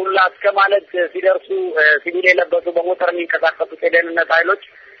ናችሁ ሁላ እስከማለት ሲደርሱ ሲቪል የለበሱ በሞተር የሚንቀሳቀሱ የደህንነት ኃይሎች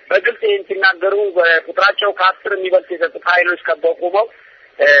በግልጽ ሲናገሩ ቁጥራቸው ከ10 የሚበልጥ የጸጥታ ኃይሎች ከበቁመው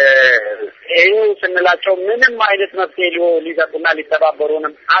ይሄው ስንላቸው ምንም አይነት መፍትሄ ሊሰጡና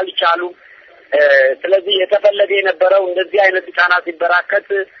ሊተባበሩንም አልቻሉም ስለዚህ የተፈለገ የነበረው እንደዚህ አይነት ጫና ሲበራከት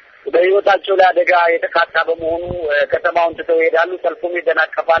በህይወታቸው ላይ አደጋ የተካታ በመሆኑ ከተማውን ትተው ይሄዳሉ ሰልፉም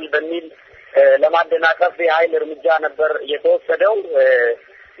ይደናቀፋል በሚል ለማደናቀፍ የኃይል እርምጃ ነበር የተወሰደው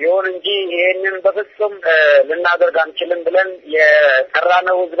ይሁን እንጂ ይሄንን በፍጹም ልናደርግ አንችልም ብለን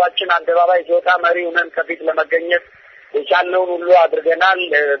የቀራነው ህዝባችን አደባባይ ሲወጣ መሪውንን ከፊት ለመገኘት የቻልነውን ሁሉ አድርገናል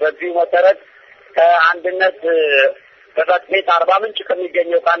በዚህ መሰረት ከአንድነት ጽሕፈት ቤት አርባ ምንጭ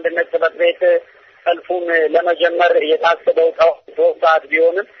ከሚገኘው ከአንድነት ጽሕፈት ቤት ሰልፉን ለመጀመር የታሰበው ሰዓት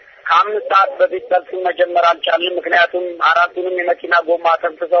ቢሆንም ከአምስት ሰዓት በፊት ሰልፉን መጀመር አልቻልንም። ምክንያቱም አራቱንም የመኪና ጎማ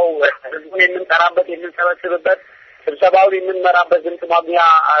ተንፍሰው ህዝቡን የምንጠራበት የምንሰበስብበት ስብሰባውን የምንመራበት ድምፅ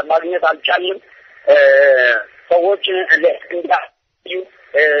ማግኘት አልቻልንም። ሰዎች እንዳዩ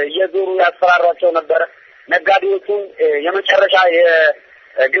የዞሩ ያስፈራሯቸው ነበር። ነጋዴዎቹን የመጨረሻ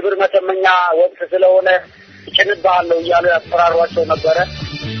የግብር መተመኛ ወቅት ስለሆነ ይጭንባለው እያሉ ያስፈራሯቸው ነበር።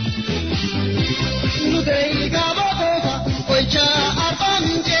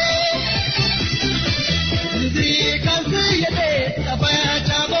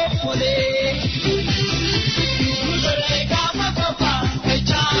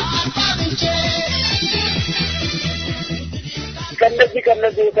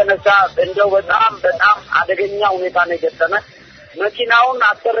 ከነዚህ የተነሳ እንደው በጣም አደገኛ ሁኔታ ነው የገጠመ። መኪናውን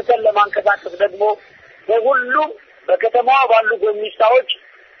አሰርተን ለማንቀሳቀስ ደግሞ በሁሉም በከተማዋ ባሉ ጎሚስታዎች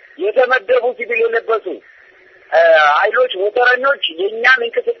የተመደቡ ሲቪል የለበሱ ኃይሎች ሞተረኞች የኛን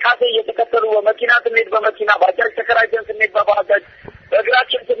እንቅስቃሴ እየተከተሉ በመኪና ስንሄድ በመኪና ባጃጅ ተከራይተን ስንሄድ በባጃጅ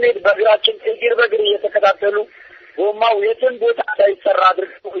በእግራችን ስንሄድ በእግራችን እግር በእግር እየተከታተሉ ጎማው የትን ቦታ እንዳይሰራ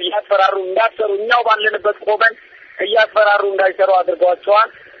አድርገው እያስፈራሩ እንዳሰሩ እኛው ባለንበት ቆመን እያስፈራሩ እንዳይሰሩ አድርገዋቸዋል።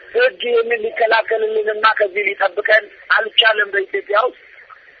 ህግ ይህንን ሊከላከልልንና ከዚህ ሊጠብቀን አልቻለም በኢትዮጵያ ውስጥ።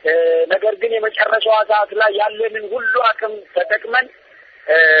 ነገር ግን የመጨረሻዋ ሰዓት ላይ ያለንን ሁሉ አቅም ተጠቅመን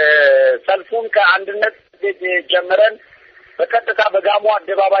ሰልፉን ከአንድነት ጀምረን በቀጥታ በጋሞ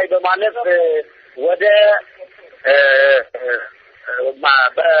አደባባይ በማለፍ ወደ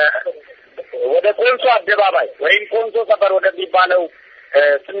ኮንሶ አደባባይ ወይም ኮንሶ ሰፈር ወደሚባለው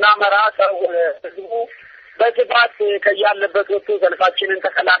ስናመራ ሰው ህዝቡ በስፋት ከያለበት ወጥቶ ሰልፋችንን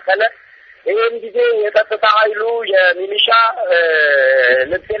ተከላከለ። ይህን ጊዜ የጸጥታ ኃይሉ የሚሊሻ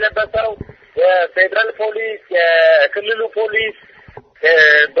ልብስ የለበሰው የፌደራል ፖሊስ፣ የክልሉ ፖሊስ፣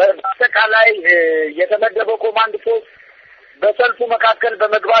 በአጠቃላይ የተመደበው ኮማንድ ፖስት በሰልፉ መካከል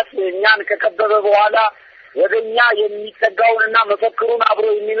በመግባት እኛን ከከበበ በኋላ ወደኛ የሚጠጋውንና መፈክሩን አብሮ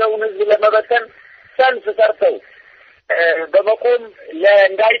የሚለውን ህዝብ ለመበተን ሰልፍ ሰርተው በመቆም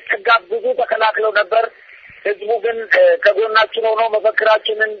እንዳይጠጋ ብዙ ተከላክለው ነበር። ህዝቡ ግን ከጎናችን ሆኖ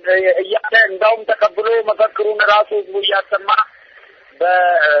መፈክራችንን እያለ እንዳውም ተቀብሎ መፈክሩን ራሱ ህዝቡ እያሰማ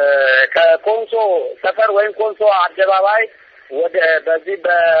ከኮንሶ ሰፈር ወይም ኮንሶ አደባባይ ወደ በዚህ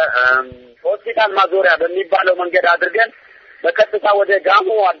በሆስፒታል ማዞሪያ በሚባለው መንገድ አድርገን በቀጥታ ወደ ጋሞ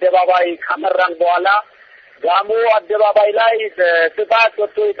አደባባይ ካመራን በኋላ ጋሞ አደባባይ ላይ ስፋት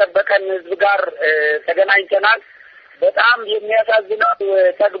ወጥቶ የጠበቀን ህዝብ ጋር ተገናኝተናል። በጣም የሚያሳዝነው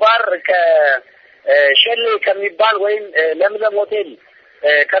ተግባር ሸሌ ከሚባል ወይም ለምለም ሆቴል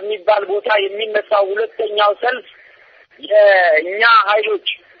ከሚባል ቦታ የሚነሳው ሁለተኛው ሰልፍ የኛ ኃይሎች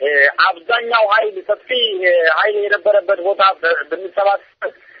አብዛኛው ኃይል ሰፊ ኃይል የነበረበት ቦታ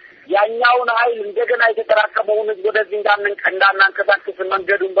ብንሰባሰብ ያኛውን ኃይል እንደገና የተጠራቀመውን ህዝብ ወደዚህ እንዳናንቀሳቀስ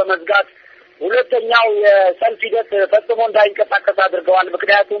መንገዱን በመዝጋት ሁለተኛው የሰልፍ ሂደት ፈጽሞ እንዳይንቀሳቀስ አድርገዋል።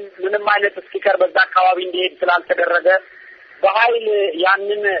 ምክንያቱም ምንም አይነት ስፒከር በዛ አካባቢ እንዲሄድ ስላልተደረገ በኃይል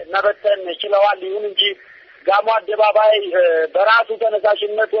ያንን መበተን ችለዋል። ይሁን እንጂ ጋሞ አደባባይ በራሱ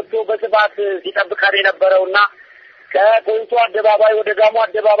ተነሳሽነት ወጥቶ በስፋት ሲጠብቀን የነበረውና ከኮንሶ አደባባይ ወደ ጋሞ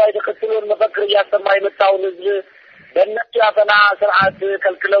አደባባይ ተከትሎን መፈክር እያሰማ የመጣውን ህዝብ በእነሱ ያፈና ስርዓት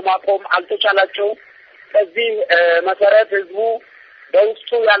ከልክለው ማቆም አልተቻላቸውም። ከዚህ መሰረት ህዝቡ በውስጡ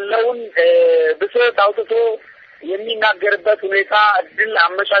ያለውን ብሶት አውጥቶ የሚናገርበት ሁኔታ እድል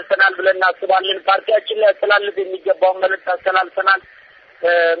አመቻችተናል ብለን እናስባለን። ፓርቲያችን ላይ ያስተላልፍ የሚገባውን መልእክት አስተላልፈናል።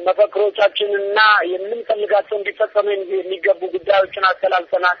 መፈክሮቻችንና የምንፈልጋቸው እንዲፈጸሙ የሚገቡ ጉዳዮችን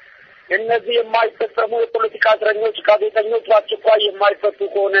አስተላልፈናል። እነዚህ የማይፈጸሙ የፖለቲካ እስረኞች፣ ጋዜጠኞች በአስቸኳይ የማይፈቱ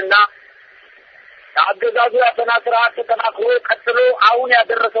ከሆነና አገዛዙ ያፈና ስርዓት ተጠናክሮ ቀጥሎ አሁን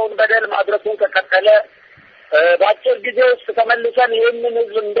ያደረሰውን በደል ማድረሱን ከቀጠለ በአጭር ጊዜ ውስጥ ተመልሰን ይህንን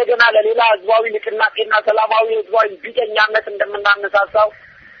ህዝብ እንደገና ለሌላ ህዝባዊ ንቅናቄና ሰላማዊ ህዝባዊ ቢተኛነት እንደምናነሳሳው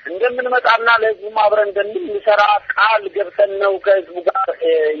እንደምንመጣና ለህዝቡ አብረን እንደምንሰራ ቃል ገብተን ነው ከህዝቡ ጋር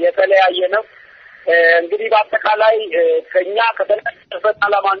የተለያየ ነው። እንግዲህ በአጠቃላይ ከኛ ከተለያየበት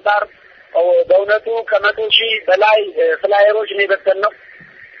ዓላማ አንፃር በእውነቱ ከ100,000 በላይ ፍላየሮች ነው የበተንነው።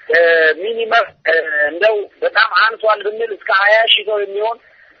 ሚኒመም እንደው በጣም አንሷል ብንል እስከ 20,000 ሰው የሚሆን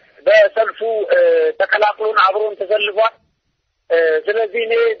በሰልፉ ተከላክሎን አብሮን ተሰልፏል። ስለዚህ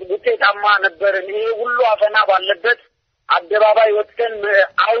እኔ ውጤታማ ነበር። እኔ ሁሉ አፈና ባለበት አደባባይ ወጥተን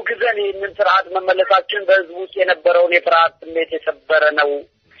አውግዘን ይህንን ስርዓት መመለሳችን በህዝቡ ውስጥ የነበረውን የፍርሃት ስሜት የሰበረ ነው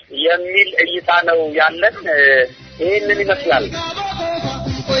የሚል እይታ ነው ያለን። ይህንን ይመስላል።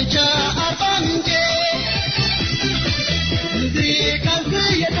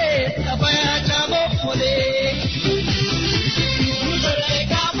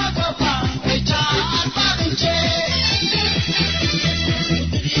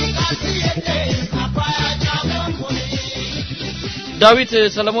 ዳዊት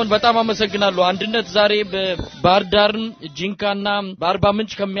ሰለሞን በጣም አመሰግናለሁ። አንድነት ዛሬ በባህር ዳርን ጂንካና በአርባ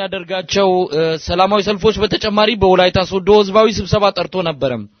ምንጭ ከሚያደርጋቸው ሰላማዊ ሰልፎች በተጨማሪ በወላይታ ሶዶ ህዝባዊ ስብሰባ ጠርቶ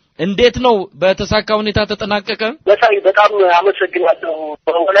ነበር። እንዴት ነው በተሳካ ሁኔታ ተጠናቀቀ? በጣም አመሰግናለሁ።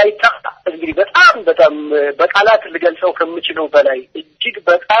 በወላይታ እንግዲህ በጣም በቃላት ልገልጸው ከምችለው በላይ እጅግ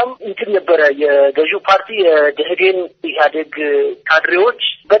በጣም ነበር የገዢው ፓርቲ የደህዴን ኢህአዴግ ካድሬዎች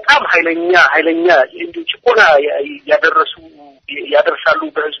በጣም ኃይለኛ ጭቆና ያደርሳሉ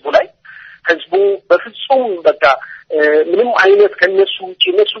በህዝቡ ላይ። ህዝቡ በፍጹም በቃ ምንም አይነት ከነሱ ውጪ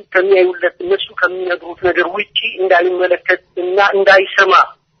እነሱ ከሚያዩለት እነሱ ከሚነግሩት ነገር ውጪ እንዳይመለከት እና እንዳይሰማ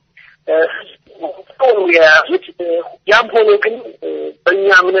ያዙት። ያም ሆኖ ግን በእኛ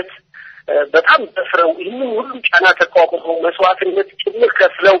እምነት በጣም ተፍረው ይህንን ሁሉ ጫና ተቋቁመው መስዋዕትነት ጭምር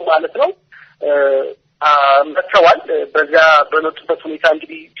ከፍለው ማለት ነው መጥተዋል። በዛ በመጡበት ሁኔታ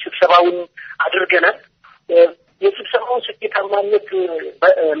እንግዲህ ስብሰባውን አድርገናል። የስብሰባውን ስኬታማነት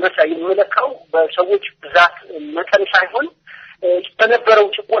መሳይ የምንለካው በሰዎች ብዛት መጠን ሳይሆን በነበረው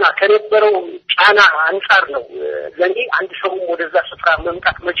ጭቆና ከነበረው ጫና አንጻር ነው። ለኔ አንድ ሰው ወደዛ ስፍራ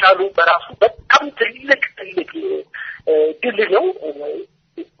መምጣት መቻሉ በራሱ በጣም ትልቅ ድል ነው።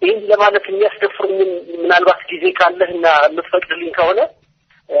 ይህን ለማለት የሚያስደፍሩኝ ምናልባት ጊዜ ካለህና የምትፈቅድልኝ ከሆነ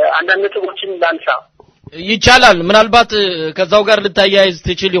አንዳንድ ነጥቦችን ላንሳ። ይቻላል። ምናልባት ከዛው ጋር ልታያይዝ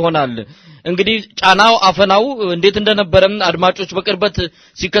ትችል ይሆናል። እንግዲህ ጫናው አፈናው እንዴት እንደነበረ አድማጮች በቅርበት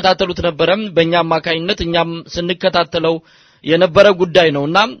ሲከታተሉት ነበር። በእኛ አማካይነት እኛም ስንከታተለው የነበረ ጉዳይ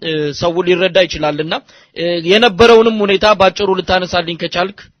ነውና ሰው ሊረዳ ይችላልና የነበረውንም ሁኔታ ባጭሩ ልታነሳልኝ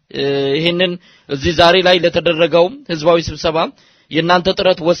ከቻልክ ይሄንን እዚህ ዛሬ ላይ ለተደረገው ህዝባዊ ስብሰባ የናንተ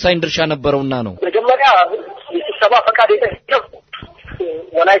ጥረት ወሳኝ ድርሻ ነበርውና ነው። መጀመሪያ የስብሰባ ፈቃድ የተሰጠው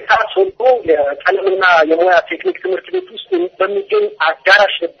ወላይታ ሶዶ የቀለምና የሙያ ቴክኒክ ትምህርት ቤት ውስጥ በሚገኝ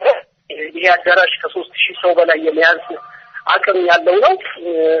አዳራሽ ነበር። ይሄ አዳራሽ ከ3000 ሰው በላይ የመያዝ አቅም ያለው ነው።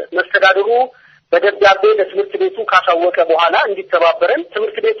 መስተዳድሩ በደብዳቤ ለትምህርት ቤቱ ካሳወቀ በኋላ እንዲተባበረን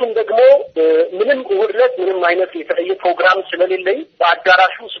ትምህርት ቤቱን ደግሞ ምንም ውድለት ምንም አይነት የተለየ ፕሮግራም ስለሌለኝ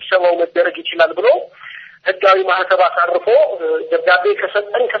በአዳራሹ ስብሰባው መደረግ ይችላል ብሎ ህጋዊ ማህተብ አሳርፎ ደብዳቤ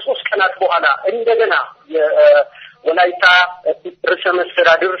ከሰጠን ከ3 ቀናት በኋላ እንደገና የወላይታ ርዕሰ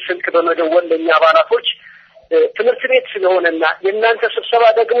መስተዳድር ስልክ በመደወል ለኛ አባላቶች ትምህርት ቤት ስለሆነና የእናንተ ስብሰባ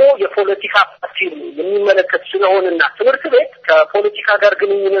ደግሞ የፖለቲካ ፓርቲ የሚመለከት ስለሆነና ትምህርት ቤት ከፖለቲካ ጋር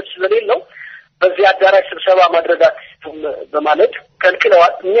ግንኙነት ስለሌለው በዚህ አዳራሽ ስብሰባ ማድረጋችሁም በማለት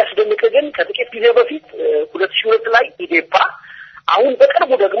ከልክለዋል። የሚያስደንቅ ግን ከጥቂት ጊዜ በፊት 2002 ላይ ኢዴፓ አሁን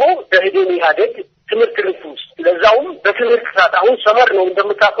በቅርቡ ደግሞ ደህዴን ኢህአዴግ ትምህርት ቤት ውስጥ ለዛውም በትምህርት ሰዓት አሁን ሰመር ነው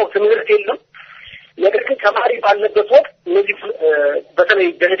እንደምታውቀው ትምህርት የለም። ነገር ግን ተማሪ ባለበት ወቅት እነዚህ በተለይ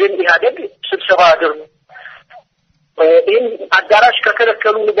ደህዴን ኢህአዴግ ስብሰባ አድርጉ ይህን አዳራሽ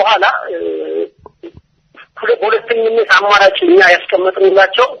ከከለከሉን በኋላ ሁለተኛነት አማራጭ እኛ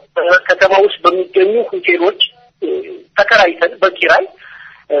ያስቀመጥንላቸው ከተማ ውስጥ በሚገኙ ሆቴሎች ተከራይተን በኪራይ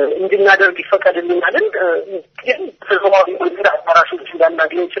እንድናደርግ ይፈቀድልናል። ግን ተዘዋዋሪ መንገድ አዳራሾች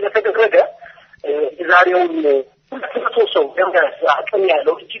እንዳናገኝ ስለተደረገ የዛሬውን 200 ሰው አቅም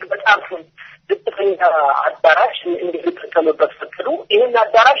ያለው እጅግ በጣም ዝቅተኛ አዳራሽ እንድንጠቀምበት ፈቀዱ። ይህን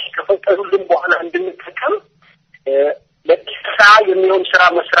አዳራሽ ከፈቀዱልን በኋላ እንድንጠቀም ለቅስቀሳ የሚሆን ስራ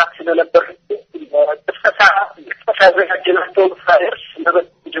መስራት ስለነበር ቅስቀሳ ያዘጋጀናቸው ፋይርስ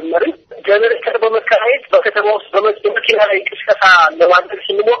እንደጀመርን ጀነሬተር በመከራየት በከተማ ውስጥ በመኪና ላይ ቅስቀሳ ለማድረግ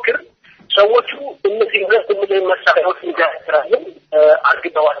ስንሞክር ሰዎቹ እነዚህ ሁለት ሚሊዮን መሳሪያዎች እንዲያስራሉ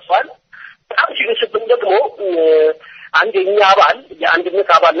አርግተዋል። በጣም ሲገስብን ደግሞ አንድ የኛ አባል የአንድነት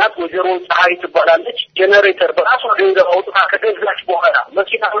አባል ናት፣ ወይዘሮ ፀሐይ ትባላለች። ጀነሬተር በራሷ ገንዘብ አውጥታ ከገዛች በኋላ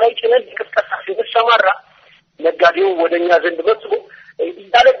መኪናው ላይ ጭነን ቅስቀሳ ስንሰማራ ነጋዴው ወደኛ ዘንድ መጥቶ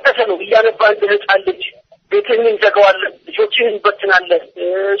እያለቀሰ ነው እያነባ እንደህፃለች ቤትህን እንዘጋዋለን፣ ልጆችህን እንበትናለን፣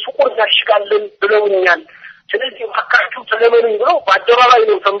 ሱቁን እናሽጋለን ብለውኛል። ስለዚህ አካችሁ ተለመኑኝ ብሎ በአደባባይ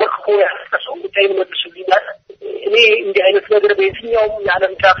ነው ተንበርክኮ ያለቀሰው። ብቻዬን መልሱልኛል። እኔ እንዲህ አይነት ነገር በየትኛውም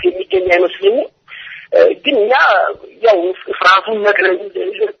የዓለም ጫፍ የሚገኝ አይመስለኝም። ግን ያ ያው ፍርሃቱን ነግረን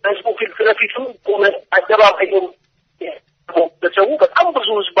ህዝቡ ፊት ለፊትም ቆመን አደባባይ ነው በሰው በጣም ብዙ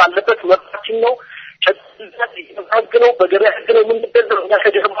ህዝብ አለበት መብታችን ነው ተጠቅመው በገበያ ህግነው ምንድነው እና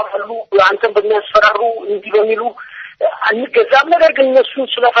ከጀርባ ባሉ አንተን በሚያስፈራሩ እንዲህ በሚሉ አንገዛም። ነገር ግን እነሱን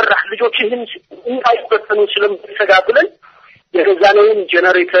ስለፈራህ ልጆችህን እንዳይበተኑ ስለምትሰጋብለን የገዛነውን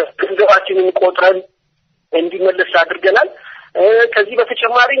ጀነሬተር ገንዘባችንን ቆጥረን እንዲመለስ አድርገናል። ከዚህ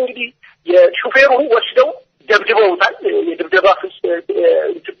በተጨማሪ እንግዲህ የሹፌሩን ወስደው ደብድበውታል። የድብደባ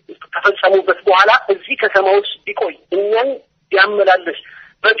ተፈጸሙበት በኋላ እዚህ ከተማ ውስጥ ቢቆይ እኛን ያመላለስ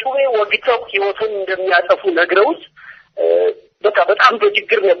በጩቤ ወግተው ህይወቱን እንደሚያጠፉ ነግረውት በቃ በጣም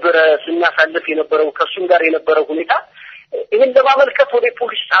በችግር ነበር ስናሳልፍ የነበረው ከሱም ጋር የነበረው ሁኔታ። ይሄን ለማመልከት ወደ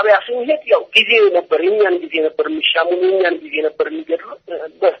ፖሊስ ጣቢያ ስንሄድ ያው ጊዜ ነበር የኛን ጊዜ ነበር የሚሻሙን የኛን ጊዜ ነበር የሚገድሉ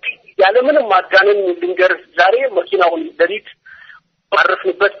ያለ ምንም ማጋነን ልንገር ዛሬ መኪናውን ለሊት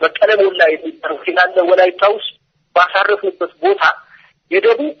ባረፍንበት በቀለም ላይ ይተርፋል ወላይታ ውስጥ ባሳረፍንበት ቦታ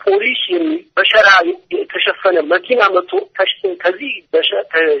የደቡብ ፖሊስ በሸራ የተሸፈነ መኪና መጥቶ ከዚህ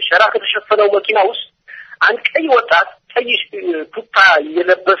በሸራ ከተሸፈነው መኪና ውስጥ አንድ ቀይ ወጣት ቀይ ቱታ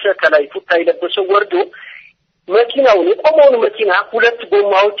የለበሰ ከላይ ቱታ የለበሰ ወርዶ መኪናውን የቆመውን መኪና ሁለት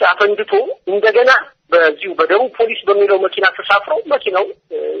ጎማዎች አፈንድቶ እንደገና በዚሁ በደቡብ ፖሊስ በሚለው መኪና ተሳፍሮ መኪናው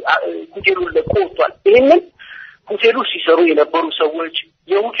ሆቴሉን ለቆ ወጥቷል። ይሄንን ሆቴሉ ሲሰሩ የነበሩ ሰዎች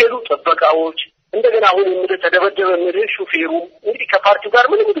የሆቴሉ ጥበቃዎች እንደገና አሁን ተደበደበ ሹፌሩ እንግዲህ ከፓርቲው ጋር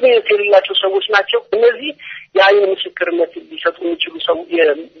ምንም ግንኙነት የሌላቸው ሰዎች ናቸው። እነዚህ የአይን ምስክርነት ሊሰጡ የሚችሉ ሰው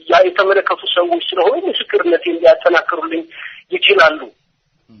የተመለከቱ ሰዎች ስለሆኑ ምስክርነት እንዲያጠናክሩልኝ ይችላሉ።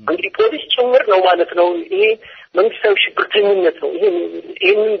 እንግዲህ ፖሊስ ጭምር ነው ማለት ነው። ይሄ መንግስታዊ ሽብርተኝነት ነው።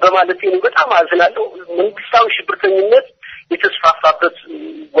 ይሄንን በማለት ነው በጣም አዝናለሁ። መንግስታዊ ሽብርተኝነት የተስፋፋበት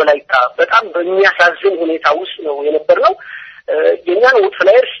ወላይታ በጣም በሚያሳዝን ሁኔታ ውስጥ ነው የነበረው። የኛን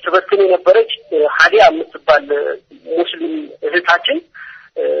ወጥላይርስ ተበትነ የነበረች ሀዲያ የምትባል ሙስሊም እህታችን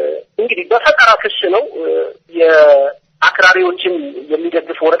እንግዲህ በፈጠራ ክስ ነው የአክራሪዎችን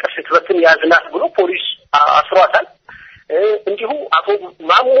የሚደግፍ ወረቀት ስትበትን ያዝናት ብሎ ፖሊስ አስሯታል። እንዲሁ አቶ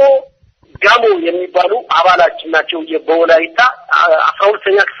ማሞ ጋሞ የሚባሉ አባላችን ናቸው በወላይታ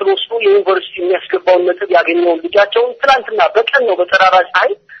 12ኛ ክፍል ወስዶ የዩኒቨርሲቲ የሚያስገባውን ነጥብ ያገኘውን ልጃቸውን ትላንትና በቀን ነው በተራራ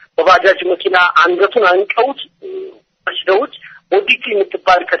ፀሐይ በባጃጅ መኪና አንገቱን አንቀውት ወስደውት ኦዲቲ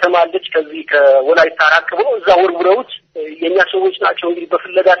የምትባል ከተማ አለች ከዚህ ከወላይታ ራቅ ብሎ እዛ ወርውረውት የኛ ሰዎች ናቸው እንግዲህ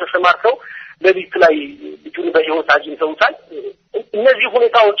በፍለጋ ተሰማርተው ለሊት ላይ ልጁን በህይወት አግኝተውታል። እነዚህ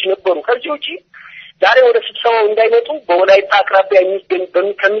ሁኔታዎች ነበሩ። ከዚህ ውጪ ዛሬ ወደ ስብሰባው እንዳይመጡ በወላይታ አቅራቢያ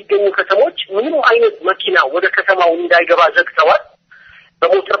ከሚገኙ ከተሞች ምንም አይነት መኪና ወደ ከተማው እንዳይገባ ዘግተዋል።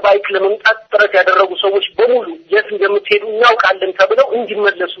 በሞተር ባይክ ለመምጣት ጥረት ያደረጉ ሰዎች በሙሉ የት እንደምትሄዱ እናውቃለን ተብለው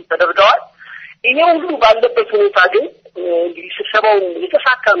እንዲመለሱ ተደርገዋል። ይሄ ሁሉ ባለበት ሁኔታ ግን እንግዲህ ስብሰባውን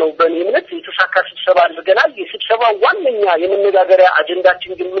የተሳካ ነው በእኔ እምነት የተሳካ ስብሰባ አድርገናል። የስብሰባው ዋነኛ የመነጋገሪያ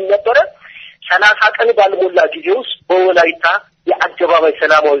አጀንዳችን ግን ምን ነበረ? 30 ቀን ባልሞላ ጊዜ ውስጥ በወላይታ የአደባባይ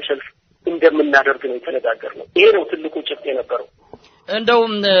ሰላማዊ ሰልፍ እንደምናደርግ ነው የተነጋገርነው። ይሄ ነው ትልቁ ጭብጥ የነበረው። እንደው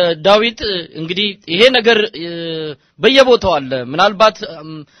ዳዊት እንግዲህ ይሄ ነገር በየቦታው አለ። ምናልባት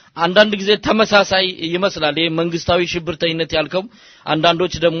አንዳንድ ጊዜ ተመሳሳይ ይመስላል። ይሄ መንግስታዊ ሽብርተኝነት ያልከው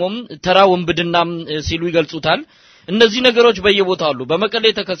አንዳንዶች ደግሞ ተራ ወንብድና ሲሉ ይገልጹታል። እነዚህ ነገሮች በየቦታው አሉ። በመቀሌ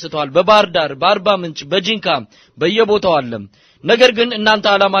ተከስተዋል፣ በባህር ዳር፣ በአርባ ምንጭ፣ በጂንካ በየቦታው አለ። ነገር ግን እናንተ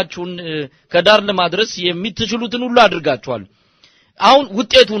አላማችሁን ከዳር ለማድረስ የምትችሉትን ሁሉ አድርጋችኋል። አሁን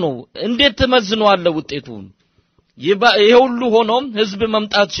ውጤቱ ነው እንዴት ተመዝነዋል? ውጤቱ ይሄ ሁሉ ሆኖ ህዝብ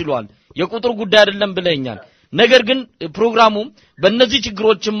መምጣት ችሏል። የቁጥር ጉዳይ አይደለም ብለኛል። ነገር ግን ፕሮግራሙ በእነዚህ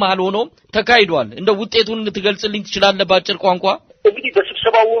ችግሮችም መሃል ሆኖ ተካሂዷል። እንደ ውጤቱን ልትገልጽልኝ ትችላለህ ባጭር ቋንቋ? እንግዲህ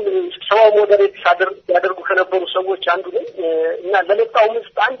በስብሰባው ሞዴሬት ያደርጉ ከነበሩ ሰዎች አንዱ ነኝ እና ለመጣው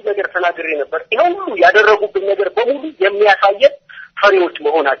ምስጥ አንድ ነገር ተናግሬ ነበር። ይሄ ሁሉ ያደረጉብን ነገር በሙሉ የሚያሳየን ፈሪዎች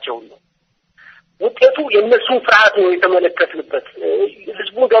መሆናቸውን ነው። ውጤቱ የነሱን ፍርሃት ነው የተመለከትንበት።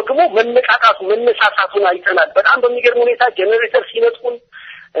 ህዝቡ ደግሞ መነሳሳቱን አይተናል። በጣም በሚገርም ሁኔታ ጄኔሬተር ሲነጥቁን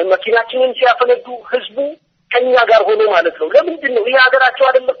መኪናችንን ሲያፈነዱ ህዝቡ ከኛ ጋር ሆኖ ማለት ነው። ለምንድን ነው ይሄ ሀገራቸው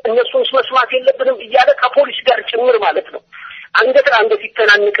አይደለም እነሱን መስማት የለብንም እያለ ከፖሊስ ጋር ጭምር ማለት ነው አንገት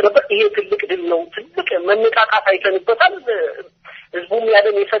ይተናነቅ ነበር። ይሄ ትልቅ ድል ነው። ትልቅ መነቃቃት አይተንበታል። ህዝቡም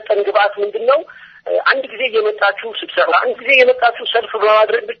ያለን የሰጠን ግብአት ምንድነው? አንድ ጊዜ የመጣችሁ ስብሰባ አንድ ጊዜ የመጣችሁ ሰልፍ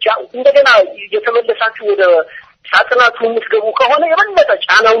በማድረግ ብቻ እንደገና የተመለሳችሁ ወደ ሳጥናቱ የምትገቡ ከሆነ የበለጠ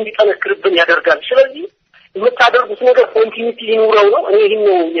ጫናው እንዲጠነክርብን ያደርጋል። ስለዚህ የምታደርጉት ነገር ኮንቲኒቲ ይኑረው ነው። እኔ ይሄን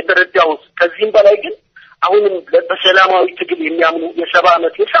ነው የተረዳሁት። ከዚህም በላይ ግን አሁንም በሰላማዊ ትግል የሚያምኑ የ70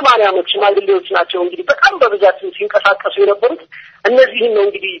 ዓመት የ80 ዓመት ሽማግሌዎች ናቸው እንግዲህ በጣም በብዛት ሲንቀሳቀሱ የነበሩት። እነዚህን ነው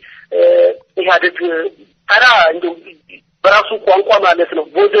እንግዲህ ኢህአዴግ ተራ እንደው በራሱ ቋንቋ ማለት ነው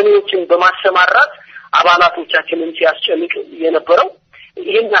ቦዘኔዎችን በማሰማራት አባላቶቻችንን ሲያስጨንቅ የነበረው።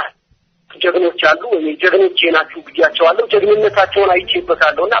 ይሄና ጀግኖች አሉ ወይ ጀግኖች ናችሁ ብያቸዋለሁ። ጀግንነታቸውን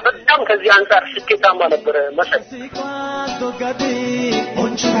አይቼበታለሁና በጣም ከዚህ አንፃር ስኬታማ ነበር መሰል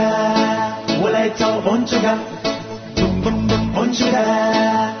ወላይታው ኦንቹጋ ኦንቹጋ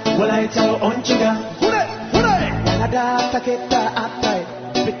ወላይታው ኦንቹጋ ሁሬ ያዳ ታኬታ አታይ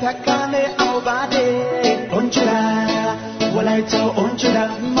ብታካኔ አውባዴ ኦንቹጋ ወላይታው ኦንቹጋ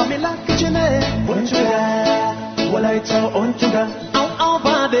ማሚላ ክችኔ ኦንቹጋ ወላይታው ኦንቹጋ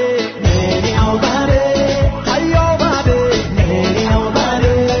አውባዴ ኔ አውባዴ ሃዮ ባዴ ኔ አውባዴ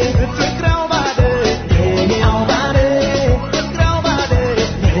ፍቅራው ባዴ ኔ አውባዴ ፍቅራው ባዴ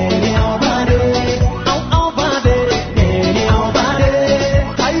ኔ አውባዴ አውባዴ ኔ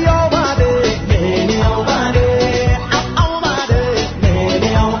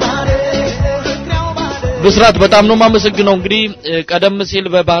ብስራት በጣም ነው ማመሰግነው እንግዲህ ቀደም ሲል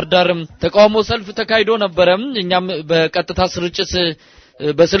በባህር ዳር ተቃውሞ ሰልፍ ተካሂዶ ነበር እኛም በቀጥታ ስርጭት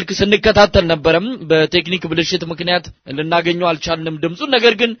በስልክ ስንከታተል ነበር በቴክኒክ ብልሽት ምክንያት ልናገኘው አልቻልንም ድምጹን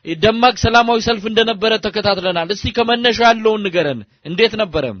ነገር ግን ደማቅ ሰላማዊ ሰልፍ እንደነበረ ተከታትለናል እስቲ ከመነሻው ያለውን ንገረን እንዴት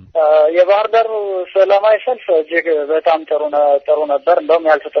ነበር የባህር ዳር ሰላማዊ ሰልፍ እጅግ በጣም ጥሩ ነበር እንደውም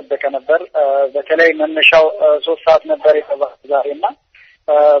ያልተጠበቀ ነበር በተለይ መነሻው 3 ሰዓት ነበር የተባለው ዛሬና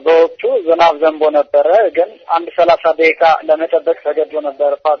በወቅቱ ዝናብ ዘንቦ ነበር ግን 1:30 ደቂቃ ለመጠበቅ ተገዶ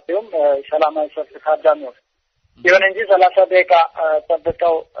ነበር ፓርቲውም ሰላማዊ ሰልፍ ታዳሚው ይሁን እንጂ 30 ደቂቃ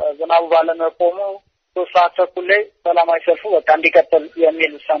ተጠብቀው ዝናቡ ባለመቆሙ 3 ሰዓት ተኩል ላይ ሰላማዊ ሰልፉ በቃ እንዲቀጥል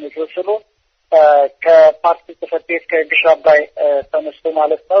የሚል ውሳኔ ተወስኖ ከፓርቲ ጽሕፈት ቤት ከግሽ አባይ ተነስቶ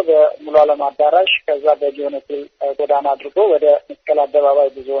ማለት ነው በሙሉ ዓለም አዳራሽ ከዛ በጂኦሜትሪ ጎዳና አድርጎ ወደ መስቀል አደባባይ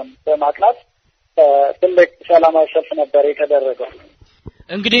ጉዞውን በማቅናት ትልቅ ሰላማዊ ሰልፍ ነበር የተደረገው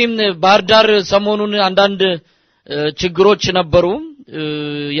እንግዲህ ባህር ዳር ሰሞኑን አንዳንድ ችግሮች ነበሩ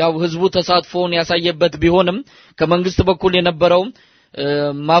ያው ህዝቡ ተሳትፎን ያሳየበት ቢሆንም ከመንግስት በኩል የነበረው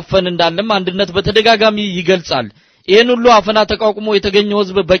ማፈን እንዳለም አንድነት በተደጋጋሚ ይገልጻል ይሄን ሁሉ አፈና ተቋቁሞ የተገኘው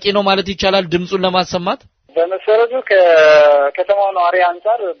ህዝብ በቂ ነው ማለት ይቻላል ድምጹን ለማሰማት በመሰረቱ ከከተማው ነዋሪ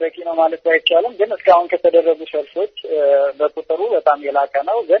አንፃር በቂ ነው ማለት አይቻልም ግን እስካሁን ከተደረጉ ሰልፎች በቁጥሩ በጣም የላቀ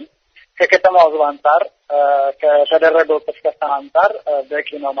ነው ግን ከከተማው ህዝብ አንፃር ከተደረገው ቅስቀሳ አንፃር በቂ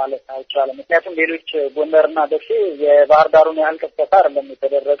ነው ማለት አይቻልም ምክንያቱም ሌሎች ጎንደርና ደሴ የባህር ዳሩን ያህል ቅስቀሳ አይደለም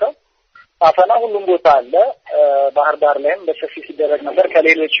የተደረገው አፈና ሁሉም ቦታ አለ ባህር ዳር ላይም በሰፊ ሲደረግ ነበር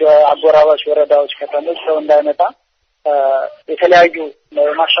ከሌሎች አጎራባች ወረዳዎች ከተሞች ሰው እንዳይመጣ የተለያዩ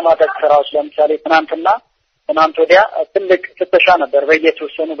ማሸማቀቅ ስራዎች ለምሳሌ ትናንት ወዲያ ትልቅ ፍተሻ ነበር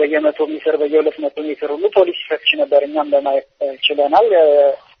በየተወሰኑ በየ100 ሜትር በየ200 ሜትር ሁሉ ፖሊስ ይፈትሽ ነበር እኛም ለማየት ችለናል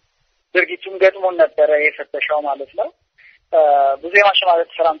ድርጊቱም ገጥሞን ነበር የፈተሻው ማለት ነው ብዙ የማሸማቀቅ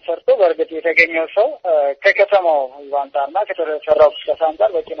ስራም ሰርቶ በእርግጥ የተገኘው ሰው ከከተማው ህዝብ አንፃርና ከተሰራው ቅስቀሳ አንፃር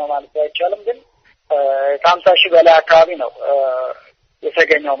በቂ ነው ማለት አይቻልም ግን ከ50 ሺህ በላይ አካባቢ ነው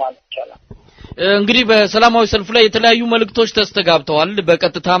የተገኘው ማለት ይቻላል እንግዲህ በሰላማዊ ሰልፍ ላይ የተለያዩ መልእክቶች ተስተጋብተዋል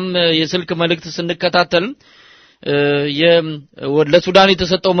በቀጥታም የስልክ መልእክት ስንከታተል ለሱዳን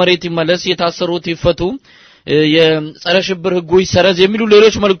የተሰጠው መሬት ይመለስ የታሰሩት ይፈቱ የጸረ ሽብር ህጉ ይሰረዝ የሚሉ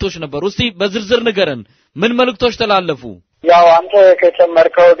ሌሎች መልእክቶች ነበሩ እስቲ በዝርዝር ንገረን ምን መልእክቶች ተላለፉ ያው አንተ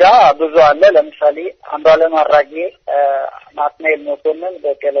ከጨመርከው ጋር ብዙ አለ ለምሳሌ አንዷለም አራጌ ናትናኤል ሞቶንን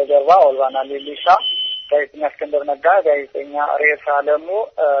በቀለ ጀርባ ኦልባና ሊሊሳ ጋዜጠኛ እስክንድር ነጋ ጋዜጠኛ ሬሳ አለሙ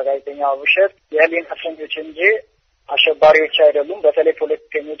ጋዜጠኛ ውብሸት የህሊና እስረኞች እንጂ አሸባሪዎች አይደሉም በተለይ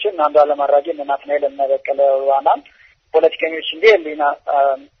ፖለቲከኞች አንዷለም አራጌ ናትናኤል እና በቀለ ኦልባና ፖለቲከኞች እንጂ ህሊና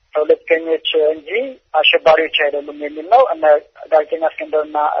ፖለቲከኞች እንጂ አሸባሪዎች አይደሉም የሚል ነው እና ጋዜጠኛ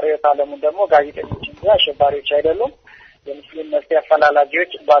እስክንድርና ሬሳ አለሙ ደግሞ ጋዜጠኞች እንጂ አሸባሪዎች አይደሉም የሙስሊም መፍትሄ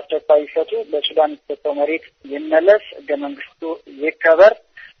አፈላላጊዎች በአስቸኳይ ይፈቱ ለሱዳን የተሰጠው መሬት ይመለስ ህገ መንግስቱ ይከበር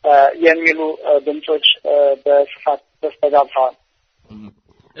የሚሉ ድምጾች በስፋት ተስተጋብተዋል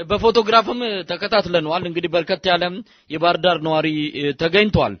በፎቶግራፍም ተከታትለናል እንግዲህ በርከት ያለ የባህር ዳር ነዋሪ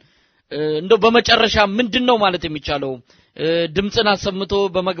ተገኝቷል እንደው በመጨረሻ ምንድነው ማለት የሚቻለው ድምጽን አሰምቶ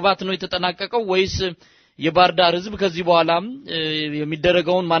በመግባት ነው የተጠናቀቀው ወይስ የባህር ዳር ህዝብ ከዚህ በኋላ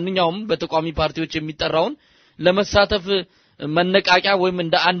የሚደረገውን ማንኛውም በተቋሚ ፓርቲዎች የሚጠራውን ለመሳተፍ መነቃቂያ ወይም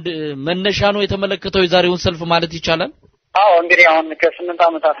እንደ አንድ መነሻ ነው የተመለከተው የዛሬውን ሰልፍ ማለት ይቻላል አዎ እንግዲህ አሁን ከ8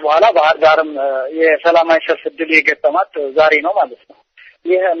 አመታት በኋላ ባህር ዳርም የሰላማዊ ሰልፍ ድል የገጠማት ዛሬ ነው ማለት ነው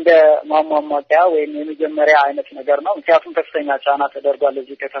ይህ እንደ ማሟሟቂያ ወይም የመጀመሪያ አይነት ነገር ነው ምክንያቱም ከፍተኛ ጫና ተደርጓል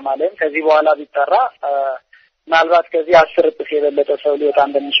እዚህ ከተማ ላይ ከዚህ በኋላ ቢጠራ ምናልባት ከዚህ 10 እጥፍ የበለጠ ሰው ሊወጣ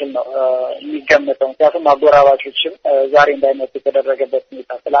እንደሚችል ነው የሚገመተው ምክንያቱም አጎራባቾችም ዛሬ እንዳይመጡ የተደረገበት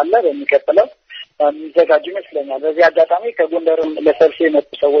ሁኔታ ስላለ በሚቀጥለው የሚዘጋጁ ይመስለኛል በዚህ አጋጣሚ ከጎንደርም ለሰልፍ የመጡ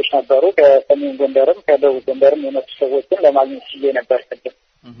ሰዎች ነበሩ ከሰሜን ጎንደርም ከደቡብ ጎንደርም የመጡ ሰዎችን ለማግኘት ሲል ነበር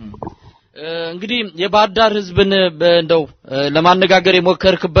እንግዲህ የባህር ዳር ህዝብን እንደው ለማነጋገር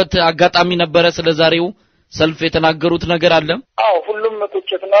የሞከርክበት አጋጣሚ ነበረ ስለዛሬው ሰልፍ የተናገሩት ነገር አለ አዎ ሁሉም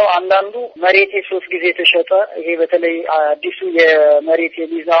ቁጭት ነው አንዳንዱ መሬት 3 ጊዜ ተሸጠ ይሄ በተለይ አዲሱ የመሬት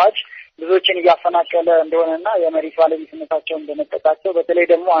የሊዝ አዋጅ ብዙዎችን እያፈናቀለ እንደሆነና የመሬት ባለቤትነታቸው እንደነጠቃቸው በተለይ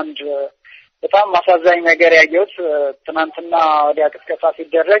ደግሞ አንድ በጣም ማሳዛኝ ነገር ያየሁት ትናንትና ወዲያ ቅስቀሳ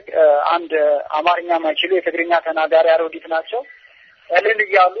ሲደረግ አንድ አማርኛ ማይችሉ የትግርኛ ተናጋሪ አሮጊት ናቸው እልል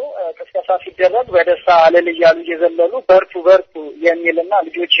እያሉ ቅስቀሳ ሲደረግ በደስታ እልል እያሉ እየዘለሉ በርቱ የሚልና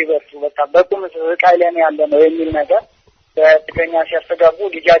ልጆች ይበርቱ በቃ በቁም ስቃይ ላይ ያለ ነው የሚል ነገር በትግርኛ ሲያስተጋቡ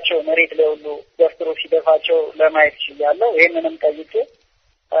ልጃቸው መሬት ላይ ሁሉ ደፍትሮ ሲደፋቸው ለማየት ይችላል ይሄንንም ጠይቄ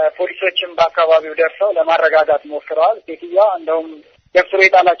ፖሊሶችም በአካባቢው ደርሰው ለማረጋጋት ሞክረዋል ሴትዮዋ እንደውም ደፍትሮ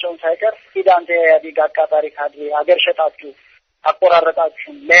የጣላቸውን ሳይቀር ሂዳንተ ያዲግ አቃጣሪ ካድሬ ሀገር ሸጣችሁ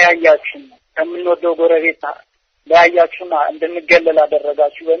አቆራረጣችሁ ለያያችሁ ከምንወደው ጎረቤት ለያያችሁና እንድንገለል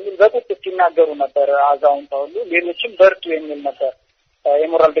አደረጋችሁ በሚል በቁጥጥ ሲናገሩ ነበር። አዛውንት ሁሉ ሌሎችም በርቱ የሚል ነበር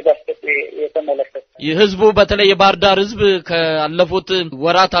የሞራል ድጋፍ የተመለከተ። የህዝቡ በተለይ የባህር ዳር ህዝብ ካለፉት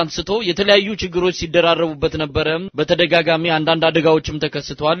ወራት አንስቶ የተለያዩ ችግሮች ሲደራረቡበት ነበር። በተደጋጋሚ አንዳንድ አደጋዎችም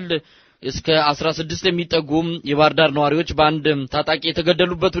ተከስተዋል። እስከ 16 የሚጠጉ የባህር ዳር ነዋሪዎች በአንድ ታጣቂ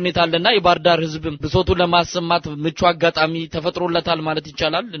የተገደሉበት ሁኔታ አለና የባህር ዳር ህዝብ ብሶቱን ለማሰማት ምቹ አጋጣሚ ተፈጥሮለታል ማለት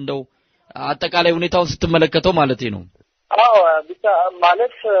ይቻላል። እንደው አጠቃላይ ሁኔታውን ስትመለከተው ማለት ነው። አዎ ብቻ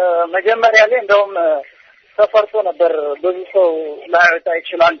ማለት መጀመሪያ ላይ እንደውም ተፈርቶ ነበር ብዙ ሰው ላይወጣ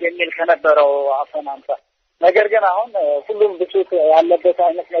ይችላል የሚል ከነበረው አፈናንታ። ነገር ግን አሁን ሁሉም ብሶት ያለበት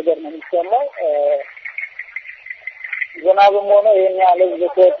አይነት ነገር ነው የሚሰማው። ዝናብም ሆነ የኛ ለዚህ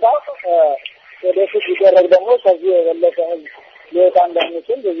ተወጣ ወደፊት ይደረግ ደግሞ ከዚህ የበለጠ ሊወጣ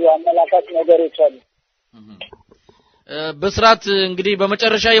እንደሚችል ብዙ አመላካች ነገሮች አሉ። በስራት እንግዲህ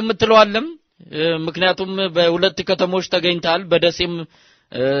በመጨረሻ የምትለው አለም ምክንያቱም በሁለት ከተሞች ተገኝታል። በደሴም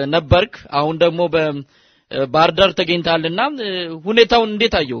ነበርክ፣ አሁን ደግሞ በባህር ዳር ተገኝታልና ሁኔታውን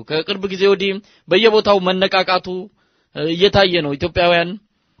እንዴት አየው? ከቅርብ ጊዜ ወዲህ በየቦታው መነቃቃቱ እየታየ ነው። ኢትዮጵያውያን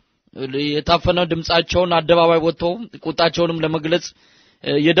የታፈነው ድምጻቸውን አደባባይ ወጥተው ቁጣቸውንም ለመግለጽ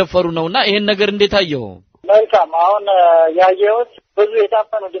እየደፈሩ ነውና ይሄን ነገር እንዴት አየው? መልካም። አሁን ያየሁት ብዙ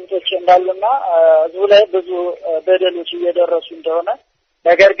የታፈኑ ድምጾች እንዳሉና ህዝቡ ላይ ብዙ በደሎች እየደረሱ እንደሆነ፣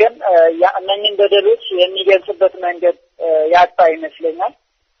 ነገር ግን እነኝህን በደሎች የሚገልጽበት መንገድ ያጣ ይመስለኛል።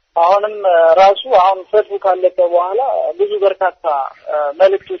 አሁንም ራሱ አሁን ሰልፉ ካለቀ በኋላ ብዙ በርካታ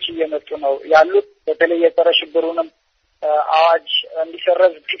መልእክቶች እየመጡ ነው ያሉት። በተለይ የጸረ ሽብሩንም አዋጅ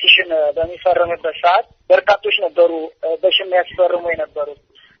እንዲሰረዝ ፒቲሽን በሚፈረምበት ሰዓት በርካቶች ነበሩ በሽም ያስፈርሙ የነበሩት።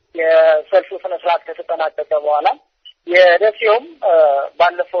 የሰልፉ ስነ ስርዓት ከተጠናቀቀ በኋላ የደሴውም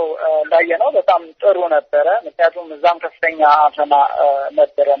ባለፈው እንዳየነው በጣም ጥሩ ነበረ። ምክንያቱም እዛም ከፍተኛ አፈና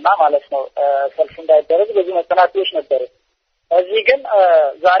ነበረና ማለት ነው ሰልፉ እንዳይደረግ ብዙ መሰናክሎች ነበሩ። እዚህ ግን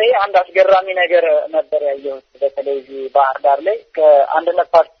ዛሬ አንድ አስገራሚ ነገር ነበር ያየሁት። በተለይ እዚህ ባህር ዳር ላይ ከአንድነት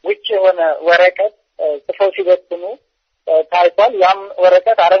ፓርቲ ውጭ የሆነ ወረቀት ጽፈው ሲበትኑ ታይቷል። ያም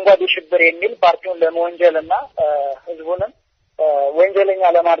ወረቀት አረንጓዴ ሽብር የሚል ፓርቲውን ለመወንጀልና ህዝቡንም ወንጀለኛ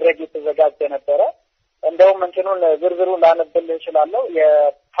ለማድረግ የተዘጋጀ ነበረ። እንደውም እንትኑን ዝርዝሩን ላነብልህ እችላለሁ።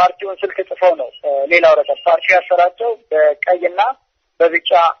 የፓርቲውን ስልክ ጽፈው ነው ሌላ ወረቀት ፓርቲው ያሰራቸው በቀይና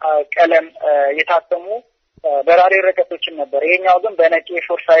በቢጫ ቀለም የታተሙ በራሪ ወረቀቶችን ነበር። ይሄኛው ግን በነጭ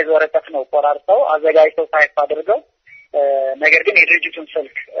ፎር ሳይዝ ወረቀት ነው ቆራርጠው አዘጋጅተው ታይፕ አድርገው ነገር ግን የድርጅቱን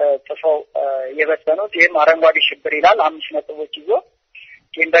ስልክ ጽፈው የበተኑት። ይህም አረንጓዴ ሽብር ይላል 5 ነጥቦች ይዞ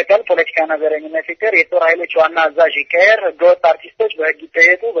ቂም በቀል፣ ፖለቲካና ዘረኝነት ይቅር፣ የጦር ኃይሎች ዋና አዛዥ ይቀየር፣ ህገወጥ አርቲስቶች በህግ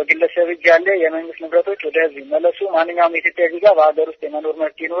ይጠየቁ፣ በግለሰብ እጅ ያለ የመንግስት ንብረቶች ወደ ህዝብ ይመለሱ፣ ማንኛውም የኢትዮጵያ ዜጋ በሀገር ውስጥ የመኖር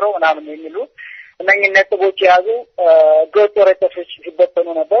መብት ይኑረው ምናምን የሚሉ እነኝህ ነጥቦች የያዙ ህገወጥ ወረቀቶች ሲበተኑ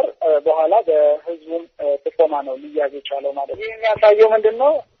ነበር። በኋላ በህዝቡም ጥቆማ ነው ሊያዝ የቻለው ማለት ነው። ይህ የሚያሳየው ምንድን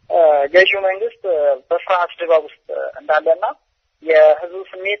ነው? ገዢው መንግስት በፍርሃት ድባብ ውስጥ እንዳለና የህዝቡ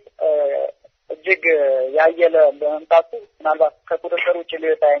ስሜት እጅግ ያየለ በመምጣቱ ምናልባት ከቁጥጥር ውጭ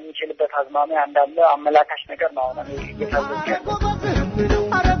ሊወጣ የሚችልበት አዝማሚያ እንዳለ አመላካሽ ነገር ነው። አሁን እየታዘብኩ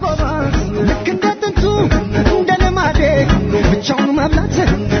ልክ እንደ ጥንቱ እንደ ልማዴ ብቻውን መብላት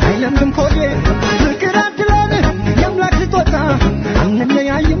አይለምድም ኮዴ ፍቅር አድለን የአምላክ ስጦታ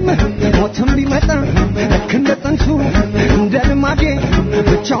አንለያይም ሞትም ቢመጣ ልክ እንደ ጥንቱ እንደ ልማዴ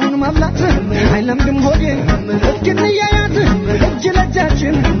ብቻውን መብላት አይለምድም ሆዴ እስኪ እንያያዝ እጅ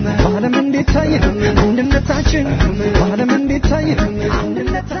ለእጃችን በዓለም እንዲታይ አንድነታችን በዓለም እንዲታይ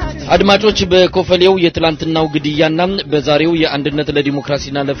አንድነታችን። አድማጮች በኮፈሌው የትላንትናው ግድያና በዛሬው የአንድነት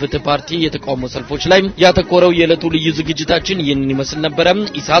ለዲሞክራሲና ለፍትህ ፓርቲ የተቃውሞ ሰልፎች ላይ ያተኮረው የዕለቱ ልዩ ዝግጅታችን ይህንን ይመስል ነበር።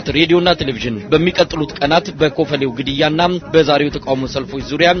 ኢሳት ሬዲዮና ቴሌቪዥን በሚቀጥሉት ቀናት በኮፈሌው ግድያና በዛሬው ተቃውሞ ሰልፎች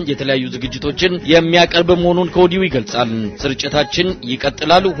ዙሪያ የተለያዩ ዝግጅቶችን የሚያቀርብ መሆኑን ከወዲሁ ይገልጻል። ስርጭታችን ይቀጥላል።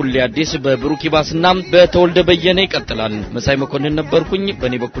 ሁሌ አዲስ በብሩክ ይባስና በተወልደ በየነ ይቀጥላል። መሳይ መኮንን ነበርኩኝ።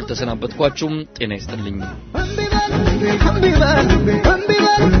 በእኔ በኩል ተሰናበትኳችሁ። ጤና ይስጥልኝ።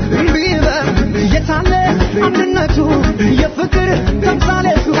 የታለ አንድነቱ የፍቅር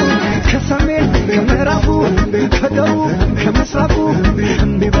ተምሳሌቱ ከሰሜን ከምዕራቡ ከደቡብ ከምስራቁ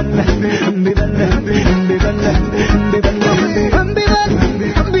እምቢበል እምቢበል እምቢበል እምቢበል እምቢበል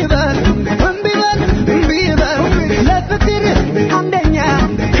እምቢበል እምቢበል እምቢበል ለፍቅር አንደኛ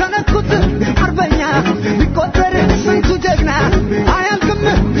ከነኩት አርበኛ ቢቆጠር ስንቱ ጀግና አያልቅም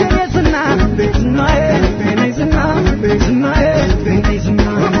የኔ ዝና ዝናዬ የኔ ዝና ዝናዬ የኔ ዝና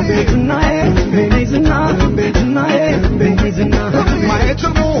ዝናዬ የኔ ዝና ዝናዬ የኔ ዝና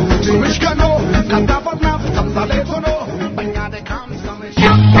ማየትሙ ትምሽ ከኖ ካታፈጥናፍ ተምሳሌት ሆኖ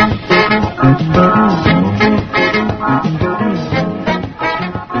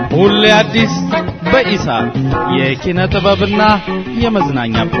ሁሌ አዲስ በኢሳት የኪነ ጥበብና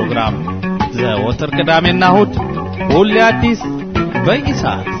የመዝናኛ ፕሮግራም ዘወትር ቅዳሜና እሁድ ሁሌ አዲስ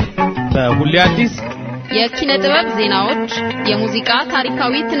በኢሳት በሁሌ አዲስ የኪነ ጥበብ ዜናዎች፣ የሙዚቃ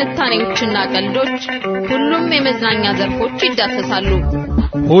ታሪካዊ ትንታኔዎችና ቀልዶች፣ ሁሉም የመዝናኛ ዘርፎች ይዳሰሳሉ።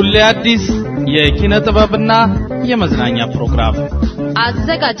 ሁሌ አዲስ የኪነ ጥበብና የመዝናኛ ፕሮግራም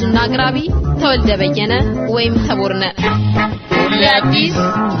አዘጋጅና አቅራቢ ተወልደ በየነ ወይም ተቦርነ። ሁሌ አዲስ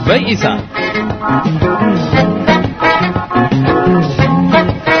በኢሳት።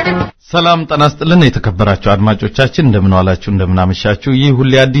 ሰላም ጤና ይስጥልን የተከበራችሁ አድማጮቻችን እንደምን ዋላችሁ እንደምን አመሻችሁ። ይህ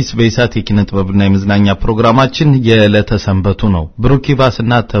ሁሌ አዲስ በኢሳት የኪነ ጥበብና የመዝናኛ ፕሮግራማችን የዕለተ ሰንበቱ ነው።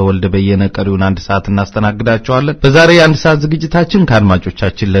 ብሩኪባስና ተወልደ በየነ ቀሪውን አንድ ሰዓት እናስተናግዳችኋለን። በዛሬ አንድ ሰዓት ዝግጅታችን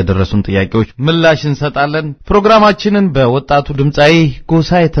ከአድማጮቻችን ለደረሱን ጥያቄዎች ምላሽ እንሰጣለን። ፕሮግራማችንን በወጣቱ ድምጻዊ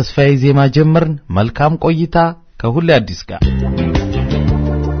ጎሳዬ ተስፋዬ ዜማ ጀመርን። መልካም ቆይታ ከሁሌ አዲስ ጋር።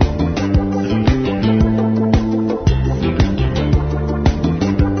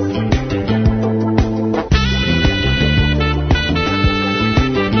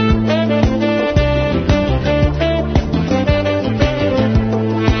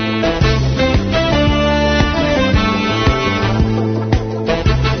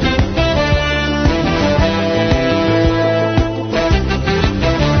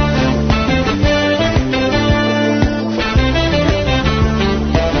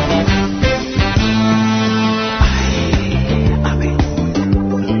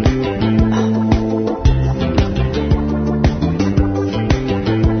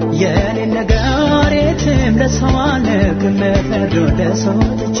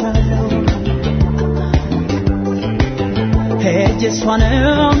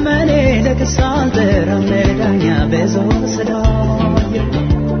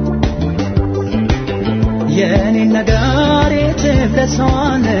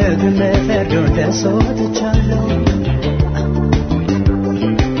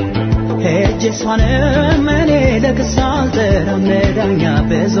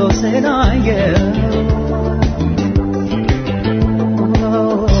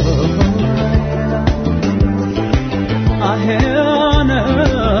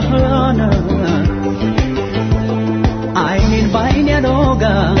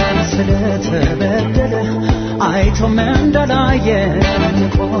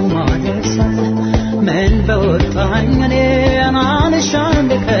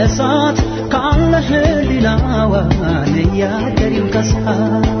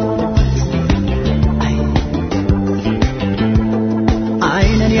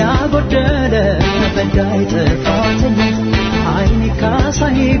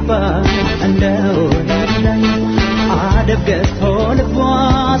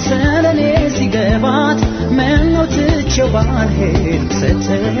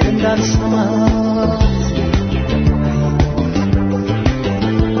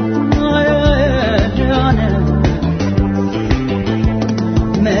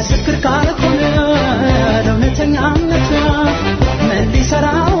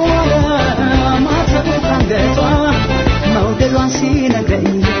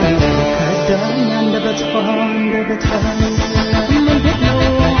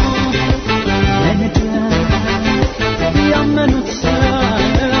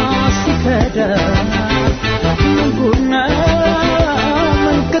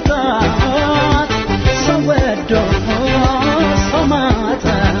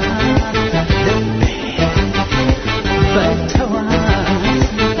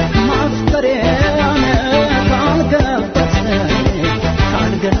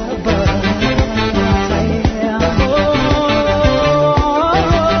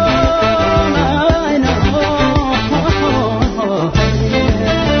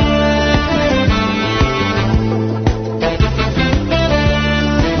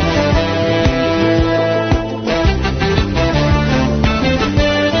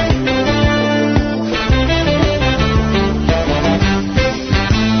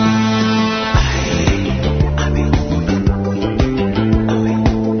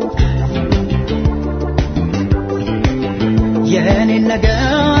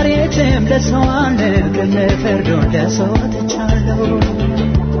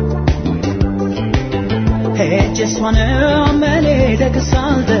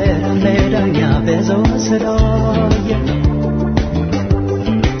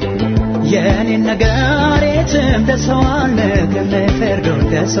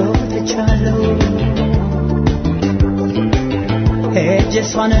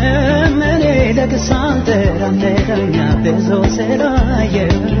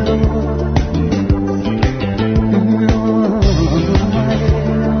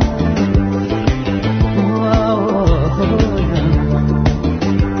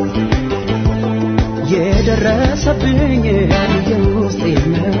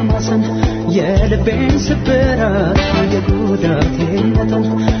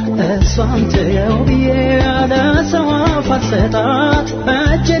 እሷን ተየው ብዬ ያለ ሰው ፋሰጣት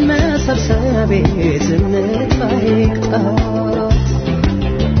እጄን መሰብሰቤ ዝምታ ይቅጣት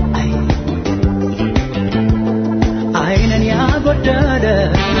አይንን ያጎደለ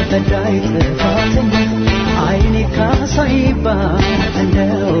በዳይ ጥፋተኛ አይኔ ካሳይባ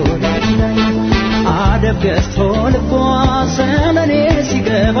እንደው ላይ አደብ ገዝቶ ልቧ ስለኔ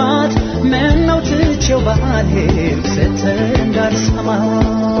ሲገባት ምነው ትቼው ባልሄድ ስትል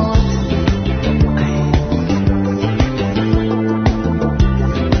እንዳልሰማት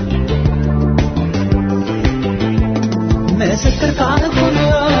ምስክር ካልሆነ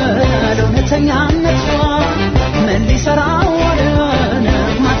ለእውነተኛነቷ ምን ሊሰራ ወደነ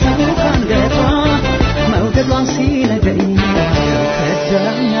ማተቡ ካንገቷ መውደዷን ሲነግረኝ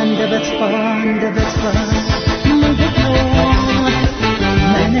ከዳኝ አንደበቷ ምንድን ነው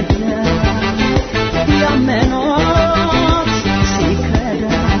ያመኗት ሲከዳ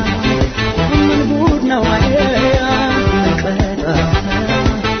ምን ጉድ ነው ቀጣ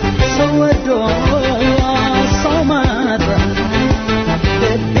ሰው ወዶ ሰው ማጣ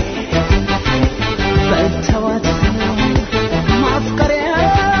በልተዋት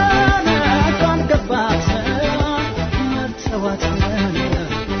ማፍቀሪያን ቃል ገባት መርተዋት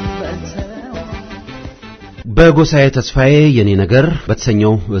በጎሳዬ ተስፋዬ የኔ ነገር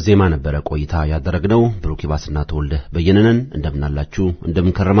በተሰኘው ዜማ ነበር ቆይታ ያደረግነው። ብሩክ ይባስና ተወልደ በየነን እንደምናላችሁ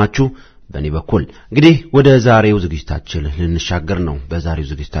እንደምንከረማችሁ በእኔ በኩል እንግዲህ ወደ ዛሬው ዝግጅታችን ልንሻገር ነው። በዛሬው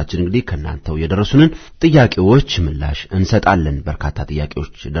ዝግጅታችን እንግዲህ ከናንተው የደረሱንን ጥያቄዎች ምላሽ እንሰጣለን። በርካታ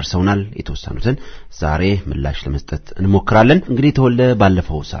ጥያቄዎች ደርሰውናል። የተወሰኑትን ዛሬ ምላሽ ለመስጠት እንሞክራለን። እንግዲህ ተወልደ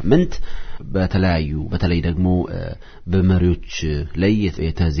ባለፈው ሳምንት በተለይ ደግሞ በመሪዎች ላይ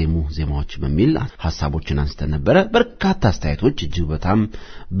የተዜሙ ዜማዎች በሚል ሐሳቦችን አንስተን ነበር። በርካታ አስተያየቶች እጅግ በጣም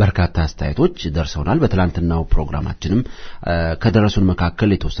በርካታ አስተያየቶች ደርሰውናል። በትላንትናው ፕሮግራማችንም ከደረሱን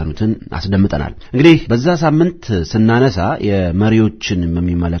መካከል የተወሰኑትን አስደምጠናል። እንግዲህ በዛ ሳምንት ስናነሳ የመሪዎችን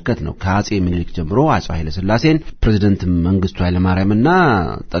የሚመለከት ነው። ከአጼ ምኒልክ ጀምሮ አጼ ኃይለ ሥላሴን፣ ፕሬዝዳንት መንግስቱ ኃይለ ማርያምና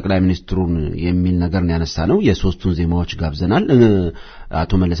ጠቅላይ ሚኒስትሩን የሚል ነገር ነው ያነሳነው። የሶስቱን ዜማዎች ጋብዘናል።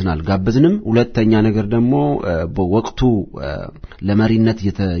 አቶ መለስን አልጋበዝንም። ሁለተኛ ነገር ደግሞ በወቅቱ ለመሪነት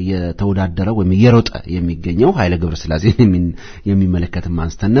የተወዳደረው ወይም የሮጠ የሚገኘው ኃይለ ገብረስላሴን የሚመለከትም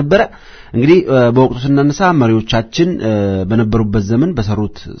አንስተን ነበር። እንግዲህ በወቅቱ ስናነሳ መሪዎቻችን በነበሩበት ዘመን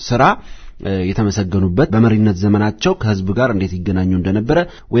በሰሩት ስራ የተመሰገኑበት በመሪነት ዘመናቸው ከህዝብ ጋር እንዴት ይገናኙ እንደነበረ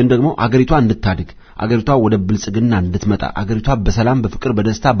ወይም ደግሞ አገሪቷ እንድታድግ አገሪቷ ወደ ብልጽግና እንድትመጣ አገሪቷ በሰላም በፍቅር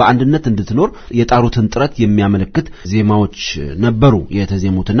በደስታ በአንድነት እንድትኖር የጣሩትን ጥረት የሚያመለክት ዜማዎች ነበሩ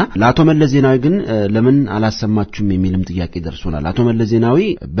የተዜሙትና ለአቶ መለስ ዜናዊ ግን ለምን አላሰማችሁም የሚልም ጥያቄ ደርሶናል። አቶ መለስ ዜናዊ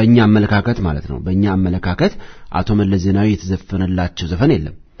በእኛ አመለካከት ማለት ነው በእኛ አመለካከት አቶ መለስ ዜናዊ የተዘፈነላቸው ዘፈን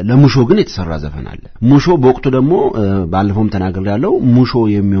የለም። ለሙሾ ግን የተሰራ ዘፈን አለ። ሙሾ በወቅቱ ደግሞ ባለፈውም ተናግሬያለሁ። ሙሾ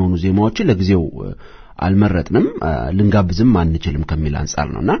የሚሆኑ ዜማዎችን ለጊዜው አልመረጥንም ልንጋብዝም አንችልም ከሚል አንፃር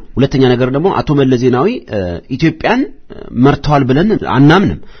ነውና ሁለተኛ ነገር ደግሞ አቶ መለስ ዜናዊ ኢትዮጵያን መርተዋል ብለን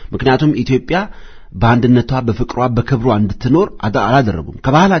አናምንም። ምክንያቱም ኢትዮጵያ በአንድነቷ በፍቅሯ በክብሯ እንድትኖር አላደረጉም።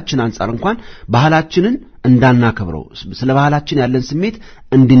 ከባህላችን አንፃር እንኳን ባህላችንን እንዳናከብረው ስለ ባህላችን ያለን ስሜት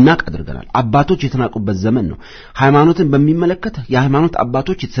እንድናቅ አድርገናል። አባቶች የተናቁበት ዘመን ነው። ሃይማኖትን በሚመለከት የሃይማኖት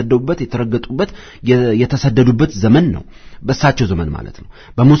አባቶች የተሰደዱበት የተረገጡበት የተሰደዱበት ዘመን ነው። በሳቸው ዘመን ማለት ነው።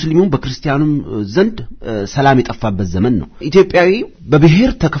 በሙስሊሙም በክርስቲያኑም ዘንድ ሰላም የጠፋበት ዘመን ነው። ኢትዮጵያዊ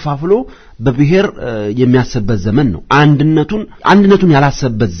በብሔር ተከፋፍሎ በብሔር የሚያስብበት ዘመን ነው። አንድነቱን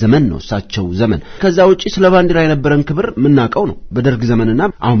ያላሰበበት ዘመን ነው እሳቸው ዘመን። ከዛ ውጪ ስለ ባንዲራ የነበረን ክብር ምናቀው ነው። በደርግ ዘመንና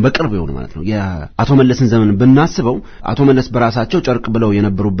አሁን በቅርብ የሆነ ማለት ነው የአቶ መለስን ዘመን ብናስበው አቶ መለስ በራሳቸው ጨርቅ ብለው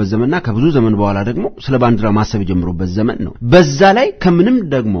የነበሩበት ዘመንና ከብዙ ዘመን በኋላ ደግሞ ስለ ባንዲራ ማሰብ የጀመሩበት ዘመን ነው። በዛ ላይ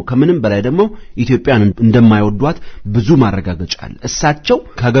ከምንም በላይ ደግሞ ኢትዮጵያን እንደማይወዷት ብዙ ማረጋገጫ አለ። እሳቸው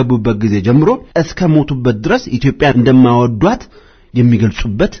ከገቡበት ጊዜ ጀምሮ እስከ ሞቱበት ድረስ ኢትዮጵያን እንደማይወዷት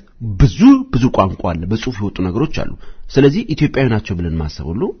የሚገልጹበት ብዙ ቋንቋ አለ። በጽሁፍ የወጡ ነገሮች አሉ። ስለዚህ ኢትዮጵያዊ ናቸው ብለን ማሰብ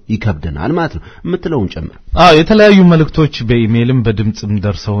ሁሉ ይከብደናል ማለት ነው። የምትለውን ጨምር። የተለያዩ መልእክቶች በኢሜልም በድምጽም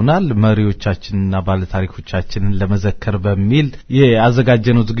ደርሰውናል። መሪዎቻችንና ባለታሪኮቻችንን ለመዘከር በሚል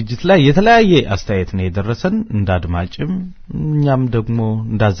ያዘጋጀነው ዝግጅት ላይ የተለያየ አስተያየት ነው የደረሰን። እንዳድማጭም እኛም ደግሞ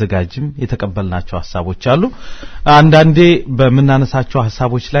እንዳዘጋጅም የተቀበልናቸው ሐሳቦች አሉ። አንዳንዴ በመናነሳቸው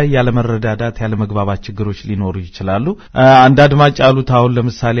ሐሳቦች ላይ ያለመረዳዳት ያለመግባባት ችግሮች ሊኖሩ ይችላሉ። አንድ አድማጭ አሉት አሁን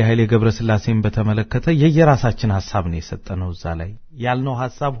ለምሳሌ ኃይሌ ገብረስላሴን በተመለከተ የየራሳችን ሐሳብ ነው የሰጠነው። እዛ ላይ ያልነው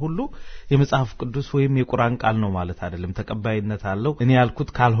ሐሳብ ሁሉ የመጽሐፍ ቅዱስ ወይም የቁርአን ቃል ነው ማለት አይደለም። ተቀባይነት አለው። እኔ ያልኩት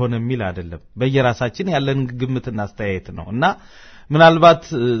ካልሆነ የሚል አይደለም። በየራሳችን ያለን ግምትና አስተያየት ነውና ምናልባት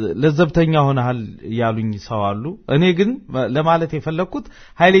ለዘብተኛ ሆነሃል ያሉኝ ሰው አሉ እኔ ግን ለማለት የፈለኩት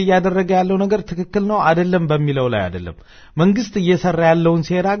ኃይሌ ያደረገ ያለው ነገር ትክክል ነው አይደለም በሚለው ላይ አይደለም መንግስት እየሰራ ያለውን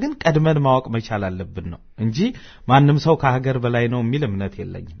ሴራ ግን ቀድመን ማወቅ መቻል አለብን ነው እንጂ ማንንም ሰው ከሀገር በላይ ነው የሚል እምነት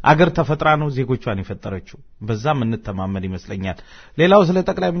የለኝም አገር ተፈጥራ ነው ዜጎቿን የፈጠረችው በዛም እንተማመን ይመስለኛል ሌላው ስለ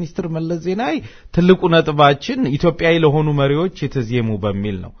ጠቅላይ ሚኒስትር መለስ ዜናዊ ትልቁ ነጥባችን ኢትዮጵያዊ ለሆኑ መሪዎች የተዜሙ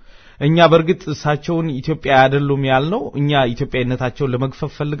በሚል ነው እኛ በርግጥ እሳቸውን ኢትዮጵያ አይደሉም ያልነው እኛ ኢትዮጵያዊነታቸውን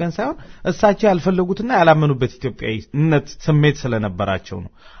ለመግፈፍ ፈልገን ሳይሆን እሳቸው ያልፈለጉትና ያላመኑበት ኢትዮጵያዊነት ስሜት ስለነበራቸው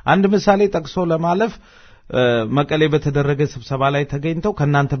ነው አንድ ምሳሌ ጠቅሶ ለማለፍ መቀሌ በተደረገ ስብሰባ ላይ ተገኝተው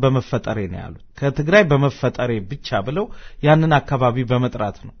ከናንተ በመፈጠሬ ነው ያሉት ከትግራይ በመፈጠሬ ብቻ ብለው ያንን አካባቢ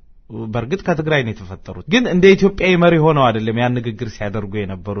በመጥራት ነው በርግጥ ከትግራይ ነው የተፈጠሩት ግን እንደ ኢትዮጵያዊ መሪ ሆነው አይደለም ያን ንግግር ሲያደርጉ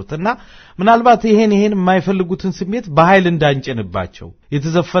የነበሩትና ምናልባት ይሄን የማይፈልጉትን ስሜት በኃይል እንዳንጭንባቸው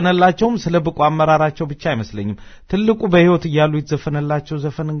የተዘፈነላቸውም ስለ ብቁ አመራራቸው ብቻ አይመስለኝም ትልቁ በህይወት ይያሉ የተዘፈነላቸው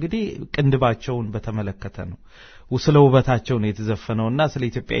ዘፈን እንግዲህ ቅንድባቸውን በተመለከተ ነው ስለ ውበታቸው ነው የተዘፈነውና ስለ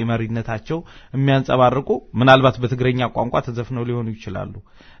ኢትዮጵያዊ መሪነታቸው የሚያንጸባርቁ ምናልባት በትግረኛ ቋንቋ ተዘፍነው ሊሆኑ ይችላሉ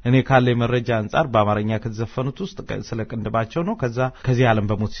እኔ ካለ መረጃ አንፃር በአማርኛ ከተዘፈኑት ውስጥ ስለ ቅንድባቸው ነው ከዚህ ዓለም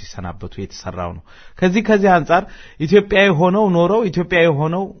በሞት ሲሰናበቱ የተሰራው ነው ከዚህ አንፃር ኢትዮጵያዊ ሆነው ኖረው ኢትዮጵያዊ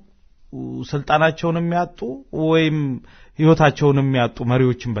ሆነው ስልጣናቸውን የሚያጡ ወይም ህይወታቸውን የሚያጡ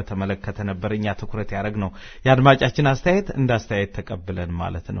መሪዎችን በተመለከተ ነበርኛ ትኩረት ያደረግነው ያድማጫችን አስተያየት እንዳስተያየት ተቀብለን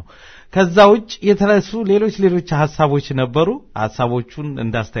ማለት ነው ከዛውጭ የተለሱ ሌሎች ሐሳቦች ነበሩ ሐሳቦቹን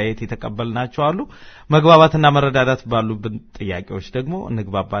እንዳስተያየት የተቀበልናቸው አሉ መግባባትና መረዳዳት ባሉብን ጥያቄዎች ደግሞ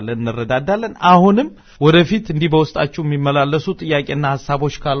እንግባባለን እንረዳዳለን አሁንም ወደፊት እንዲህ በውስጣችሁ የሚመላለሱ ጥያቄና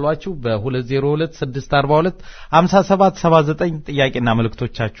ሐሳቦች ካሏችሁ በ2026425779 ጥያቄና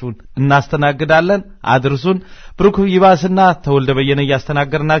መልእክቶቻችሁን እናስተናግዳለን አድርሱን ብሩክ ይባስና ተወልደ በየነ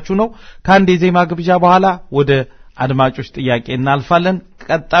ያስተናገርናችሁ ነው ካንዴ ዜማ ግብዣ በኋላ ወደ አድማጮች ጥያቄ እናልፋለን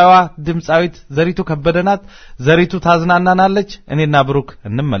ቀጣዩዋ ድምጻዊት ዘሪቱ ከበደናት ዘሪቱ ታዝናናናለች እኔና ብሩክ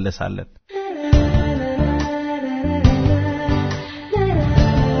እንመለሳለን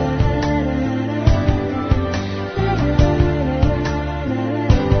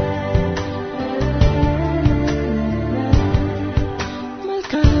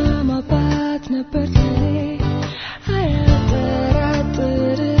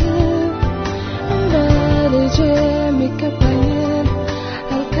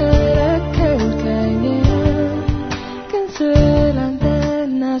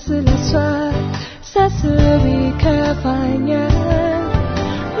That's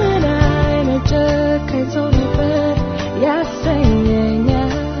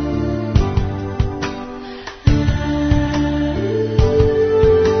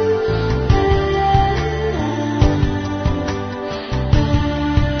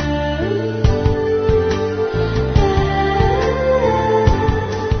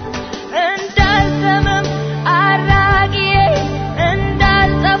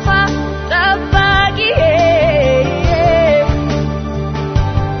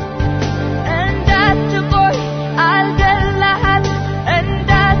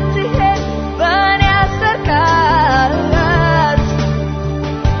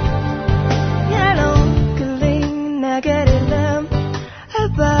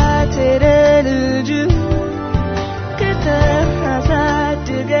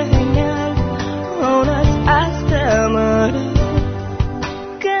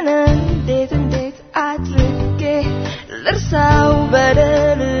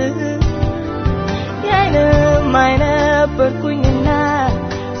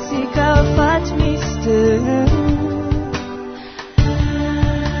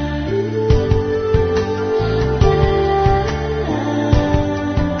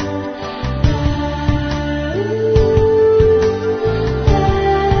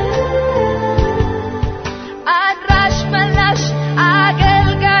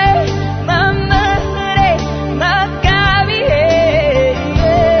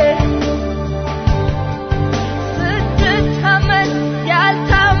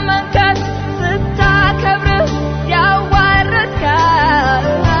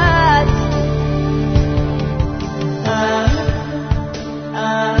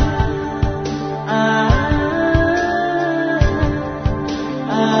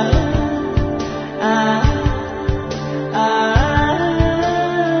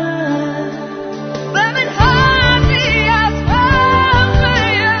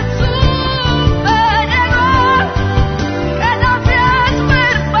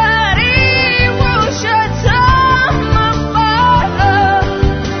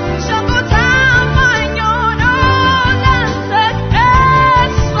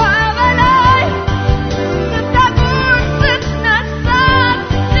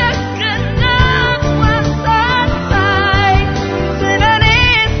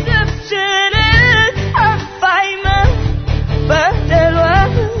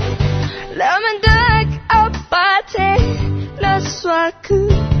Sois que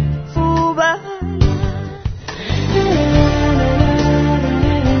vous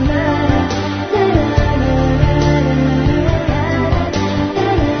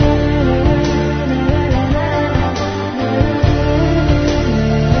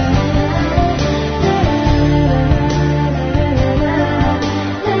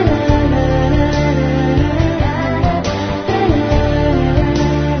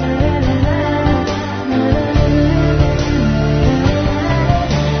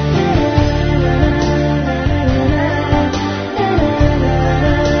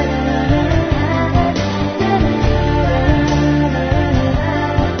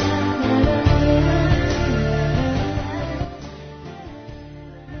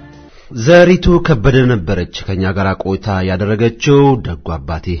ዘሪቱ ከበደ ነበረች ከኛ ጋር ቆይታ ያደረገችው ደጉ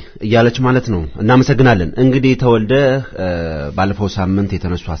አባቴ እያለች ማለት ነው እናመሰግናለን እንግዲህ ተወልደ ባለፈው ሳምንት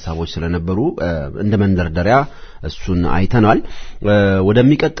የተነሱ ሐሳቦች ስለነበሩ እንደ መንደርደሪያ እሱን አይተናል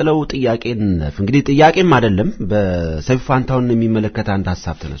ወደሚቀጥለው ጥያቄን እንግዲህ ጥያቄም አይደለም በሰይፉ ፋንታውን የሚመለከት አንድ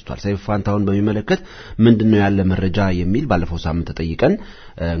ሐሳብ ተነስቷል ሰይፉ ፋንታውን በሚመለከት ምንድነው ያለ መረጃ የሚል ባለፈው ሳምንት ተጠይቀን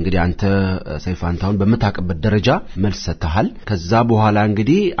እንግዲህ አንተ ሰይፉ ፋንታውን በመታቀበት ደረጃ መልስ ሰጥተሃል ከዛ በኋላ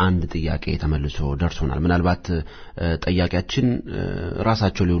እንግዲህ አንድ ጥያቄ ተመልሶ ደርሶናል ምናልባት ጥያቄያችን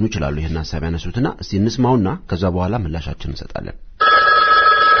ራሳቸው ሊሆኑ ይችላሉ ይሄን ሐሳብ ያነሱትና እስቲ እንስማውና ከዛ በኋላ ምላሻችንን እንሰጣለን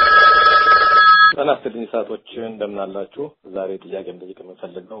ተናስተልኝ ሰዓቶች እንደምናላችሁ ዛሬ ጥያቄ እንጠይቅ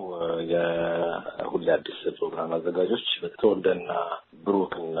የምፈልገው የሁሌ አዲስ ፕሮግራም አዘጋጆች ተወልደና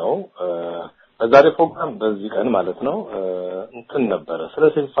ብሩክ ነው ዛሬ ፕሮግራም በዚህ ቀን ማለት ነው እንትን ነበር ስለ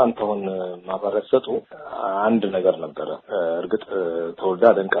ሰይፉ ፋንታውን ማብራሪያ ሰጡ አንድ ነገር ነበር እርግጥ ተወልዳ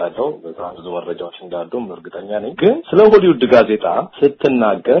ደንቃለው በጣም ብዙ መረጃዎች እንዳሉም እርግጠኛ ነኝ ግን ስለ ሆሊውድ ጋዜጣ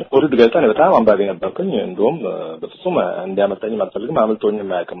ስትናገር ሆሊውድ ጋዜጣ በጣም አንባቢ ነበርኩኝ እንደውም በፍጹም እንዲያመልጠኝ አልፈልግም አመልጦኝም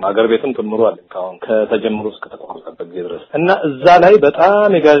አያውቅም አገር ቤትም ተምሯል ካሁን ከተጀመሩ እስከ ተቋረጠበት ጊዜ ድረስ እና እዛ ላይ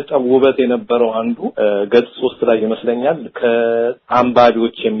በጣም የጋዜጣው ውበት የነበረው አንዱ ገጽ 3 ላይ ይመስለኛል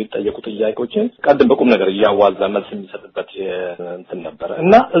ከአንባቢዎች የሚጠየቁ ጥያቄዎችን ቀደም በቁም ነገር ያዋዛ መልስ የሚሰጥበት እንትን ነበር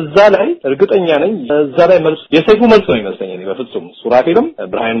እና እዛ ላይ እርግጠኛ ነኝ እዛ ላይ መልስ የሰይፉ መልስ ነው ይመስለኛል በፍጹም ሱራፌልም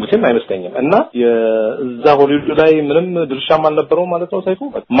ብርሃን ሙሴም አይመስለኝም እና እዛ ሆሊውድ ላይ ምንም ድርሻም አልነበረው ማለት ነው ሰይፉ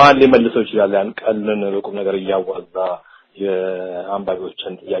ማን ሊመልሰው ይችላል ያን ቀልን በቁም ነገር ያዋዛ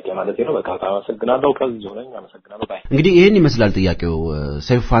የአንባቢዎችን ጥያቄ ማለት ነው በቃ አመሰግናለሁ ከዚህ ሆነኝ አመሰግናለሁ ባይ እንግዲህ ይሄን ይመስላል ጥያቄው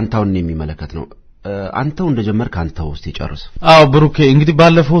ሰይፉ ፋንታውን የሚመለከት ነው አንተው እንደጀመርክ አንተው እስቲ ጨርስ አዎ ብሩኬ እንግዲህ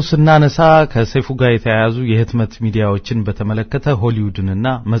ባለፈው ስናነሳ ከሰይፉ ጋር የተያያዙ የህትመት ሚዲያዎችን በተመለከተ ሆሊውድንና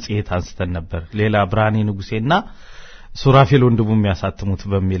መጽሔት አንስተን ነበር ሌላ ብርሃኔ ንጉሴና ሱራፌል ወንድሙ የሚያሳትሙት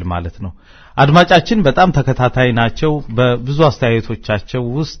በሚል ማለት ነው አድማጫችን በጣም ተከታታይ ናቸው በብዙ አስተያየቶቻቸው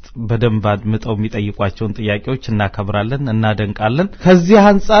ውስጥ በደንብ አድምጠው የሚጠይቋቸውን ጥያቄዎች እናከብራለን እናደንቃለን ከዚህ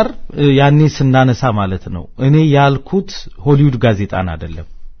አንፃር ያኔ ስናነሳ ማለት ነው እኔ ያልኩት ሆሊውድ ጋዜጣን አይደለም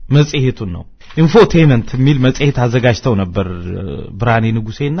መጽሔቱን ነው ኢንፎቴይመንት ሚል መጽሔት አዘጋጅተው ነበር ብርሃኔ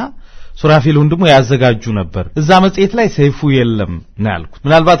ንጉሴና ሱራፌል ወንድሙ ያዘጋጁ ነበር እዛ መጽሔት ላይ ሰይፉ የለም ነው ያልኩት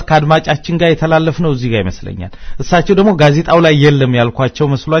ምናልባት ከአድማጫችን ጋር የተላለፍነው እዚህ ጋር ይመስለኛል እሳቸው ደግሞ ጋዜጣው ላይ የለም ያልኳቸው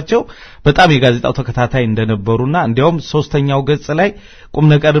መስሏቸው በጣም የጋዜጣው ተከታታይ እንደነበሩና እንዲያውም 3ኛው ገጽ ላይ ቁም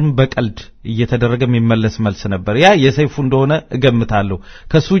ነገርም በቀልድ እየተደረገ የሚመለስ መልስ ነበር ያ የሰይፉ እንደሆነ እገምታለሁ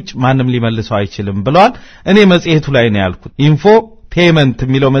ከሱጭ ማንም ሊመልሰው አይችልም ብለዋል እኔ መጽሔቱ ላይ ነው ያልኩት ኢንፎ ፔመንት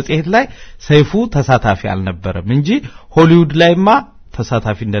የሚለው መጽሔት ላይ ሰይፉ ተሳታፊ አልነበረም እንጂ ሆሊውድ ላይማ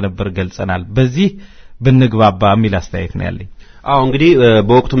ተሳታፊ እንደነበር ገልጸናል በዚህ ብንግባባ የሚል አስተያየት ነው ያለኝ አዎ እንግዲህ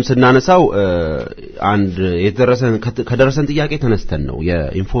በወቅቱም ስናነሳው አንድ ከደረሰን ጥያቄ ተነስተን ነው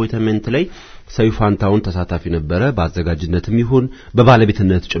የኢንፎቴይመንት ላይ ሰይፉ ፋንታውን ተሳታፊ ነበረ በአዘጋጅነትም ይሁን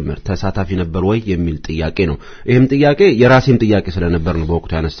በባለቤትነት ጭምር ተሳታፊ ነበር ወይ የሚል ጥያቄ ነው ይሄም ጥያቄ የራሴም ጥያቄ ስለነበር ነው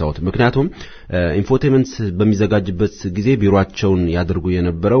በወቅቱ ያነሳሁት ምክንያቱም ኢንፎቴይመንት በሚዘጋጅበት ጊዜ ቢሮአቸውን ያደርጉ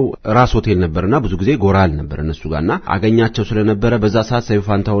የነበረው ራስ ሆቴል ነበርና ብዙ ጊዜ ጎራል ነበር እነሱ ጋርና አገኛቸው ስለነበረ በዛ ሰዓት ሰይፉ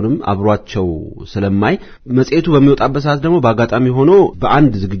ፋንታውንም አብሯቸው ስለማይ መጽሔቱ በሚወጣበት ሰዓት ደግሞ በአጋጣሚ ሆኖ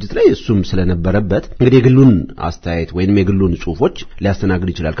በአንድ ዝግጅት ላይ እሱም ስለነበረበት እንግዲህ የግሉን አስተያየት ወይንም የግሉን ጽሁፎች ሊያስተናግድ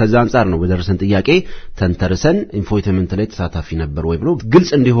ይችላል ከዛ አንፃር ነው በደረሰን ጥያቄ ተንተርሰን ኢንፎቴይመንት ላይ ተሳታፊ ነበር ወይ ብሎ ግልጽ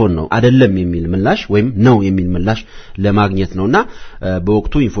እንዲሆን ነው አይደለም የሚል ምላሽ ወይም ነው የሚል ምላሽ ለማግኘት ነውና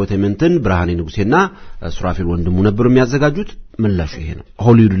በወቅቱ ኢንፎቴይመንትን ብርሃኔ ንጉሴና ሱራፌል ወንድሙ ነበሩ የሚያዘጋጁት ምላሹ ይሄ ነው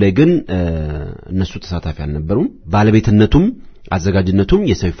ሆሊውድ ላይ ግን እነሱ ተሳታፊ አልነበሩም ባለቤትነቱም አዘጋጅነቱም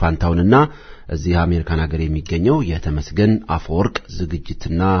የሰይፉ ፋንታውንና እዚህ አሜሪካን ሀገር የሚገኘው የተመስገን አፈወርቅ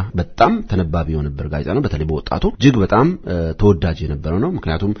ዝግጅትና በጣም ተነባቢ የሆነበት ጋዜጣ ነው። በተለይ በወጣቱ እጅግ በጣም ተወዳጅ የነበረ ነው።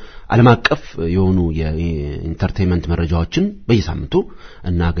 ምክንያቱም ዓለም አቀፍ የሆኑ የኢንተርቴይንመንት መረጃዎችን በየሳምንቱ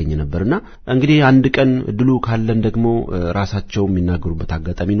እናገኝ ነበርና እንግዲህ አንድ ቀን እድሉ ካለን ደግሞ ራሳቸው የሚናገሩበት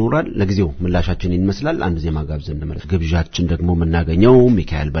አጋጣሚ ይኖራል። ለጊዜው ምላሻችን ይመስላል። አንድ ዜማ ጋብዘን እንመለስ። ግብዣችን ደግሞ የምናገኘው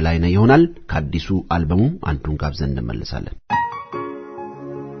ሚካኤል በላይነህ ይሆናል። ከአዲሱ አልበሙ አንዱን ጋብዘን እንመለሳለን።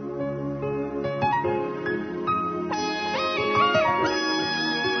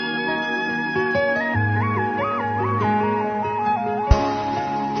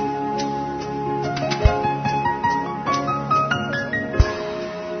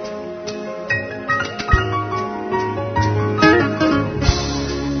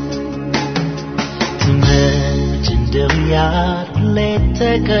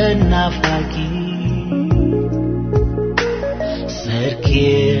 Nafaki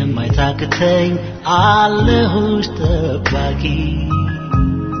Serki mai takateng Allahus tabaki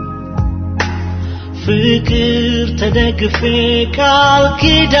Fikir tadakfe Kal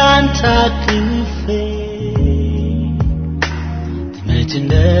kidan takfe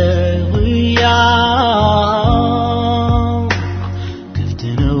Timatindawiya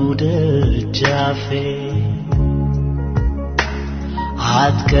Kiftinu dajafe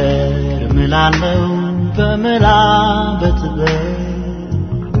አትቀር ምላለው በመላበት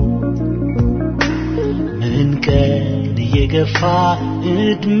ምን ቀን የገፋ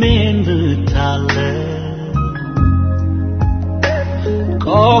እድሜን ብታለ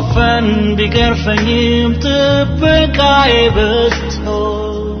ቆፈን ቢገርፈኝም ጥበቃዬ በዝቶ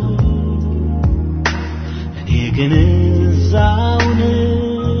እኔ ግን እዛውን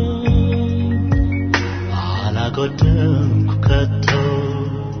አላጎደምኩ ከቶ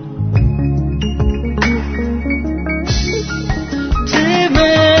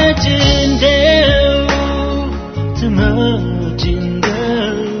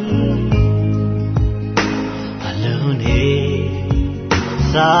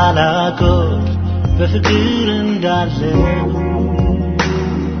ሳላጎር በፍቅር እንዳለው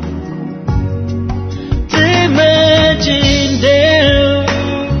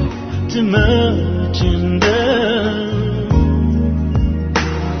ትመጭ እንደው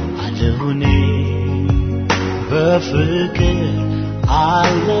አለሁኔ በፍቅር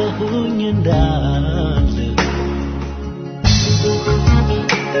አለሁኝ እንዳለው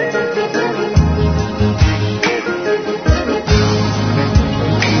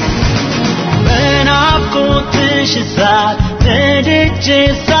እሳት ነድጄ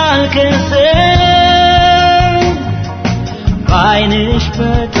ሳልከስም በዓይንሽ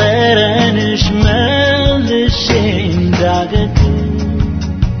በጠረንሽ መልሼ እንዳገግም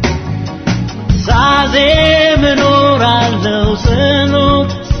ሳዜም እኖራለሁ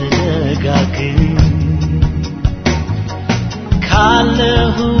ጸሎት ስደጋግም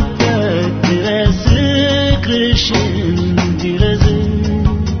ካለሁበት ድረስ ፍቅርሽ እንዲረዝም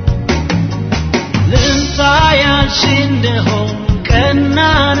ልንሳያልሽ እንደሆን ቀና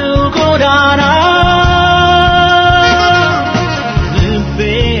ነው ጎዳና ልቤ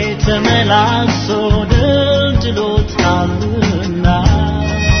ተመላሶ ደልድሎታልና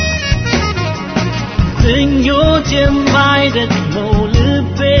ምኞት የማይደክመው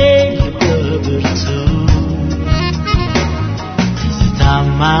ልቤ በብርቱ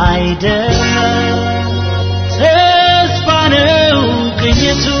ትዝታም አይደለም ተስፋ ነው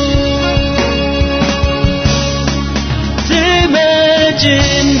ቅኝቱ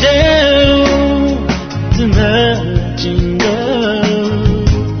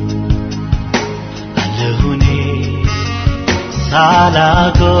አለሁኔ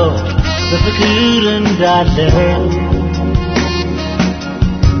ሳላጎር በፍቅር እንዳለው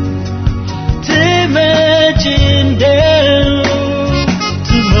ትመጭ እንደው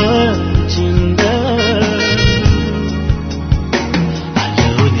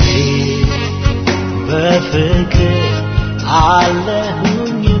አለሁኔ በፍቅር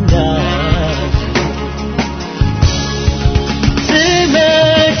አለሁኝ እንዳለው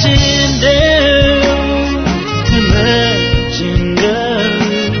ትመጭ እንደው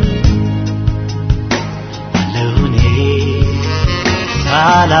አለሁኔ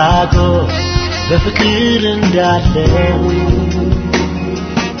ሳላጎር በፍቅር እንዳለው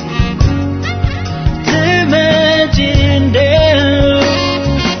ትመጭ እንደው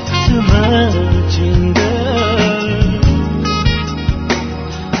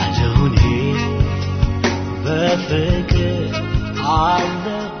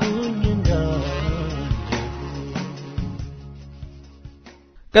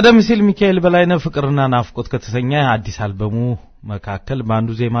ቀደም ሲል ሚካኤል በላይነህ ፍቅርና ናፍቆት ከተሰኘ አዲስ አልበሙ መካከል ባንዱ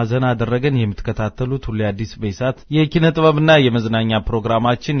ዜማ ዘና አደረገን። የምትከታተሉት ሁሌ አዲስ በኢሳት የኪነ ጥበብና የመዝናኛ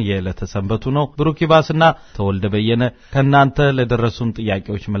ፕሮግራማችን የለተሰንበቱ ነው። ብሩክ ይባስና ተወልደ በየነ ከናንተ ለደረሱን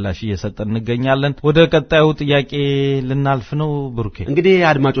ጥያቄዎች ምላሽ እየሰጠን እንገኛለን። ወደ ቀጣዩ ጥያቄ ልናልፍ ነው። ብሩክ እንግዲህ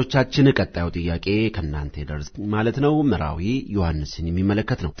አድማጮቻችን ቀጣዩ ጥያቄ ከናንተ ይደርስ ማለት ነው። መራዊ ዮሐንስን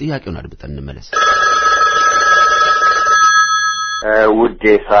የሚመለከት ነው። ጥያቄውን አድምጠን እንመለስ። ውድ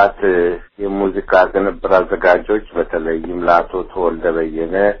የኢሳት የሙዚቃ ቅንብር አዘጋጆች በተለይም ለአቶ ተወልደ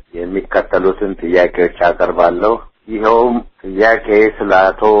በየነ የሚከተሉትን ጥያቄዎች አቀርባለሁ። ይኸውም ጥያቄ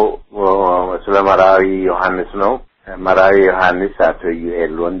ስለ መራዊ ዮሐንስ ነው። መራዊ ዮሐንስ አቶ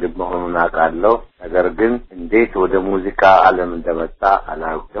ዩኤል ወንድም መሆኑን አውቃለሁ። ነገር ግን እንዴት ወደ ሙዚቃ ዓለም እንደመጣ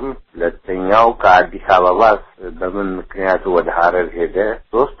አላውቅም። ሁለተኛው ከአዲስ አበባ በምን ምክንያት ወደ ሐረር ሄደ?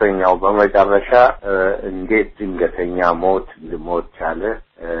 ሶስተኛው በመጨረሻ እንዴት ድንገተኛ ሞት ሊሞት ቻለ?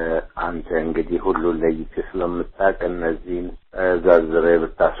 አንተ እንግዲህ ሁሉን ለይተህ ስለምታውቅ እነዚህን ዘርዝረህ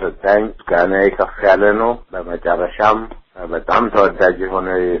ብታስረዳኝ ምስጋናዬ ከፍ ያለ ነው። በመጨረሻም በጣም ተወዳጅ የሆነ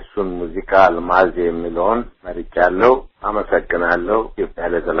የእሱን ሙዚቃ አልማዝ የሚለውን መርጫለሁ። አመሰግናለሁ። ኢትዮጵያ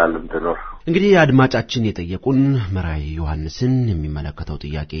ለዘላለም ትኖር። እንግዲህ አድማጫችን የጠየቁን መራዊ ዮሐንስን የሚመለከተው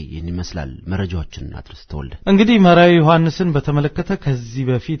ጥያቄ ይህን ይመስላል። መረጃዎችን አድርስ ተወልደ። እንግዲህ መራዊ ዮሐንስን በተመለከተ ከዚህ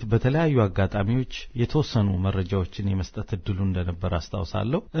በፊት በተለያዩ አጋጣሚዎች የተወሰኑ መረጃዎችን የመስጠት እድሉ እንደነበር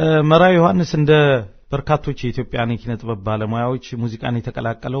አስታውሳለሁ። መራዊ ዮሐንስ እንደ በርካቶች የኢትዮጵያን የኪነ ጥበብ ባለሙያዎች ሙዚቃን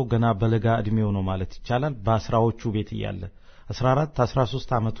የተቀላቀለው ገና በለጋ እድሜው ነው ማለት ይቻላል። በአስራዎቹ ቤት እያለ 14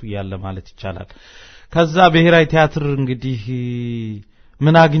 13 አመቱ እያለ ማለት ይቻላል። ከዛ ብሔራዊ ቲያትር እንግዲህ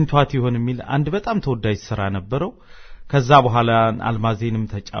ምን አግኝቷት ይሆን የሚል አንድ በጣም ተወዳጅ ስራ ነበረው። ከዛ በኋላ አልማዜንም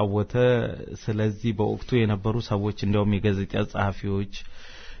ተጫወተ። ስለዚህ በወቅቱ የነበሩ ሰዎች እንደውም የጋዜጣ ጸሐፊዎች፣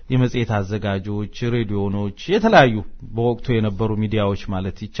 የመጽሔት አዘጋጆች፣ ሬዲዮኖች፣ የተለያዩ በወቅቱ የነበሩ ሚዲያዎች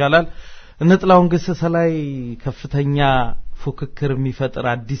ማለት ይቻላል እነጥላውን ገሰሰ ላይ ከፍተኛ ፉክክር የሚፈጥር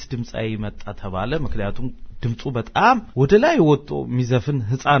አዲስ ድምጻዊ መጣ ተባለ። ምክንያቱም ድምጹ በጣም ወደ ላይ ወጥቶ የሚዘፍን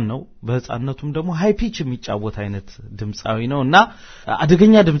ህፃን ነው። በህፃንነቱም ደግሞ ሃይ ፒች የሚጫወት አይነት ድምጻዊ ነውና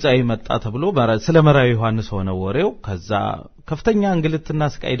አደገኛ ድምጻዊ መጣ ተብሎ ስለ መራዊ ዮሐንስ ሆነ ወሬው። ከዛ ከፍተኛ እንግልትና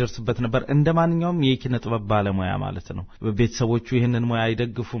ስቃይ ይደርስበት ነበር እንደማንኛውም የኪነ ጥበብ ባለሙያ ማለት ነው። ቤተሰቦቹ ይሄንን ሙያ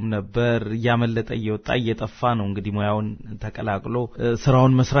አይደግፉም ነበር። እያመለጠ እየወጣ እየጠፋ ነው እንግዲህ ሙያውን ተቀላቅሎ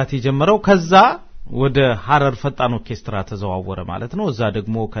ስራውን መስራት የጀመረው። ከዛ ወደ ሐረር ፈጣን ኦርኬስትራ ተዘዋወረ ማለት ነው። እዛ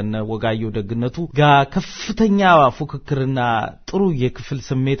ደግሞ ከነ ወጋየሁ ደግነቱ ጋር ከፍተኛ ፉክክርና ጥሩ የክፍል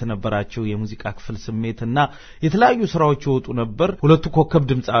ስሜት ነበራቸው። የሙዚቃ ክፍል ስሜትና የተለያዩ ስራዎች ይወጡ ነበር። ሁለቱ ኮከብ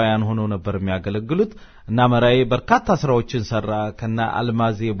ድምጻውያን ሆነው ነበር የሚያገለግሉት እና መራዊ በርካታ ስራዎችን ሰራ። ከና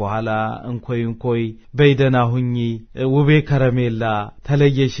አልማዜ በኋላ እንኮይ በይደና ሁኚ፣ ውቤ ከረሜላ፣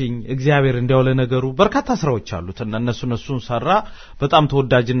 ተለየሽኝ፣ እግዚአብሔር እንዲያው ለነገሩ በርካታ ስራዎች አሉት እና እነሱን ሰራ። በጣም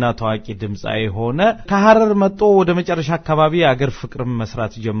ተወዳጅና ታዋቂ ድምጻዊ ሆነ። ከሐረር መጥቶ ወደ መጨረሻ አካባቢ አገር ፍቅር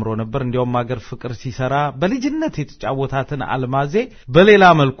መስራት ጀምሮ ነበር። እንዲያውም አገር ፍቅር ሲሰራ በልጅነት የተጫወታትን አልማዜ በሌላ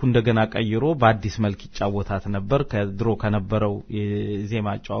መልኩ እንደገና ቀይሮ በአዲስ መልክ ይጫወታት ነበር። ከድሮ ከነበረው የዜማ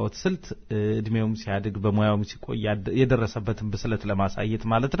ጫወት ስልት እድሜውም ሲያድግ በሙያውም ሲቆይ የደረሰበትን ብስለት ለማሳየት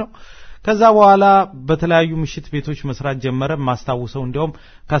ማለት ነው። ከዛ በኋላ በተለያዩ ምሽት ቤቶች መስራት ጀመረ። ማስታውሰው እንዲያውም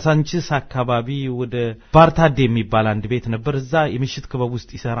ካሳንቺስ አካባቢ ወደ ባርታዴ የሚባል አንድ ቤት ነበር። እዛ የምሽት ክበብ ውስጥ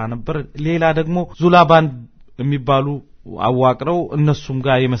ይሰራ ነበር። ሌላ ደግሞ ዙላ ባንድ የሚባሉ አዋቅረው እነሱም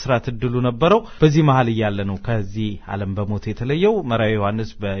ጋር የመስራት እድሉ ነበረው። በዚህ መሃል ያለ ነው ከዚህ ዓለም በሞት የተለየው። መራዊ ዮሐንስ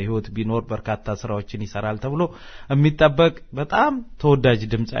በህይወት ቢኖር በርካታ ስራዎችን ይሰራል ተብሎ የሚጠበቅ በጣም ተወዳጅ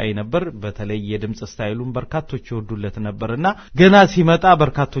ድምጻዊ ነበር። በተለይ የድምጽ ስታይሉን በርካቶች ይወዱለት ነበርና ገና ሲመጣ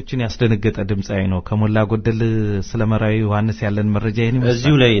በርካቶችን ያስደነገጠ ድምጻዊ ነው። ከሞላ ጎደል ስለ መራዊ ዮሐንስ ያለን መረጃ ይሄን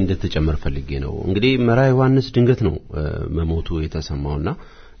እዚሁ ላይ እንድትጨምር ፈልጌ ነው። እንግዲህ መራዊ ዮሐንስ ድንገት ነው መሞቱ የተሰማውና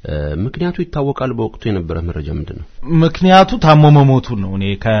ምክንያቱ ይታወቃል። በወቅቱ የነበረ መረጃ ምንድነው? ምክንያቱ ታሞ መሞቱ ነው። እኔ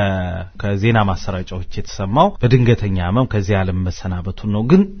ከዜና ማሰራጫዎች የተሰማው በድንገተኛ ህመም ከዚህ ዓለም መሰናበቱ ነው።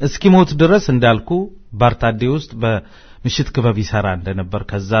 ግን እስኪሞት ድረስ እንዳልኩ ባርታዴ ውስጥ በምሽት ክበብ ይሰራ እንደነበር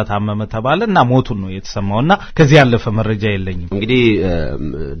ከዛ ታመመ ተባለና ሞቱን ነው የተሰማውና ከዚህ ያለፈ መረጃ የለኝም። እንግዲህ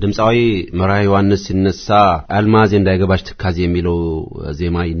ድምጻዊ መራዊ ዮሐንስ ሲነሳ አልማዝ እንዳይገባሽ ትካዜ የሚለው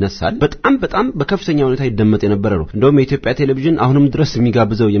ዜማ ይነሳል። በጣም በከፍተኛ ሁኔታ ይደመጥ የነበረ ነው። እንደውም የኢትዮጵያ ቴሌቪዥን አሁንም ድረስ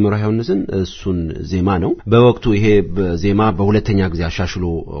የሚጋብዘው የመራዊ ዮሐንስን እሱን ዜማ ነው። በወቅቱ ይሄ ዜማ በሁለተኛ ጊዜ አሻሽሎ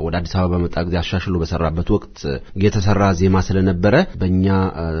ወደ አዲስ አበባ መጣ ጊዜ አሻሽሎ በሰራበት ወቅት የተሰራ ዜማ ስለነበረ በእኛ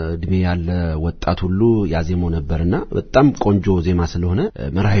እድሜ ያለ ወጣት ሁሉ ያዜመው ነበርና በጣም ቆንጆ ዜማ ስለሆነ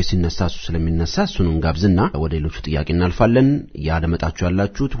መራዊ ሲነሳ እሱ ስለሚነሳ እሱን ጋብዝና ወደ ሌሎቹ ጥያቄ እናልፋለን። ያደመጣችሁ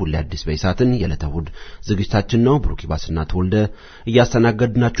ያላችሁት ሁሌ አዲስ በኢሳትን የዕለተ እሑድ ዝግጅታችን ነው። ብሩክ ይባስና ተወልደ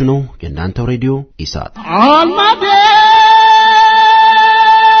እያስተናገድናችሁ ነው። የእናንተው ሬዲዮ ኢሳት አልማዴ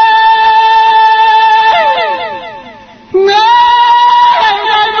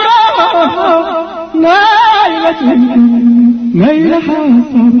نيل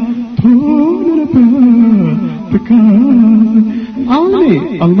حسب طول بكاز علي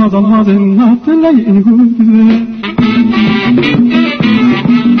الماضي الناط اللي يقول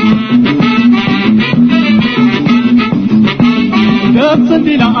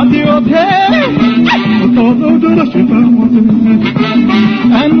دبتي لعدي وبهي وطولو درش بموت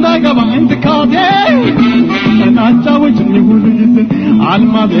أنا قبع انت كادي أنا أتجاوجني وليد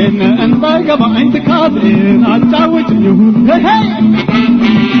عالماضين أنا قبع انت كادي أنا أتجاوجني وليد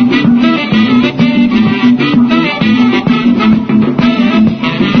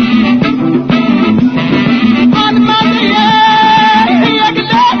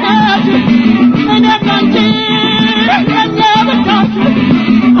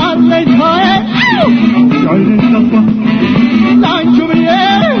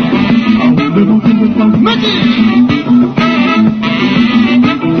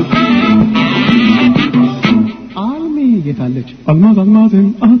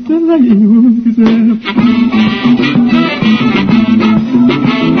الماضي أطلع يوزف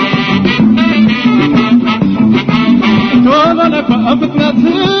طول أنا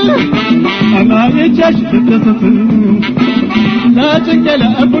فأبتناتي أنا يجاش تتسفل لا تنقل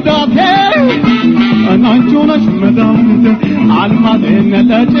أبداتي أنا أنجونش مدامتي عالماضي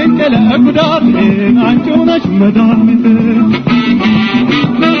لا تنقل أبداتي أنا أنجونش مدامتي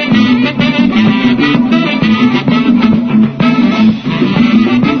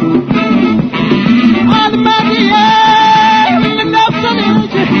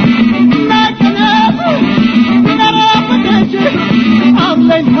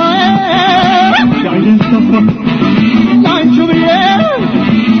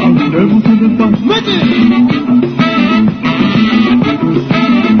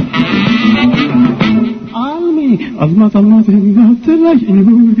الماضي الناس لا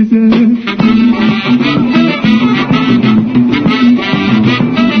يوجد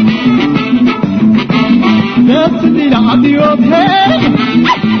دبتي لعدي وبهي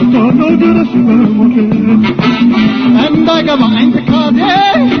طولو درش بموت أنا قبع انت كادي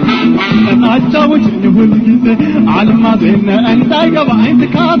أنا أتجاوجني وليد عالماضي أنا قبع انت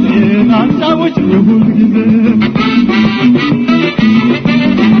كادي أنا أتجاوجني وليد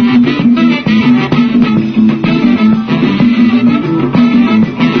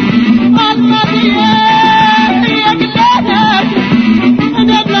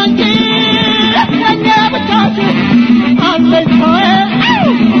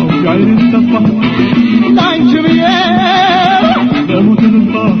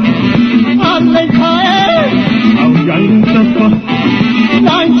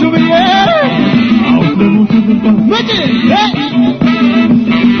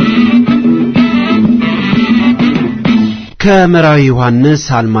ከመራዊ ዮሐንስ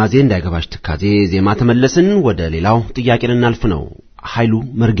አልማዜ እንዳይገባሽ ትካዜ ዜማ ተመለስን። ወደ ሌላው ጥያቄ ልናልፍ ነው። ኃይሉ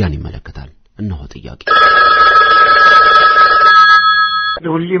መርጋን ይመለከታል። እነሆ ጥያቄ።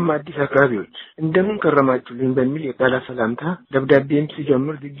 ለሁሉም አዲስ አካባቢዎች እንደምን ከረማችሁልኝ በሚል የቃላ ሰላምታ ደብዳቤም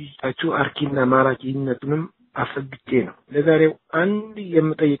ሲጀምር ዝግጅታችሁ አርኪና ማራኪነቱንም አፈግጬ ነው። ለዛሬው አንድ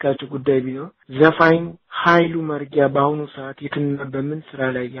የምጠይቃችሁ ጉዳይ ቢኖር ዘፋኝ ኃይሉ መርጊያ በአሁኑ ሰዓት የትና በምን ስራ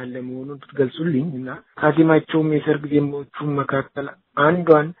ላይ ያለ መሆኑን ብትገልጹልኝ እና ካዜማቸውም የሰርግ ዜማዎቹ መካከል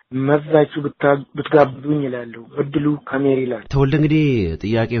አንዷን መዛችሁ ብትጋብዙኝ ይላሉ። እድሉ ከሜሪላንድ ተወልደ። እንግዲህ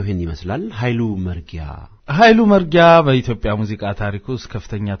ጥያቄው ይሄን ይመስላል። ኃይሉ መርጊያ በኢትዮጵያ ሙዚቃ ታሪክ ውስጥ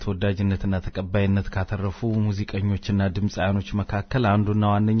ከፍተኛ ተወዳጅነትና ተቀባይነት ካተረፉ ሙዚቀኞችና ድምጻያኖች መካከል አንዱና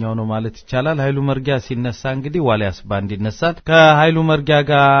ዋነኛው ነው ማለት ይቻላል። ኃይሉ መርጊያ ሲነሳ እንግዲህ ዋሊያስ ባንድ ይነሳል። ከኃይሉ መርጊያ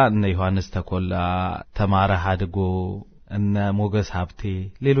ጋር እነ ዮሐንስ ተኮላ፣ ተማረ ሀድጎ፣ እነ ሞገስ ሀብቴ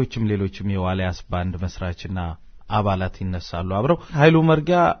ሌሎችም የዋሊያስ ባንድ መስራችና አባላት ይነሳሉ አብረው። ኃይሉ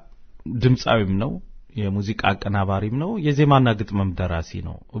መርጊያ ድምጻዊም ነው፣ የሙዚቃ አቀናባሪም ነው፣ የዜማና ግጥምም ደራሲ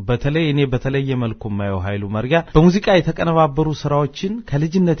ነው። በተለይ እኔ በተለየ መልኩ ማየው ኃይሉ መርጊያ በሙዚቃ የተቀነባበሩ ስራዎችን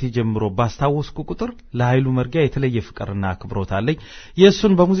ከልጅነት ጀምሮ ባስታወስኩ ቁጥር ለኃይሉ መርጊያ የተለየ ፍቅርና አክብሮት አለኝ።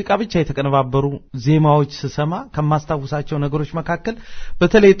 የሱን በሙዚቃ ብቻ የተቀነባበሩ ዜማዎች ስሰማ ከማስታወሳቸው ነገሮች መካከል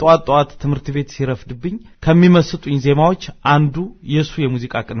በተለይ ጧት ትምህርት ቤት ሲረፍድብኝ ከሚመስጡኝ ዜማዎች አንዱ የሱ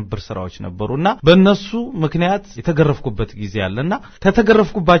የሙዚቃ ቅንብር ስራዎች ነበሩና በእነሱ ምክንያት የተገረፍኩበት ጊዜ አለና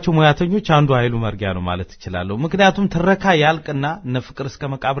ከተገረፍኩባቸው ሙያተኞች አንዱ ኃይሉ መርጊያ ነው ማለት ይችላል። ምክንያቱም ትረካ ያልቅና ነፍቅር እስከ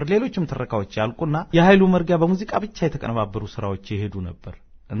መቃብር ሌሎችም ትረካዎች ያልቁና የኃይሉ መርጊያ በሙዚቃ ብቻ የተቀነባበሩ ስራዎች ይሄዱ ነበር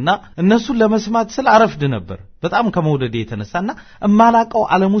እና እነሱን ለመስማት ስለ አረፍድ ነበር በጣም ከመውደዴ የተነሳና እማላቀው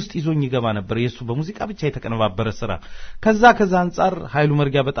ዓለም ውስጥ ይዞኝ ይገባ ነበር የሱ በሙዚቃ ብቻ የተቀነባበረ ስራ። ከዛ አንፃር ኃይሉ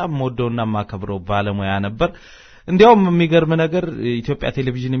መርጊያ በጣም መወደውና ማከብረው ባለሙያ ነበር። እንዲያውም የሚገርም ነገር ኢትዮጵያ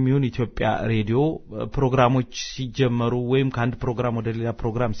ቴሌቪዥን የሚሆን ኢትዮጵያ ሬዲዮ ፕሮግራሞች ሲጀመሩ ወይም ከአንድ ፕሮግራም ወደ ሌላ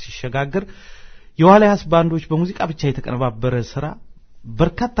ፕሮግራም ሲሸጋገር የዋልያስ ባንዶች በሙዚቃ ብቻ የተቀነባበረ ስራ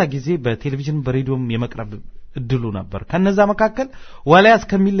በርካታ ጊዜ በቴሌቪዥን በሬዲዮም የመቅረብ እድሉ ነበር። ከነዛ መካከል ዋልያስ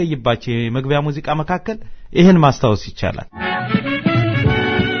ከሚለይባቸው የመግቢያ ሙዚቃ መካከል ይሄን ማስታወስ ይቻላል።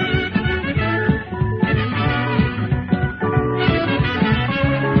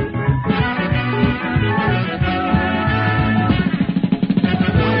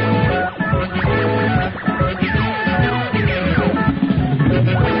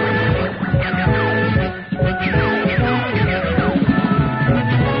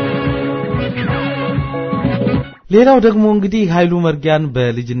 ሌላው ደግሞ እንግዲህ ኃይሉ መርጊያን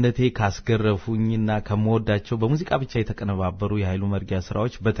በልጅነቴ ካስገረፉኝና ከመወዳቸው በሙዚቃ ብቻ የተቀነባበሩ የኃይሉ መርጊያ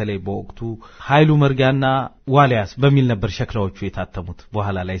ስራዎች በተለይ በወቅቱ ኃይሉ መርጊያና ዋልያስ በሚል ነበር ሸክላዎቹ የታተሙት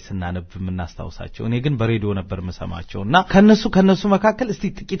በኋላ ላይ ስናነብ የምናስታውሳቸው። እኔ ግን በሬዲዮ ነበር መሰማቸውና ከነሱ መካከል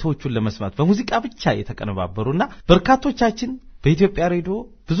እስቲ ጥቂቶቹን ለመስማት በሙዚቃ ብቻ የተቀነባበሩና በርካቶቻችን በኢትዮጵያ ሬዲዮ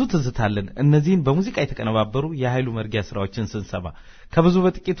ብዙ ትዝታለን እነዚህን በሙዚቃ የተቀነባበሩ የኃይሉ መርጊያ ስራዎችን ስንሰማ። ከብዙ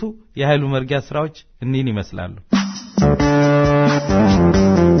በጥቂቱ የኃይሉ መርጊያ ስራዎች እነዚህን ይመስላሉ።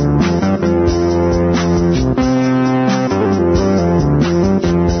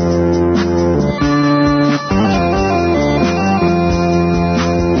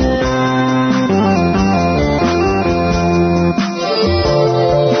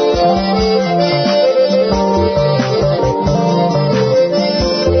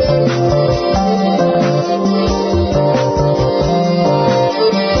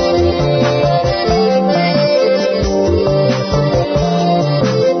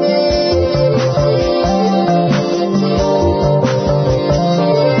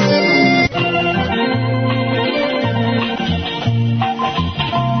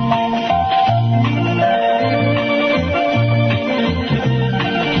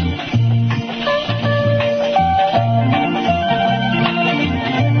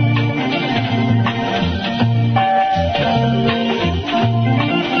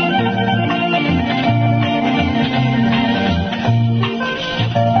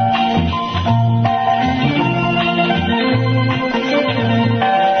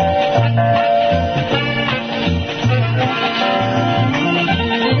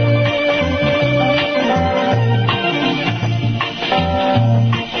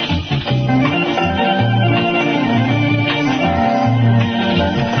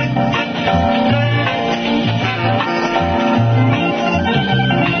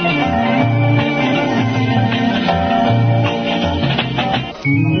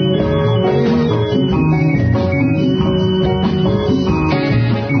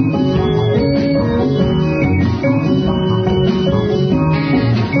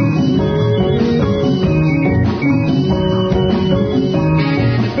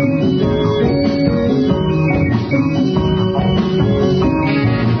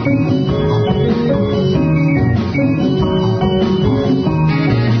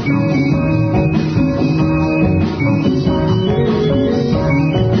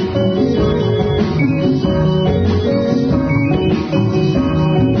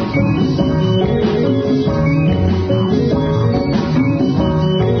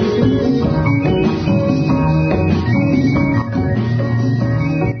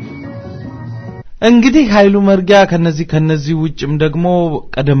 እንግዲህ ኃይሉ መርጊያ ከነዚህ ውጭም ደግሞ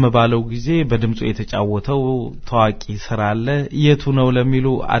ቀደም ባለው ጊዜ በድምጹ የተጫወተው ታዋቂ ስራ አለ። የቱ ነው ለሚሉ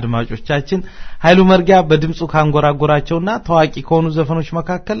አድማጮቻችን ኃይሉ መርጊያ በድምጹ ካንጎራጎራቸውና ታዋቂ ከሆኑ ዘፈኖች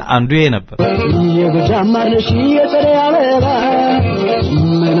መካከል አንዱ ይሄ ነበር። የጎጃም ማርነሽ የፀደይ አበባ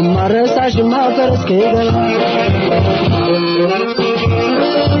ምንም ማረሳሽ ማፈረስ ከገባ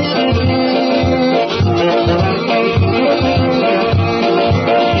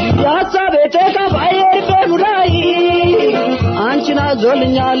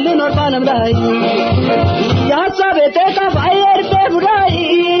ዞልኛል ልኖር ባለም ላይ ያሳቤ ተካፋይ በሙዳይ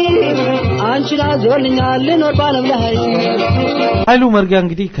አንቺና ዞልኛል ልኖር ባለም ላይ። ኃይሉ መርጊያ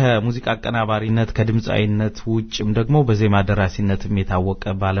እንግዲህ ከሙዚቃ አቀናባሪነት ከድምጻዊነት ውጭም ደግሞ በዜማ ደራሲነትም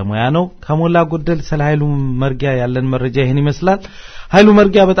የታወቀ ባለሙያ ነው። ከሞላ ጎደል ስለ ኃይሉ መርጊያ ያለን መረጃ ይሄን ይመስላል። ኃይሉ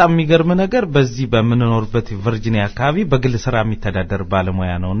መርጊያ በጣም የሚገርም ነገር በዚህ በመንኖርበት ቨርጂኒያ አካባቢ በግል ስራ የሚተዳደር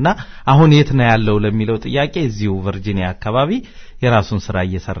ባለሙያ ነውና አሁን የት ነው ያለው ለሚለው ጥያቄ እዚሁ ቨርጂኒያ አካባቢ የራሱን ስራ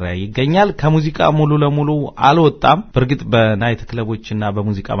እየሰራ ይገኛል። ከሙዚቃ ሙሉ ለሙሉ አልወጣም። በርግጥ በናይት ክለቦችና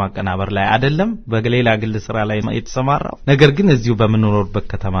በሙዚቃ ማቀናበር ላይ አይደለም በሌላ ግል ስራ ላይ የተሰማራው። ነገር ግን እዚሁ በመንኖርበት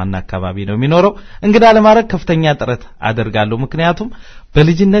ከተማና አካባቢ ነው የሚኖረው። እንግዳ ለማድረግ ከፍተኛ ጥረት አደርጋለሁ። ምክንያቱም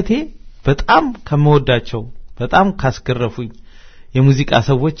በልጅነቴ በጣም ከመወዳቸው በጣም ካስገረፉኝ የሙዚቃ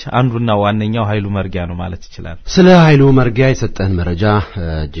ሰዎች አንዱና ዋነኛው ኃይሉ መርጊያ ነው ማለት ይችላል። ስለ ኃይሉ መርጊያ የሰጠን መረጃ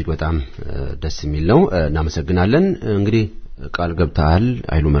እጅግ በጣም ደስ የሚል ነው። እናመሰግናለን። እንግዲህ ቃል ገብተሃል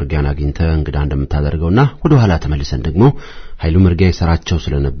ኃይሉ መርጊያን አግኝተ እንግዳ እንደምታደርገውና ወደ ኋላ ተመልሰን ደግሞ ኃይሉ መርጊያ ይሰራቸው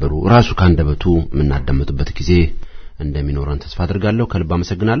ስለነበሩ ራሱ ካንደበቱ ምናደምጥበት ጊዜ እንደሚኖረን ተስፋ አድርጋለሁ። ከልብ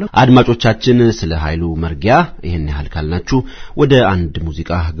አመሰግናለሁ። አድማጮቻችን ስለ ኃይሉ መርጊያ ይሄን ያህል ካልናችሁ ወደ አንድ ሙዚቃ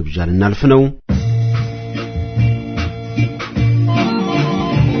ግብዣ ልናልፍ ነው።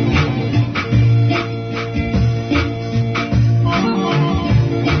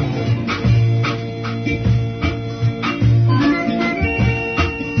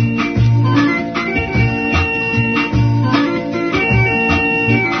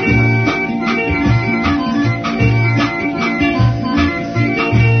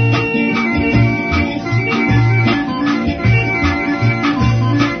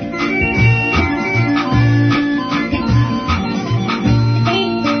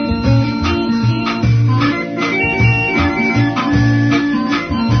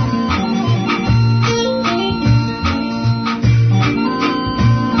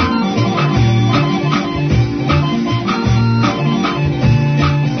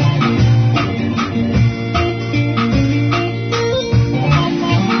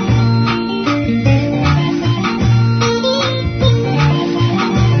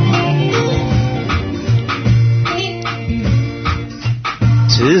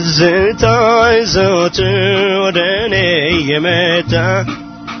 ትዝታይ ዘወትር ወደ እኔ የመጣ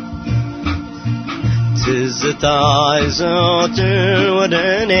ትዝታይ ዘወትር ወደ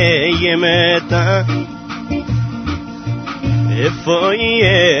እኔ የመጣ እፎይ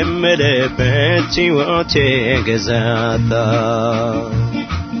የምልበት ሕይወቴ ገዛታ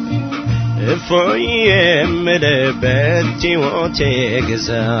እፎይ የምልበት ሕይወቴ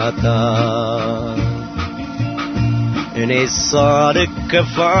ገዛታ እኔ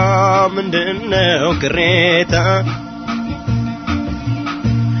ሳልከፋ ምንድነው ቅሬታ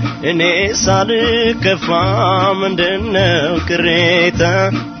እኔ ሳልከፋ ምንድነው ቅሬታ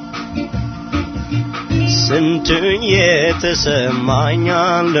ስንት የተሰማኛለው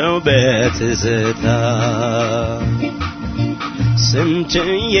በትዝታ ስንት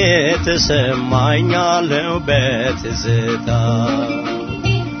የተሰማኛለው በትዝታ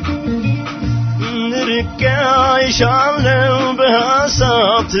ርቄሻለሁ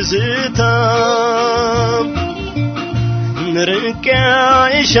በሐሳብ ትዝታ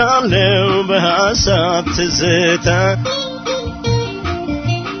ርቄሻለሁ በሐሳብ ትዝታ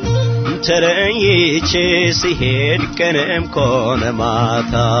ተለይቼ ሲሄድ ቀንም ኮነ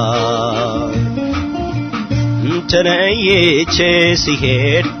ማታ ተለይቼ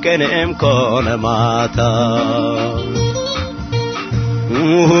ሲሄድ ቀንም ኮነ ማታ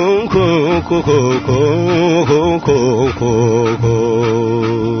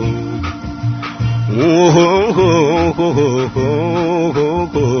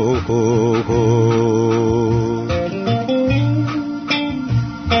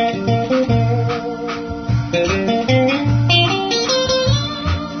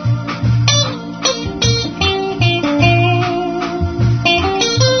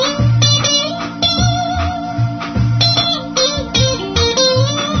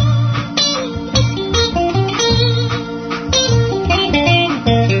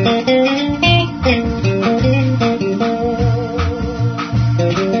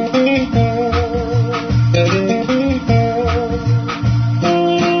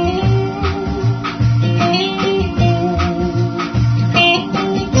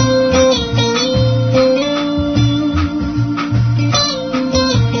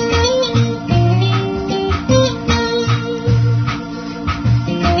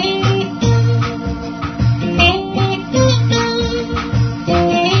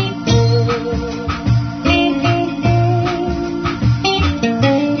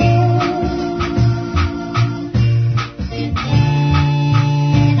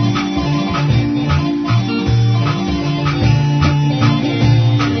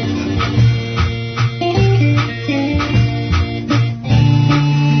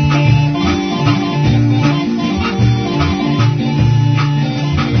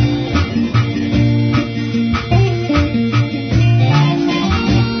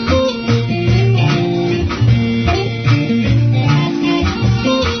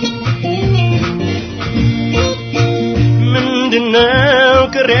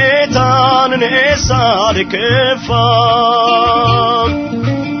ሳልከፋ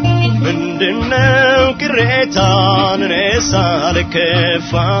ምንድነው ቅሬታን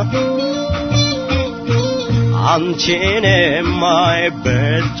ሳልከፋ አንቺን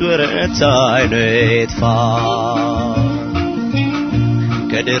የማይበት ወረታይ ነጥፋ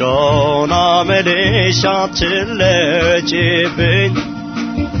ከድሮና መልሻ ትለጭብኝ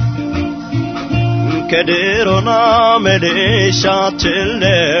ከድሮና መልሻችን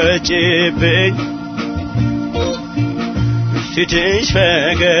ለጭብኝ ፊትሽ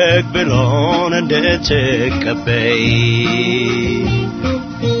ፈገግ ብሎን እንድትቀበይ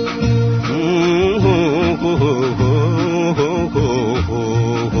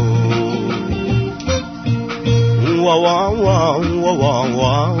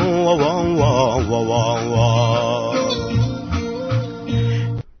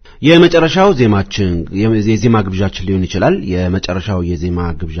የመጨረሻው ዜማችን የዜማ ግብዣችን ሊሆን ይችላል የመጨረሻው የዜማ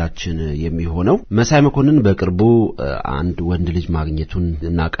ግብዣችን የሚሆነው መሳይ መኮንን በቅርቡ አንድ ወንድ ልጅ ማግኘቱን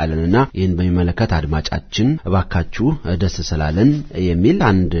እናቃለንና ይህን በሚመለከት አድማጫችን እባካችሁ ደስ ስላለን የሚል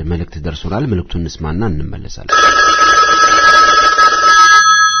አንድ መልእክት ደርሶናል መልእክቱን እንስማና እንመለሳለን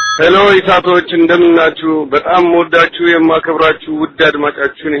ሄሎ ኢሳቶች እንደምናችሁ በጣም ወዳችሁ የማከብራችሁ ውድ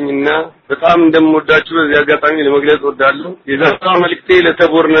አድማጫችሁ ነኝና በጣም እንደምወዳችሁ በዚህ አጋጣሚ ለመግለጽ ወዳለሁ የዛሬው መልእክቴ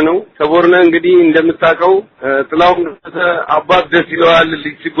ለተቦርነ ነው ተቦርነ እንግዲህ እንደምታውቀው ጥላውን አባት ደስ ይለዋል ልጅ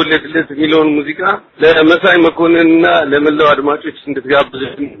ሲጎለትለት የሚለውን ሙዚቃ ለመሳይ መኮንንና ለመላው አድማጮች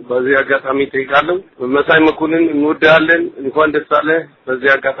እንድትጋብዙኝ በዚህ አጋጣሚ ጠይቃለሁ መሳይ መኮንን እንወዳለን እንኳን ደስ አለ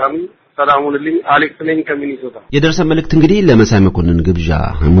በዚህ አጋጣሚ ሰላሙልኝ አሌክስ ነኝ ከሚኒሶታ የደረሰ መልእክት እንግዲህ ለመሳይ መኮንን ግብዣ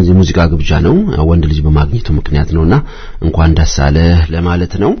ሙዚቃ ግብዣ ነው ወንድ ልጅ በማግኘቱ ምክንያት ነውና እንኳን ደስ አለ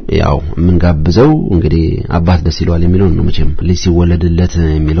ለማለት ነው ያው ምን ጋብዘው እንግዲህ አባት ደስ ይለዋል የሚለው ነው መቼም ልጅ ሲወለድለት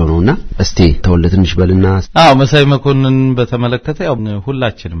የሚለው ነውና እስቲ ተወለድንሽ በልና መሳይ መኮንን በተመለከተ ያው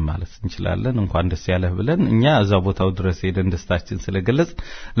ሁላችንም ማለት እንችላለን እንኳን ደስ ያለህ ብለን እኛ እዛው ቦታው ድረስ ሄደን ደስታችን ስለገለጽ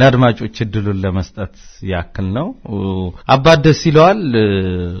ለአድማጮች እድሉን ለመስጠት ያክል ነው አባት ደስ ይለዋል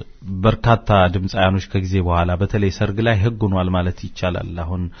በርካታ ድምጻያኖች ከጊዜ በኋላ በተለይ ሰርግ ላይ ህግ ሆኗል ማለት ይቻላል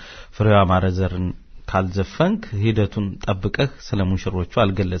አሁን ፍሬዋ ማረዘርን ካልዘፈንክ ሂደቱን ጠብቀህ ስለሙሽሮቹ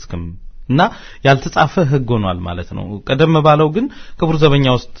አልገለጽክም እና ያልተጻፈ ህግ ሆኗል ማለት ነው ቀደም ባለው ግን ክቡር ዘበኛ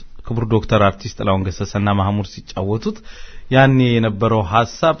ውስጥ ክቡር ዶክተር አርቲስት ጥላውን ገሰሰና ማህሙድ ሲጫወቱት ያኔ የነበረው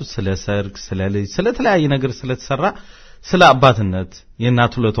ሐሳብ ስለ ሰርግ ስለ ልጅ ስለ ተለያየ ነገር ስለተሰራ ስለ አባትነት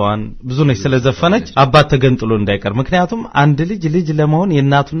የናቱ ለቷን ብዙ ነች ስለዘፈነች አባት ተገንጥሎ እንዳይቀር ምክንያቱም አንድ ልጅ ለመሆን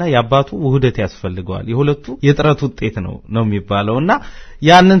የናቱና ያባቱ ውህደት ያስፈልገዋል የሁለቱ የጥረት ውጤት ነው የሚባለውና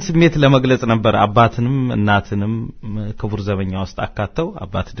ያንን ስሜት ለመግለጽ ነበር አባትንም እናትንም ክቡር ዘበኛ ውስጥ አካተው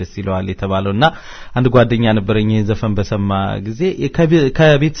አባት ደስ ይለዋል የተባለውና አንድ ጓደኛ ነበረኝ ዘፈን በሰማ ጊዜ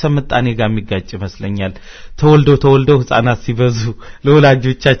ከቤተሰብ ምጣኔ ጋር የሚጋጭ ይመስለኛል ተወልደው ህፃናት ሲበዙ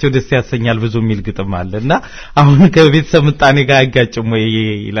ለወላጆቻቸው ደስ ያሰኛል ብዙ የሚል ግጥም አለና አሁን ከቤተሰብ ምጣኔ ጋር አይጋጭም ወይ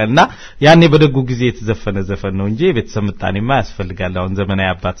ይላልና ያኔ በደጉ ጊዜ የተዘፈነ ዘፈን ነው እንጂ ቤተሰብ ምጣኔማ ያስፈልጋል አሁን ዘመናዊ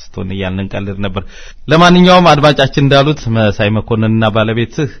አባት ስትሆን ያንን ቀልድ ነበር ለማንኛውም አድማጫችን እንዳሉት መሳይ መኮንንና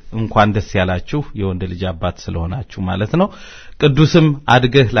ባለቤትህ እንኳን ደስ ያላችሁ የወንድ ልጅ አባት ስለሆናችሁ ማለት ነው ቅዱስም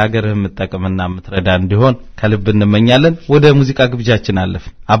አድገህ ለሀገርህ የምትጠቅምና የምትረዳ እንዲሆን ከልብ እንመኛለን ወደ ሙዚቃ ግብዣችን አለፍ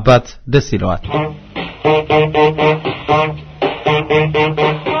አባት ደስ ይለዋል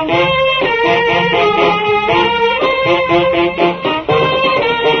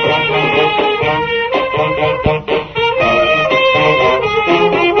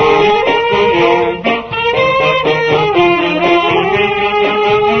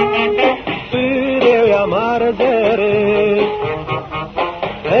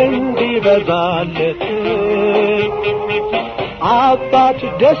በዛለት አባት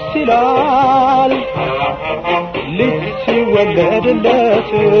ደስ ይላል ልጅ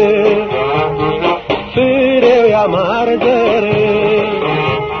ሲወለድለት ፍሬው ያማረ ዘር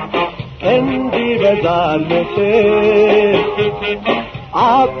እንዲበዛለት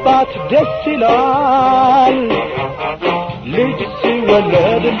አባት ደስ ይላል ልጅ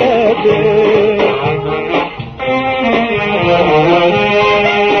ሲወለድለት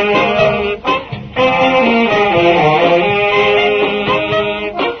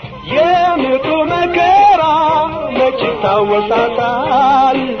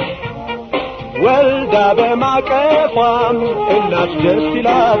ታወሳታል ወልዳ በማቀፏም እናት ደስ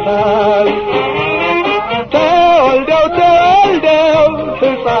ይላታል ተወልደው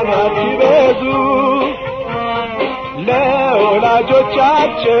ሕፃናት ሲበዙ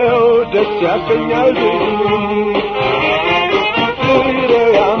ለወላጆቻቸው ደስ ያሰኛል ፍሬው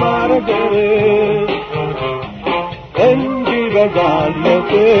ያማረ ዘር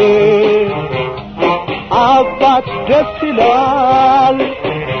እንዲበዛለት አባት ደስ ይላል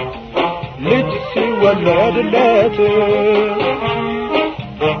ልጅ ሲወለድለት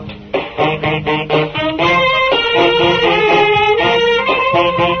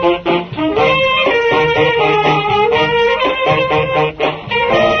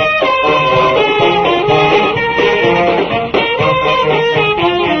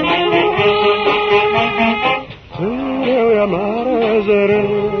ፍሬው ያማረ ዘር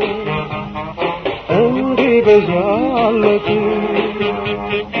ይበዛለት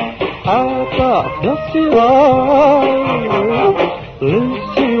አባት ደስ ይላል ልጅ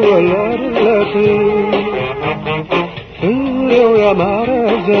ሲወለድለት ፍሬው ያማረ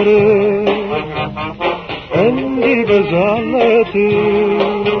ዘር እንዲበዛለት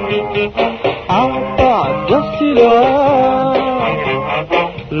አባት ደስ ይላል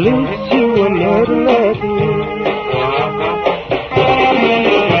ልጅ ሲወለድለት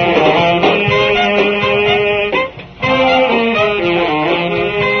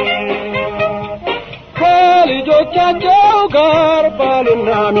ከልጆቻቸው ጋር ባልና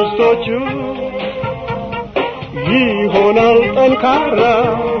ሚስቶቹ ይሆናል ጠንካራ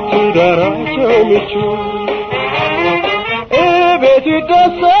ትዳራቸው ምቹ እቤት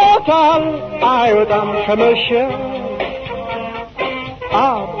ይደሰታል አይወጣም ከመሸ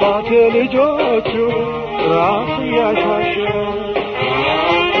አባት ልጆቹ ራስ ያሻሸ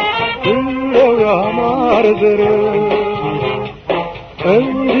ፍሬው ያማረ ዘር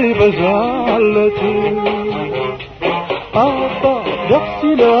እንዲበዛለት አባት ደስ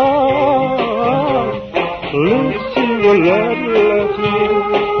ይላል ልጅ ሲወለድለት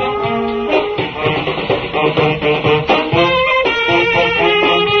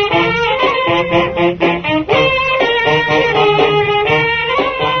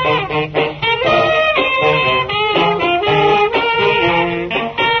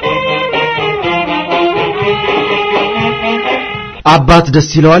አባት ደስ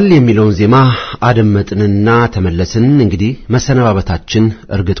ይለዋል የሚለውን ዜማ አደመጥንና ተመለስን። እንግዲህ መሰነባበታችን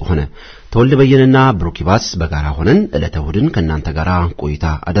እርግጥ ሆነ። ተወልደ በየነና ብሩኪባስ በጋራ ሆነን ዕለተ እሑድን ከእናንተ ጋር ቆይታ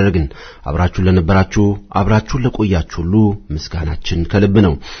አደረግን። አብራችሁን ለነበራችሁ አብራችሁን ለቆያችሁ ሁሉ ምስጋናችን ከልብ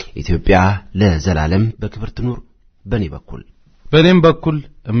ነው። ኢትዮጵያ ለዘላለም በክብር ትኑር። በኔም በኩል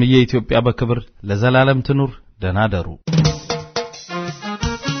እምዬ ኢትዮጵያ በክብር ለዘላለም ትኑር። ደህና ደሩ።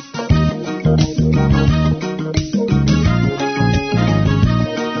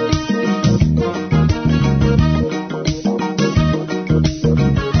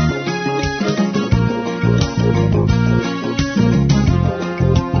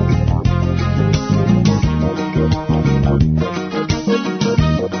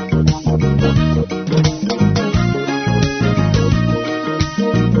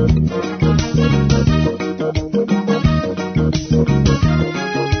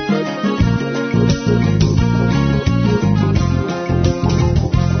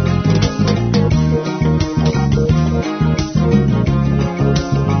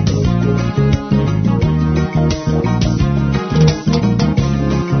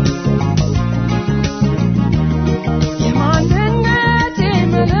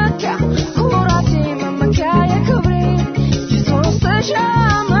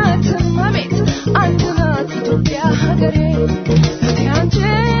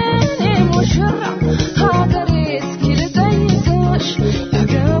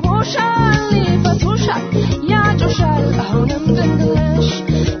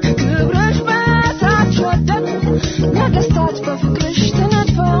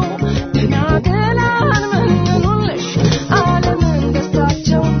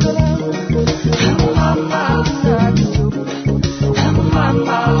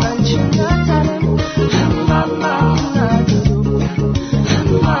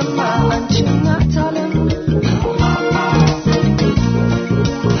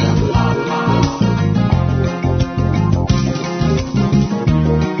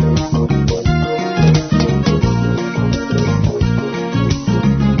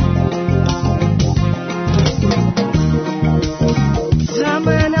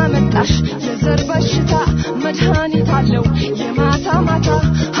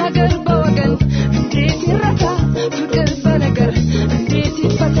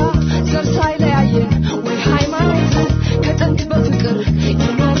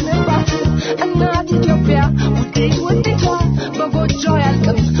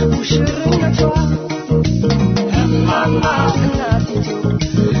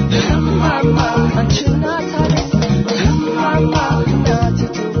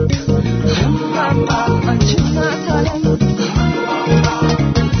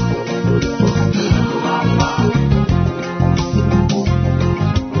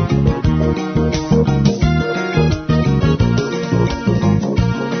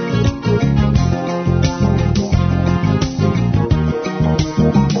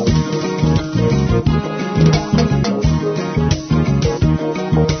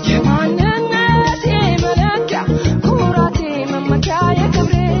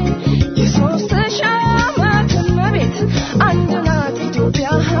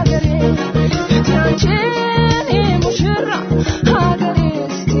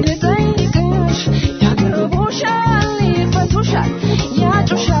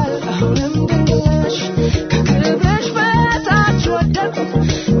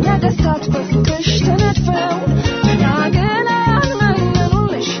 ነገስታት በፍቅርሽ ተነድፈው ተናገና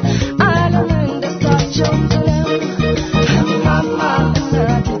መንገኑልሽ ዓለምን ደስታቸውን ጥለው እማማ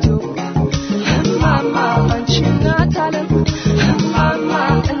እናቲቱ እማማ አንቺ እናት ዓለም እማማ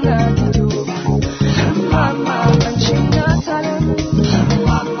እናቲቱ እማማ አንቺ እናት ዓለም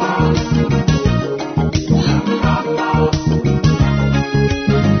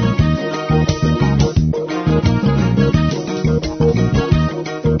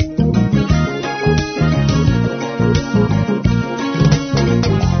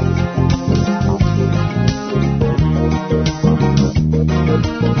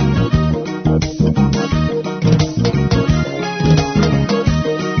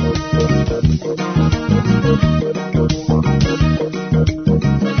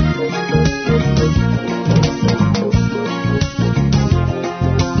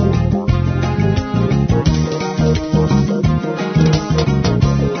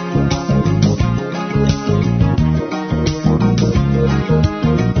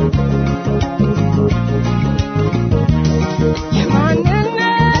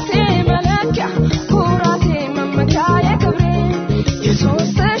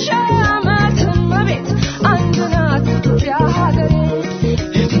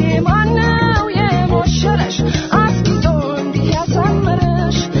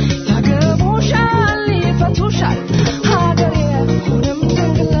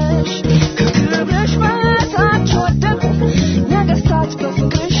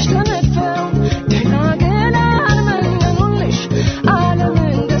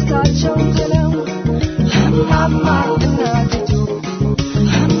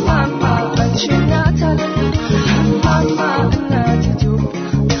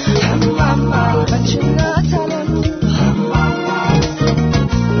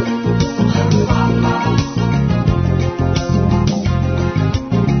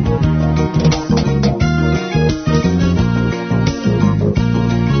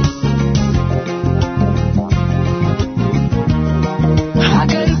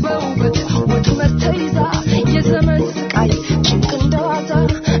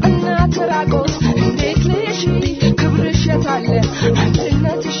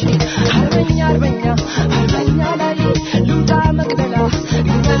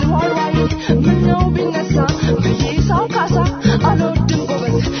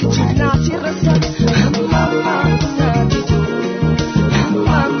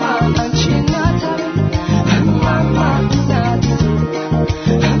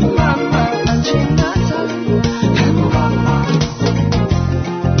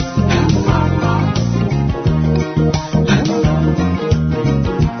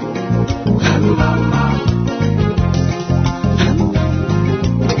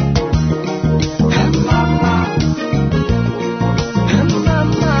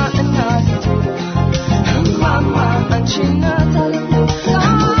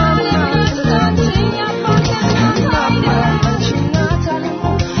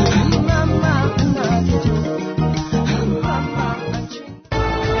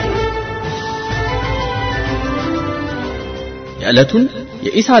የዕለቱን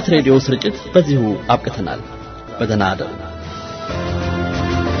የኢሳት ሬዲዮ ስርጭት በዚሁ አብቅተናል። በደህና አደሩ።